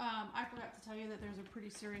 I forgot to tell you that there's a pretty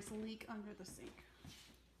serious leak under the sink.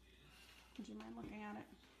 Would you mind looking at it?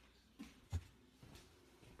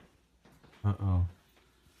 Uh-oh.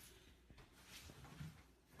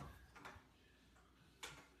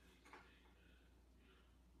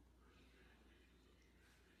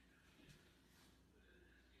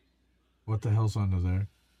 What the hell's under there?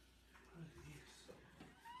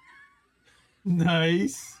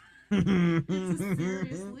 Nice. It's a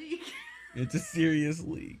serious leak. It's a serious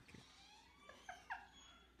leak.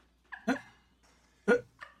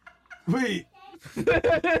 Wait.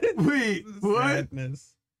 Wait, what?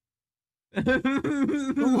 Sadness. What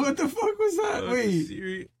the fuck was that?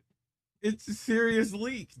 Wait. It's a serious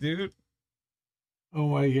leak, dude. Oh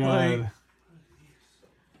my god.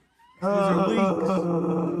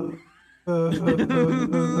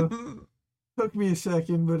 Took me a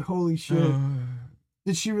second, but holy shit.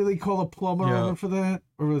 Did she really call a plumber over for that?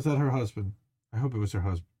 Or was that her husband? I hope it was her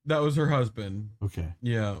husband. That was her husband. Okay.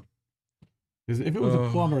 Yeah. Because if it was a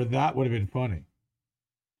plumber, that would have been funny.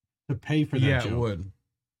 To pay for that joke. Yeah, it would.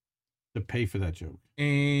 To pay for that joke.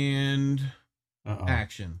 And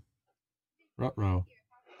action. Ruh-roh.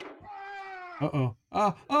 Uh-oh.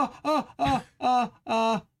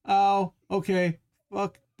 Ow. Okay.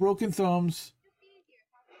 Fuck. Broken thumbs.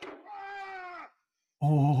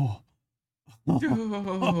 Oh.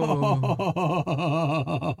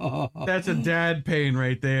 That's a dad pain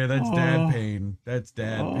right there. That's dad pain. That's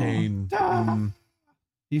dad pain.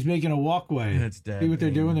 He's making a walkway. That's dad See what they're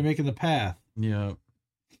pain. doing? They're making the path. Yep.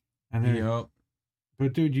 And then,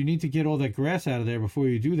 But dude, you need to get all that grass out of there before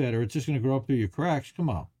you do that, or it's just going to grow up through your cracks. Come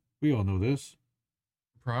on. We all know this.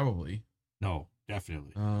 Probably. No,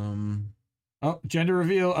 definitely. Oh, gender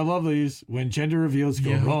reveal. I love these. When gender reveals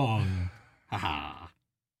go wrong. Haha.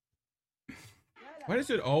 Why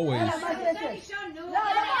does it always?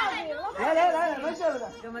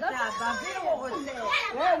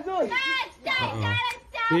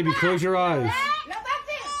 Baby, close your eyes.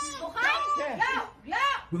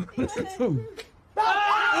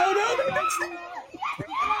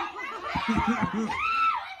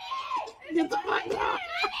 Get the fuck out.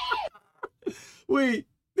 Wait,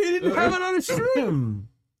 they didn't have it on a string.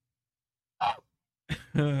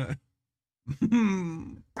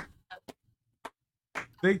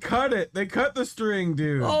 They cut it. They cut the string,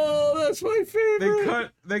 dude. Oh, that's my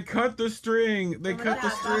favorite. They cut the string. They cut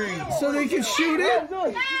the string. So they can shoot it?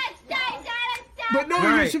 But no,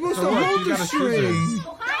 you're supposed to look, hold you the gotta string.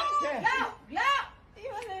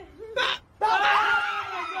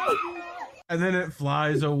 And then it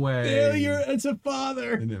flies away. Failure as a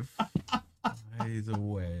father. And it flies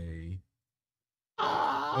away.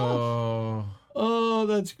 Oh. Oh,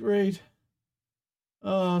 that's great.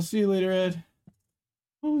 Oh, see you later, Ed.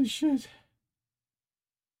 Holy shit.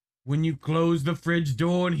 When you close the fridge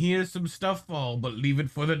door and hear some stuff fall, but leave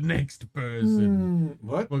it for the next person.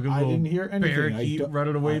 What? Like a I little didn't hear anything. Parakeet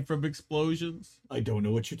running away from explosions. I don't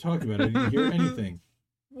know what you're talking about. I didn't hear anything.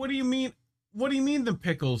 What do you mean? What do you mean the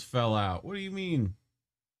pickles fell out? What do you mean?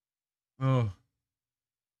 Oh.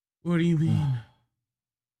 What do you mean?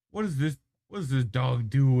 What is this? What is this dog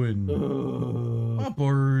doing?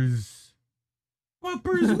 Puppers.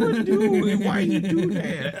 Puppers, what are you doing? Why you do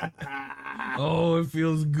that? Oh, it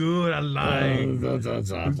feels good. I like.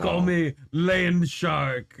 Call me land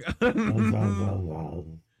shark.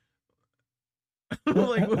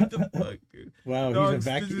 Like, what the fuck, dude? Wow, Dogs he's a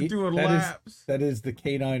vacuum. just doing laps. That is the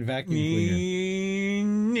canine vacuum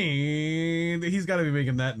cleaner. He's got to be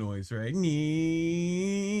making that noise, right?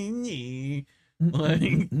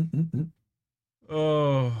 Like,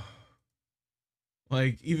 oh,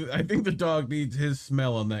 like even I think the dog needs his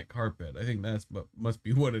smell on that carpet. I think that's must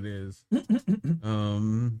be what it is.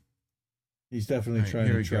 He's definitely trying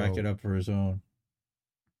to track it up for his own.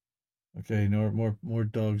 Okay, no more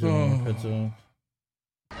dogs on pet zone.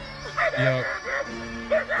 Yep.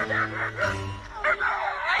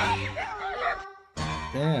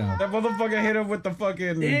 Damn. That motherfucker hit him with the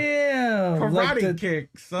fucking karate like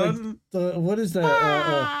kick, son. Like what is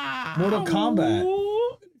that? Mortal Kombat.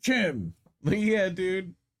 Jim. Yeah,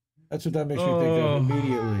 dude. That's what that makes me think of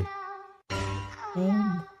immediately.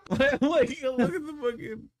 Like, look at the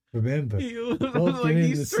fucking. Remember, like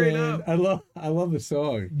he's straight up. I love the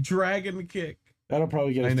song. Dragon kick. That'll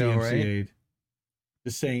probably get us DMCA'd. Right?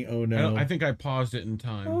 Just saying, oh no. I think I paused it in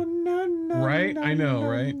time. Oh no, right? No, I know, no,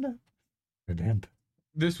 right? No. Remember.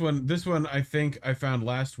 This one I think I found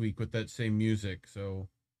last week with that same music, so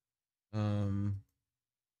I'm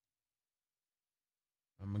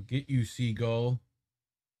gonna get you, Seagull.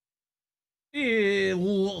 Can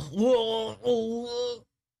you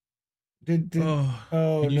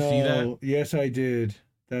see that? Yes, I did.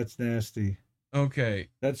 That's nasty. Okay.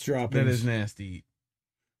 That's dropping. That is nasty.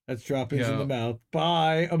 That's droppings in the mouth.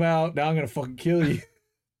 Bye. I'm out. Now I'm gonna fucking kill you.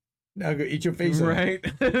 Now go eat your face off. Right.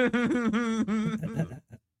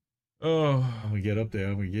 Oh. I'm gonna get up there.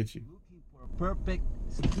 I'm gonna get you. Perfect.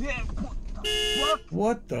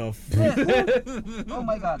 What the fuck? Oh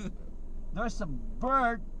my god. There's a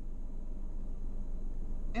bird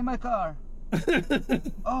in my car.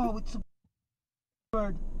 Oh, it's a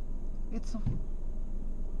bird. It's an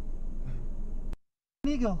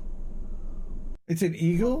eagle. It's an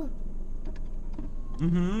eagle?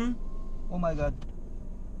 Mm-hmm. Oh my god.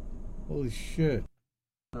 Holy shit.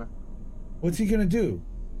 What's he gonna do?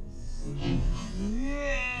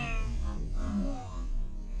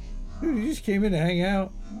 Dude, he just came in to hang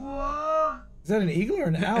out. Is that an eagle or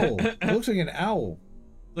an owl? It looks like an owl.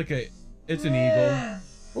 It's an eagle.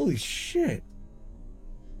 Holy shit.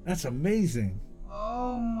 That's amazing.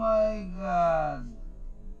 Oh my god.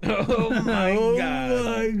 Oh my god. Oh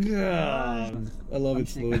my god. I love it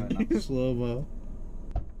slow-mo.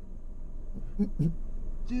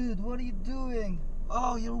 Dude, what are you doing?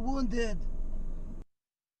 Oh, you're wounded.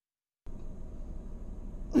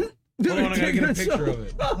 Hold on, I gotta get a picture of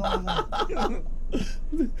it.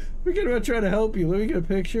 We're gonna try to help you. Let me get a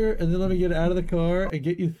picture and then let me get out of the car and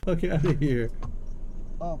get you the fuck out of here.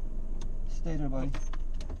 Oh, stay there, buddy.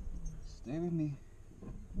 Stay with me.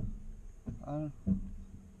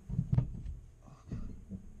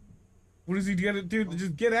 What does he get to do?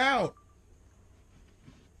 Just get out.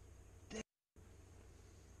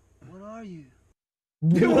 What are you?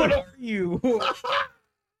 What are you?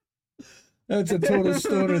 That's a total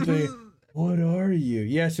stoner thing. What are you?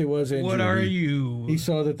 Yes, it was injured. What are you? He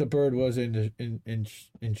saw that the bird was injured.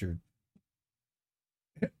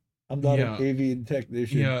 I'm not an avian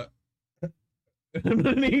technician. Yeah. I'm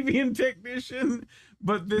not an avian technician,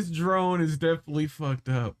 but this drone is definitely fucked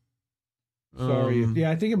up. Sorry.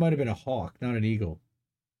 Yeah, I think it might have been a hawk, not an eagle.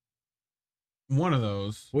 One of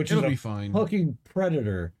those. Which It'll is be a fine. fucking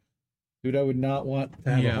predator. Dude, I would not want to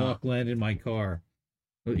have Yeah. a hawk land in my car.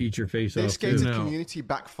 It'll eat your face This off, too. gated community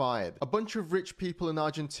backfired. A bunch of rich people in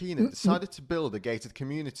Argentina decided to build a gated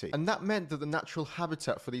community, and that meant that the natural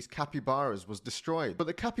habitat for these capybaras was destroyed. But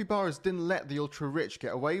the capybaras didn't let the ultra-rich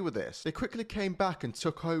get away with this. They quickly came back and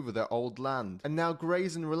took over their old land, and now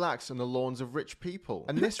graze and relax on the lawns of rich people.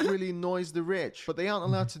 And this really annoys the rich, but they aren't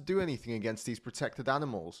allowed to do anything against these protected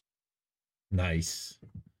animals. Nice.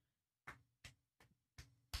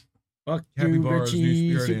 Fuck you, Capybara's new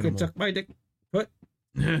Richie. spirit You could animal. suck my dick. What?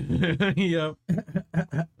 Yep.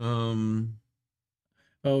 Oh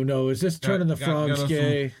no, is this turning the frogs got us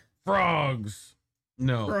gay? some Frogs.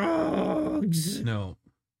 No. Frogs. No.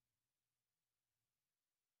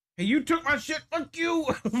 Hey, you took my shit. Fuck you.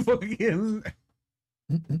 Fucking.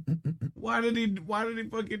 Why did he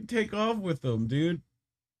fucking take off with them, dude?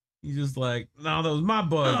 He's just like, no, that was my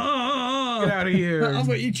bud. Get out of here. I'm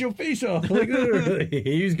gonna eat your face off. Like, literally.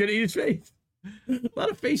 He was gonna eat his face. A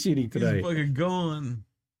lot of face eating today. He's fucking gone.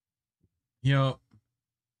 Yep.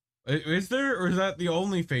 Is there, or is that the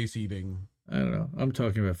only face eating? I don't know. I'm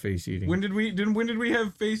talking about face eating. When did we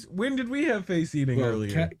have face eating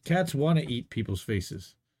earlier? Cats want to eat people's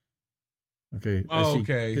faces. Okay. Oh,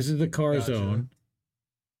 okay. This is the car Gotcha. zone.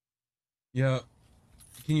 Yeah.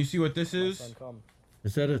 Can you see what this is?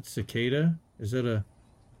 Is that a cicada? Is that a?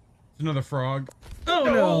 It's another frog. Oh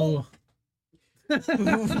no!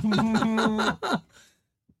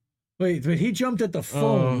 Wait, but he jumped at the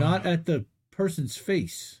phone, not at the person's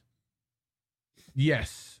face.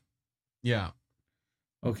 Yes. Yeah.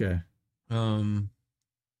 Okay. Fucking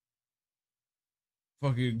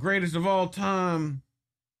greatest of all time.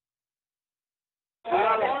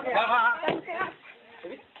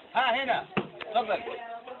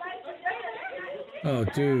 Oh,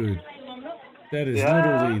 dude. That is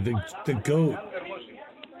literally the goat.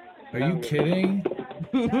 Are you kidding?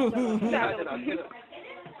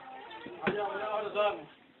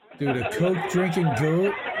 Dude, a Coke drinking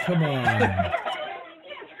goat? Come on.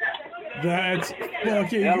 That's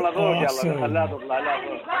fucking awesome.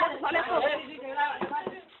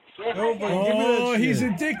 Oh, he's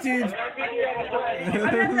addicted.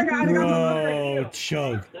 Whoa,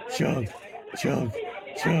 chug, chug, chug,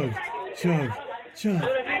 chug, chug, chug.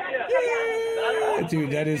 Yeah.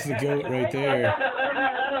 Dude, that is the goat right there.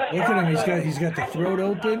 Look at him, he's got the throat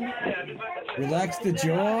open. Relax the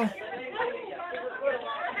jaw.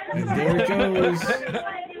 And there it goes.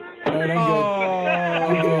 All right, I'm good.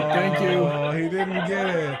 I'm good. Thank you. Oh, he didn't get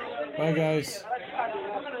it. Bye, guys.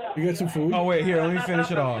 You got some food? Oh, wait, here, let me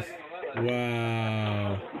finish it off.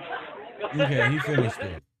 Wow. Okay, he finished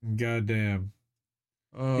it. Goddamn.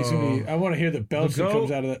 He's gonna be, I want to hear the belch that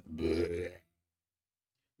comes out of that.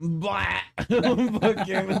 Blah.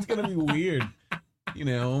 Fucking, it's gonna be weird. You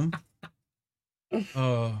know.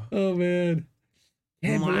 Oh man.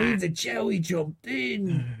 Can't believe the Joey jumped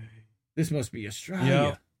in. This must be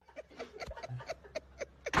Australia.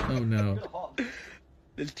 Yep. Oh no.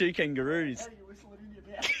 There's two kangaroos.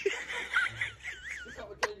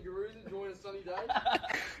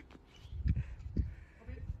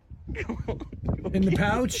 In the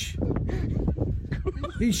pouch?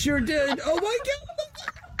 He sure did. Oh my god!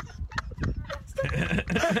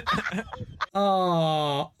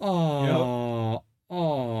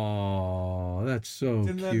 Oh, that's so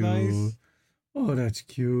Isn't that cute. nice? Oh, that's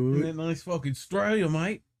cute. Isn't that nice fucking Australia,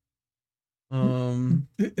 mate?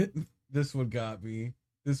 This one got me.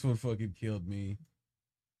 This one fucking killed me.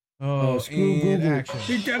 Oh, screw and Google. action.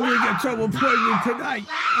 He definitely got someone pregnant tonight.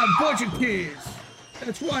 A bunch of kids.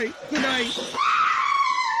 That's right. Good night.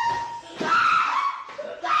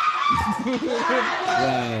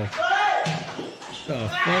 Wow. The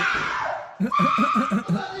fuck?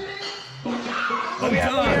 Oh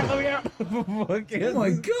my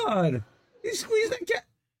god! He squeezed that cat.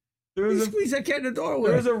 Squeezed that cat in the doorway.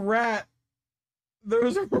 There was a rat. There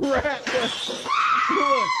was a rat.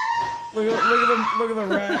 Look at the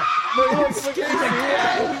rat. Look at the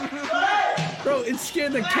cat. Bro, it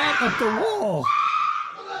scared the cat up the wall.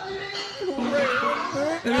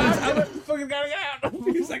 And I fucking gotta get out.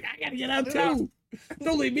 He's like, I gotta get out too.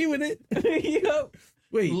 Don't leave me with it. Yep.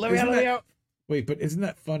 Wait, Let me out. Wait, but isn't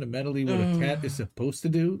that fundamentally what a cat is supposed to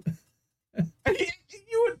do?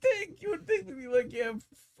 You would think they'd be like, yeah,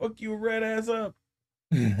 fuck you, rat ass up.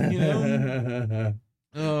 You know?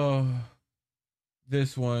 Oh,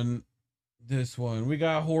 this one. We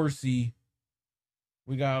got Horsey.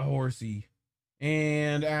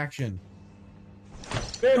 And action.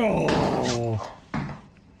 Oh.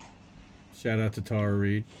 Shout out to Tara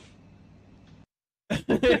Reid.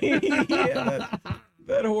 Yeah,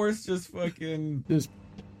 that horse just fucking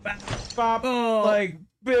bop, like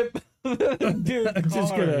bip. Dude, I'm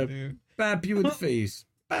just gonna dude. bap you in the face.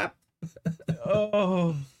 Bap.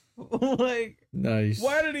 Oh, like nice.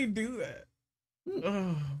 Why did he do that?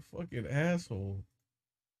 Oh, fucking asshole.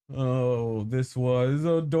 Oh, this was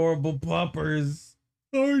adorable puppers.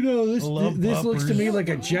 Oh no, this looks to puppers. me like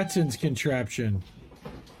a Jetsons contraption.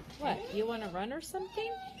 What, you want to run or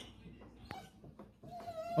something?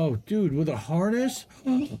 Oh, dude, with a harness?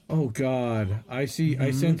 Oh God, I see.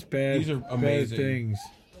 I sense bad. These are bad amazing. things.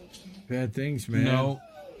 Bad things, man.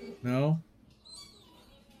 No.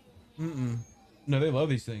 No, they love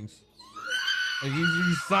these things. Like he's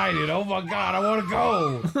excited. Oh my God, I want to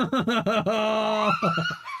go.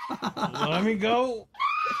 Let me go.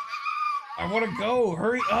 I want to go.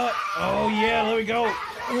 Hurry up. Oh yeah, let me go.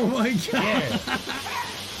 Oh my God. Yeah.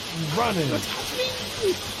 Running.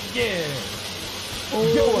 Yeah. Oh.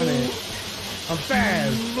 Doing it. I'm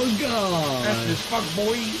fast. Oh my God. That's this fuck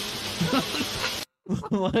boy.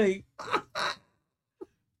 Like.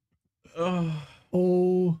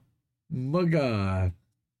 Oh my God.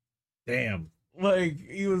 Damn. Like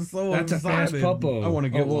he was so That's excited. a fast puppo. I want to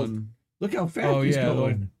get well, one. Look how fast he's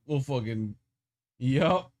going. We'll fucking.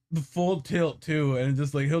 Yup. The full tilt too, and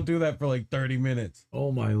just like he'll do that for like 30 minutes.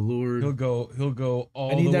 Oh my Lord. He'll go all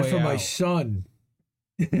the way. I need that for out. my son.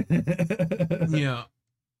 Yeah.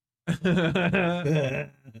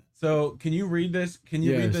 So can you read this? Can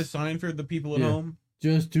you read Yes. this sign for the people at Yeah. home?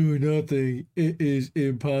 Just do nothing. It is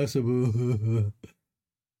impossible.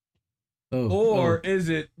 Or is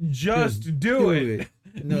it just do it?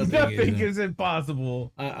 Nothing is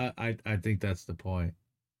impossible. I think that's the point.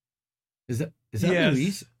 Is that Yes.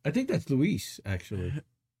 Luis? I think that's Luis actually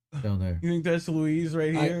down there. You think that's Louise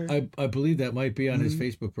right here? I believe that might be on his Mhm.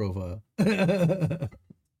 Facebook profile.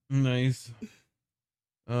 Nice.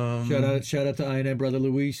 Shout out to INM brother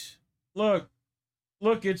Luis. Look,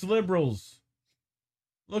 it's liberals.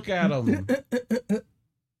 Look at them.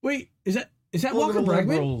 Wait, is that Look Walker at the Bragman?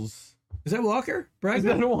 liberals. Is that Walker Bragman? Is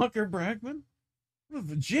that a Walker Bragman?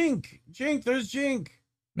 Jink, there's Jink.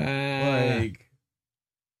 Like,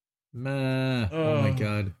 oh my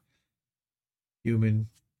God. Human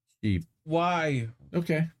sheep. why?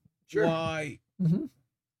 Okay. Sure. Why? Mm-hmm.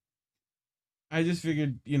 I just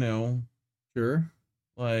figured, Sure.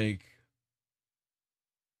 like,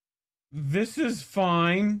 this is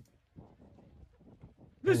fine.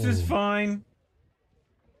 This is Oh. fine.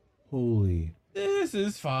 Holy. This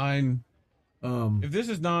is fine. If this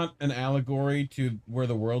is not an allegory to where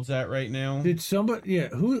the world's at right now, Did somebody? Yeah.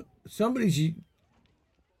 Who? Somebody's.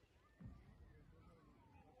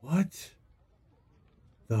 What?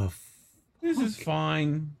 The. this is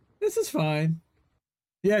fine. This is fine.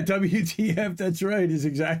 Yeah, WTF. That's right. Is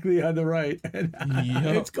exactly on the right. And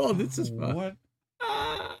it's called. This is fine. What?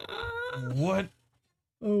 What?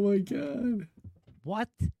 Oh my God. What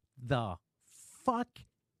the fuck?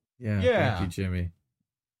 Yeah. Yeah. Thank you, Jimmy.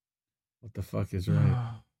 What the fuck is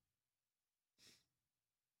right?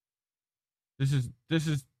 This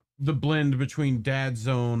is the blend between Dad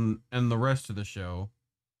Zone and the rest of the show.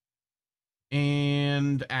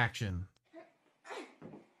 And action.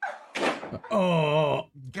 Oh,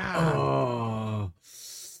 God. Oh,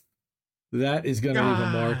 that is gonna leave a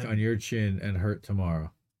mark on your chin and hurt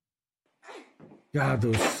tomorrow. God,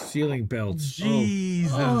 those ceiling belts.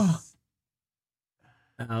 Jesus. Oh.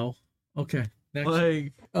 Ow. Okay. Next.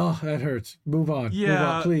 Like, oh, that hurts. Move on. Yeah, Move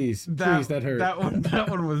on. Please. Please, that hurt. That one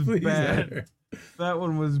was Please, that bad. hurt. That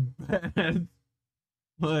one was bad.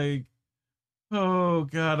 Like, oh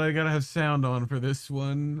God, I gotta have sound on for this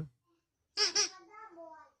one.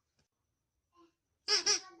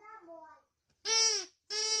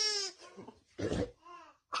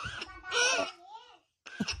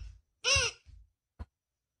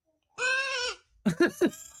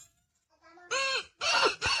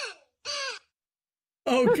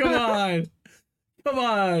 Oh, come on. Come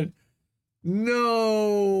on.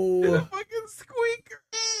 No. The fucking squeaker.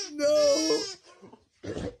 No.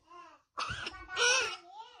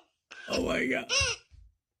 Oh my God.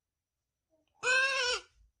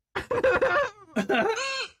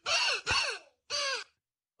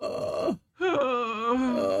 Oh. Oh.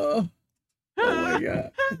 Oh my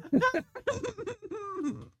God.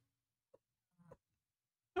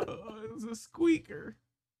 Oh, it was a squeaker.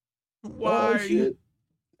 Oh, Why? shit.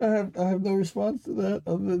 I have no response to that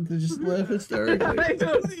other than to just laugh hysterically. I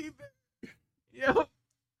don't either. Yep.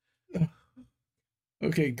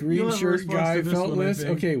 Okay, green You'll have a shirt response guy to this one, I feltless. think.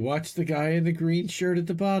 Okay, watch the guy in the green shirt at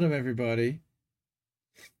the bottom, everybody.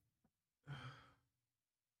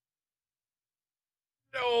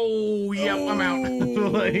 No, yep, I'm out.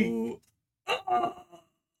 Like,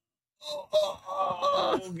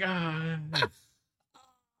 oh God.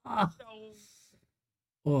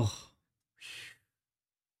 Oh.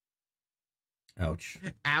 Ouch.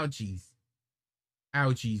 Ouchies.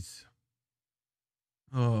 Ouchies.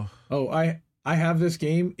 Oh. Oh, I have this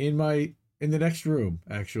game in the next room,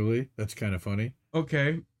 actually. That's kind of funny.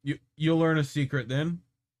 Okay. You'll learn a secret then.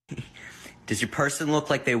 Does your person look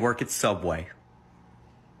like they work at Subway?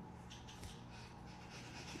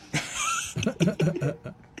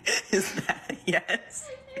 Is that a yes?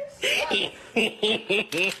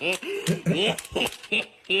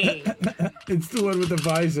 It's the one with the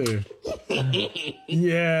visor.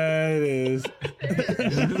 Yeah, it is.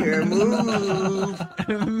 Your move.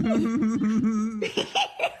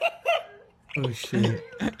 Oh shit.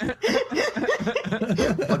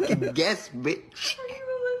 Fucking guess, bitch.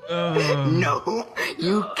 No,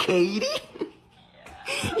 you Katie.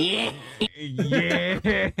 Yeah.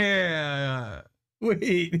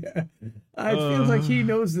 Wait. It feels like he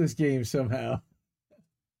knows this game somehow.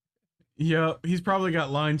 Yep, he's probably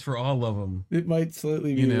got lines for all of them. It might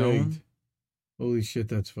slightly be rigged. Holy shit,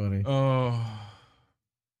 that's funny. Oh,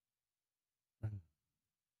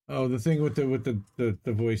 the thing with the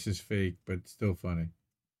voice is fake, but still funny.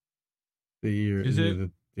 The ear Is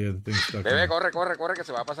it? The thing stuck. Bebé, in. corre, que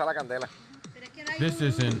se va a pasar la candela. This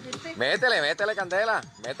isn't. Métele candela.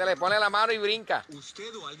 Métele, pone la mano y brinca.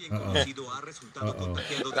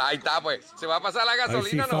 Ahí está, pues. Se va a pasar la I see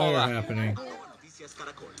gasolina, no fire joda. happening.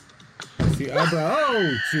 I see eyebrow.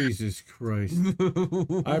 Oh, Jesus Christ.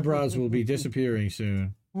 Eyebrows will be disappearing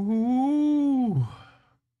soon. Ooh.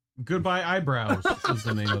 Goodbye eyebrows is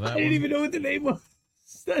the name of that I didn't one. even know what the name was.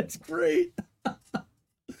 That's great.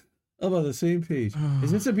 I'm on the same page.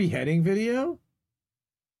 Is this a beheading video?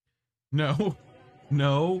 No.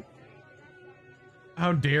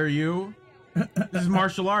 How dare you? This is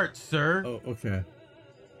martial arts, sir. Oh, okay.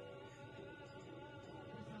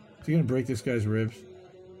 Is he gonna break this guy's ribs?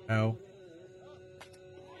 Ow.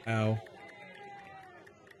 Ow.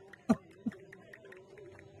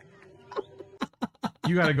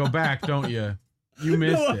 You gotta go back, don't you? You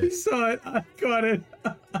missed No, I it. saw it. I got it.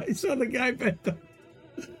 I saw the guy bent up.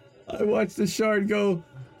 I watched the shard go.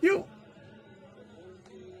 You.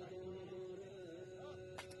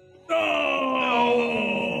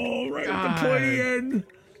 Oh! Right at the pointy end.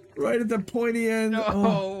 Right at the pointy end.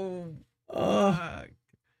 No.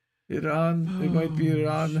 Iran. It might be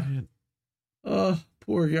Iran. Oh,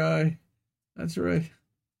 poor guy. That's right.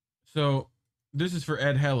 So this is for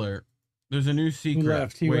Ed Heller. There's a new secret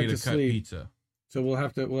left? He way went to to cut sleep. pizza. So we'll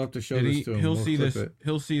have to show Did this to him. He'll We'll see clip this. it.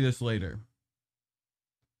 He'll see this later.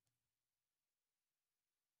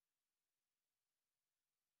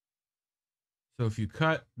 So if you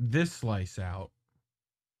cut this slice out,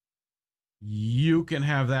 you can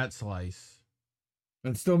have that slice.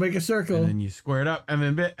 And still make a circle. And then you square it up, and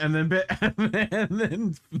then bit, and then bit, and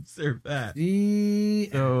then serve that.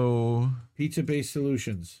 So pizza-based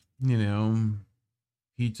solutions. You know,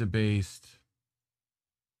 pizza-based.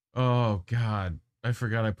 Oh God, I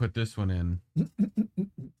forgot I put this one in.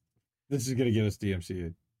 This is gonna get us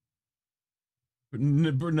DMCA'd.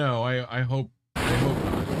 No, I hope not.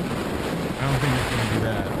 don't think it's gonna do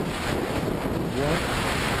that. What?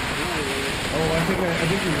 Oh, I think we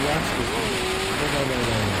watched this one.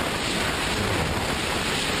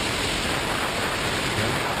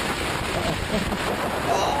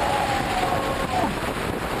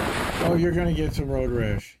 No. Oh, you're gonna get some road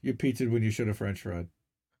rash. You pizzaed when you should have French fried.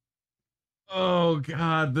 Oh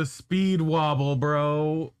God, the speed wobble,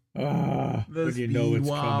 bro. When you know it's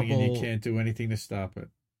coming and you can't do anything to stop it.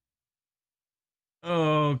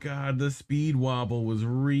 Oh God, the speed wobble was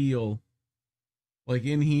real. Like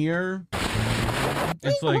in here,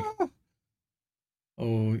 it's like,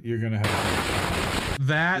 oh, you're gonna have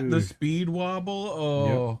that. Dude. The speed wobble.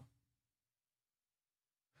 Oh, Yep.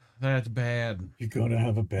 That's bad. You're gonna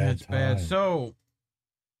have a bad That's bad. time. So,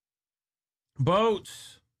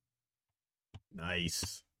 boats.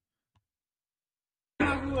 Nice.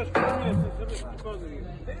 Non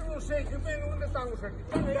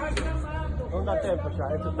dà tempo,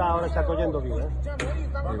 ora sta cogliendo via.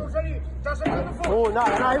 Oh, no,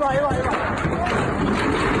 vai.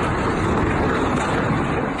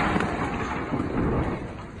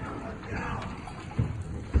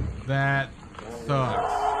 That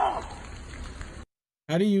sucks.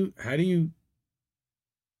 How do you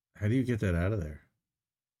get that out of there?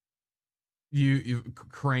 You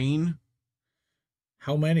crane?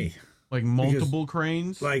 How many? Like multiple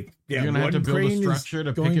cranes? Like, yeah, you're gonna have to one build a crane structure is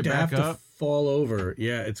to going pick it to back have up. to fall over.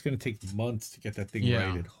 Yeah, it's gonna take months to get that thing Yeah.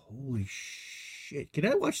 righted. Holy shit! Can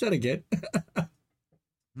I watch that again?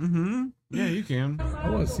 Mm-hmm. Yeah, you can. I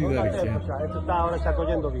want to see that again. Ora sta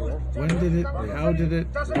cogliendo via. When did it? How did it?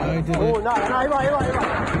 Why did Oh, it? no, vai.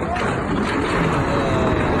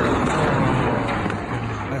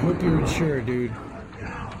 I hope you're insured, dude.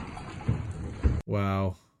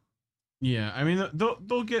 Wow. Yeah, I mean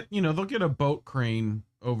they'll get they'll get a boat crane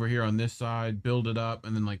over here on this side, build it up,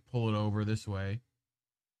 and then like pull it over this way,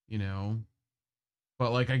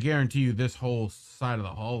 But like I guarantee you, this whole side of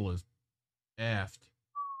the hull is effed.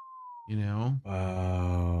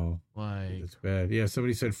 Wow. Like It's bad. Yeah,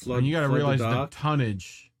 somebody said flood. and you got to flood realize the the dock.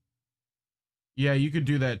 tonnage. Yeah, you could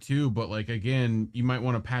do that too, but like again, you might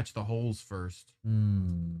want to patch the holes first.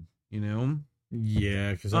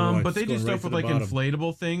 Yeah, because But they do stuff with like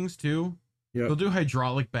inflatable things too. Yep. They'll do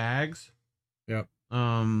hydraulic bags. Yep.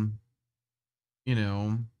 They'll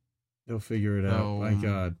figure it out. My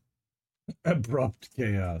God. Abrupt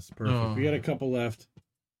chaos. Perfect. We got a couple left.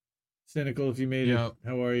 Cynical, if you made it. Yep.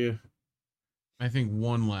 How are you? I think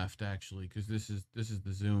one left actually, because this is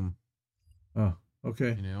the Zoom. Oh,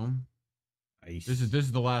 okay. Nice. This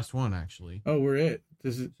is the last one actually. Oh, we're it.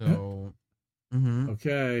 This is so.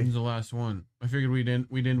 Okay. This is the last one. I figured we'd end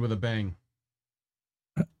with a bang.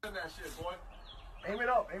 That shit, boy. Aim it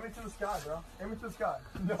up. Aim it to the sky, bro. Aim it to the sky.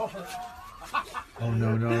 No. Oh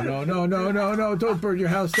no! Don't burn your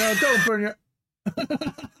house down. Don't burn your.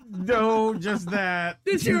 No, just that.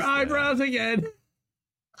 It's your eyebrows again.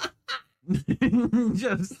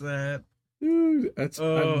 Just that. Dude,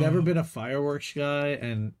 I've never been a fireworks guy,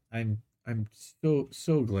 and I'm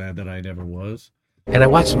so glad that I never was. And I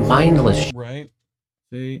watch mindless. Right.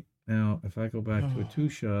 See, now if I go back to a two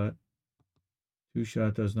shot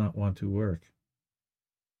does not want to work.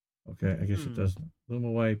 Okay, I guess it doesn't.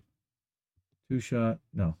 Luma wipe. Two shot.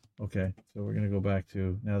 No. Okay. So we're gonna go back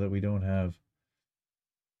to now that we don't have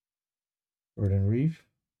Bird and Reef.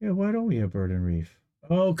 Yeah, why don't we have Bird and Reef?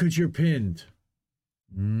 Oh, because you're pinned.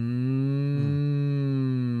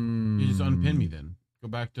 You just unpin me then. Go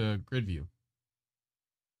back to grid view.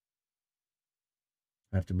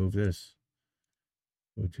 I have to move this.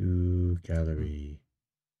 Go to gallery.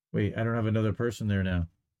 Wait, I don't have another person there now.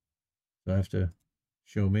 So I have to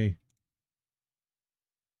show me.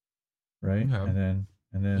 Right? Yeah. And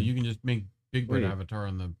then So you can just make Big Bird Wait. avatar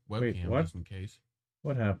on the Wait, webcam what? just in case.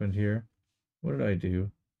 What happened here? What did I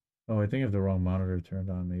do? Oh, I think I have the wrong monitor turned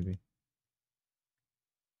on, maybe.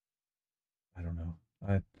 I don't know.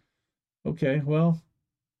 Okay, well.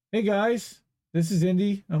 Hey guys, this is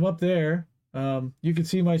Indy. I'm up there. You can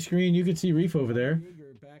see my screen. You can see Reef over there.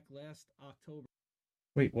 Back last October.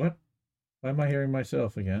 Wait, what? Why am I hearing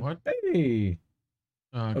myself again? What? Hey.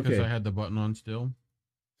 Because Okay. I had the button on still.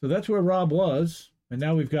 So that's where Rob was, and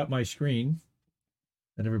now we've got my screen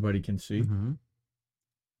that everybody can see.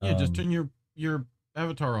 Yeah, just turn your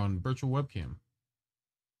avatar on virtual webcam.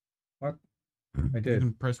 What? I You did.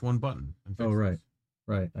 can press one button. And fix Oh, right. this.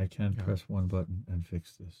 Right. I can Yeah. press one button and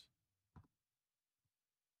fix this.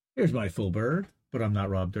 Here's my full bird, but I'm not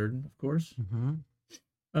Rob Durden, of course.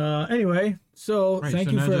 Anyway, so Right, thank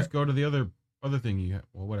so you now for just go to the other thing you have.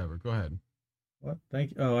 Well, whatever. Go ahead. what?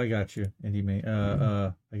 Thank you. Oh, I got you, Indy May.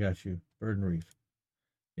 I got you, Bird and Reef.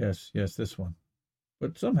 Yes, this one.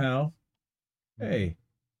 But somehow Hey,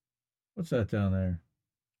 what's that down there?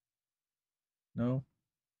 No?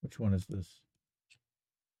 Which one is this?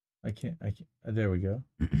 I can't. There we go.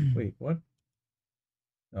 Wait, what?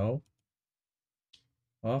 No.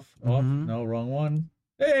 Off. No, wrong one.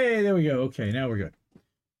 Hey, there we go. Okay, now we're good.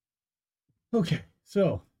 Okay,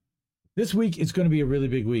 so this week is going to be a really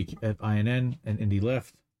big week at INN and Indie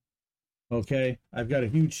Left. Okay, I've got a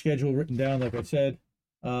huge schedule written down, like I said.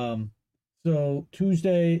 So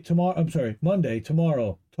Monday,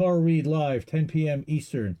 tomorrow, Tara Reid live, 10 p.m.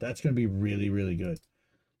 Eastern. That's going to be really, really good.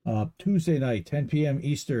 Tuesday night, 10 p.m.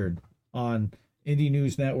 Eastern on Indie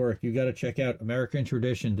News Network. You got to check out American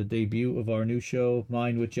Tradition, the debut of our new show,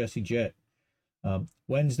 Mine with Jesse Jett.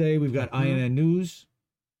 Wednesday, we've got INN News,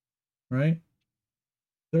 right?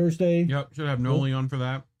 Thursday. Yep, should have Noli on for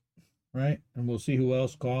that. Right, and we'll see who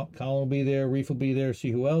else. Colin will be there, Reef will be there, see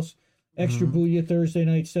who else. Extra Booyah Thursday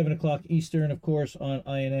night, 7 o'clock Eastern, of course, on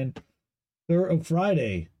INN.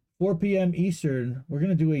 Friday, 4 p.m. Eastern, we're going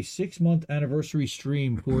to do a 6-month anniversary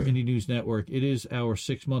stream for Indie News Network. It is our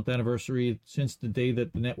 6-month anniversary since the day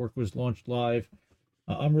that the network was launched live.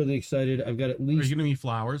 I'm really excited. I've got at least... Are you going to give me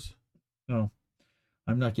flowers? No,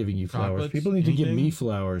 I'm not giving you flowers. Chocolates? People need to give Anything? me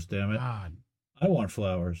flowers, damn it. God. I want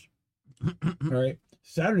flowers. All right.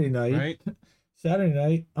 Saturday night, Right.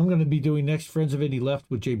 I'm going to be doing Next Friends of Indie Left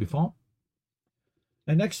with Jay Buffon.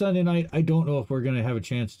 And next Sunday night, I don't know if we're going to have a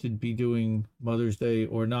chance to be doing Mother's Day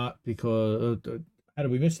or not, because how do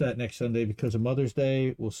we miss that next Sunday because of Mother's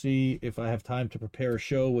Day? We'll see if I have time to prepare a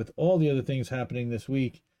show with all the other things happening this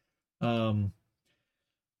week.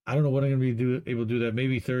 I don't know what I'm going to be able to do that.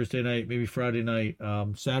 Maybe Thursday night, maybe Friday night.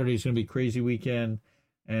 Saturday's going to be crazy weekend.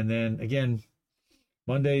 And then again,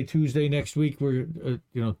 Monday, Tuesday next week, we're, it's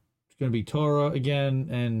going to be Tara again,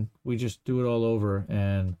 and we just do it all over.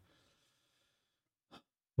 And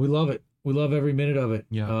we love it. We love every minute of it.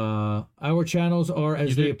 Yeah. Our channels are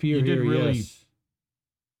as they appear here. Really,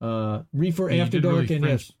 yes. Reefer After Dark really and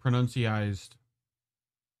French yes, pronunciized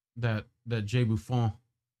that Jay Buffon.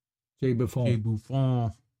 Jay Buffon. Jay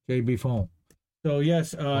Buffon. Jay Buffon. So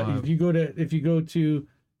yes, if you go to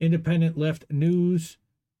Independent Left News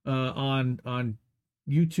on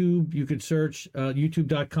YouTube, you could search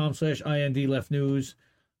youtube.com/IND Left News.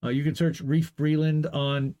 You can search Reef Breland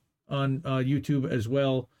on YouTube as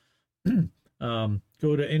well. Go to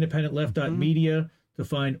independentleft.media to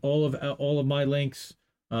find all of my links.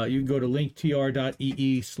 You can go to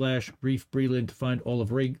linktr.ee/Reef Breland to find all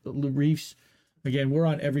of Reef's. Again, we're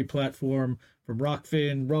on every platform from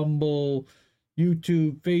Rockfin, Rumble,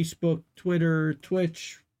 YouTube, Facebook, Twitter,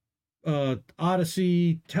 Twitch,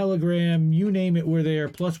 Odyssey, Telegram, you name it, we're there.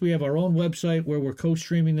 Plus, we have our own website where we're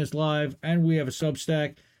co-streaming this live, and we have a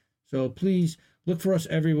Substack. So please look for us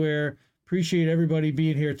everywhere. Appreciate everybody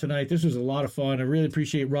being here tonight. This was a lot of fun. I really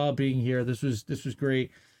appreciate Rob being here. This was great.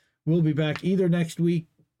 We'll be back either next week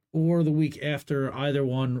or the week after, either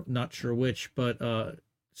one, not sure which, but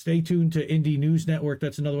stay tuned to Indie News Network.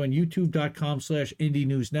 That's another one, youtube.com/Indie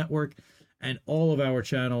News Network, and all of our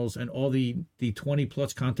channels and all the 20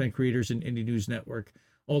 plus content creators in Indie News Network.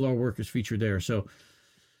 All our work is featured there. So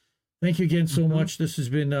thank you again so much. This has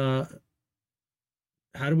been, how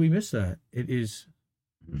do we miss that? It is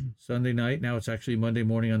Sunday night. Now it's actually Monday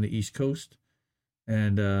morning on the East Coast.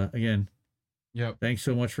 And again, yep. Thanks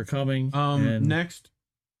so much for coming. And next,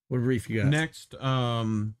 what brief you got?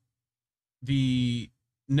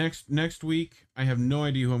 Next week, I have no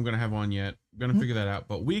idea who I'm going to have on yet. I'm going to figure that out.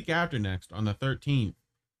 But week after next, on the 13th,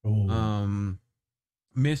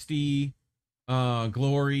 Misty,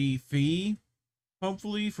 Glory, Fee,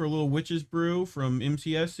 hopefully for a little witches brew from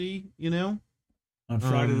MCSC, on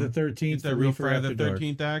Friday the 13th. It's that real Friday the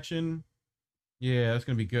 13th action. Yeah, that's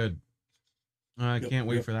going to be good. I can't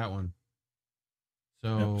wait for that one.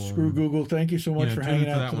 So screw Google. Thank you so much for hanging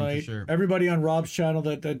out tonight. Sure. Everybody on Rob's channel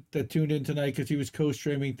that tuned in tonight because he was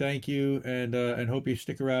co-streaming. Thank you, and hope you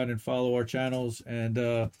stick around and follow our channels and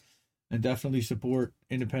definitely support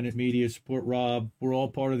independent media. Support Rob. We're all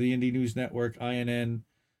part of the Indie News Network, INN,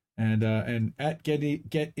 and at Get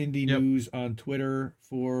Indie News on Twitter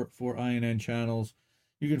for INN channels.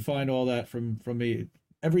 You can find all that from me.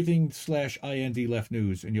 Everything /IND Left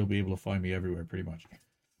News, and you'll be able to find me everywhere pretty much.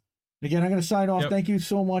 Again, I'm going to sign off. Thank you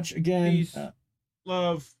so much again. Peace.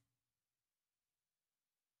 Love.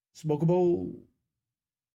 Smoke a bowl.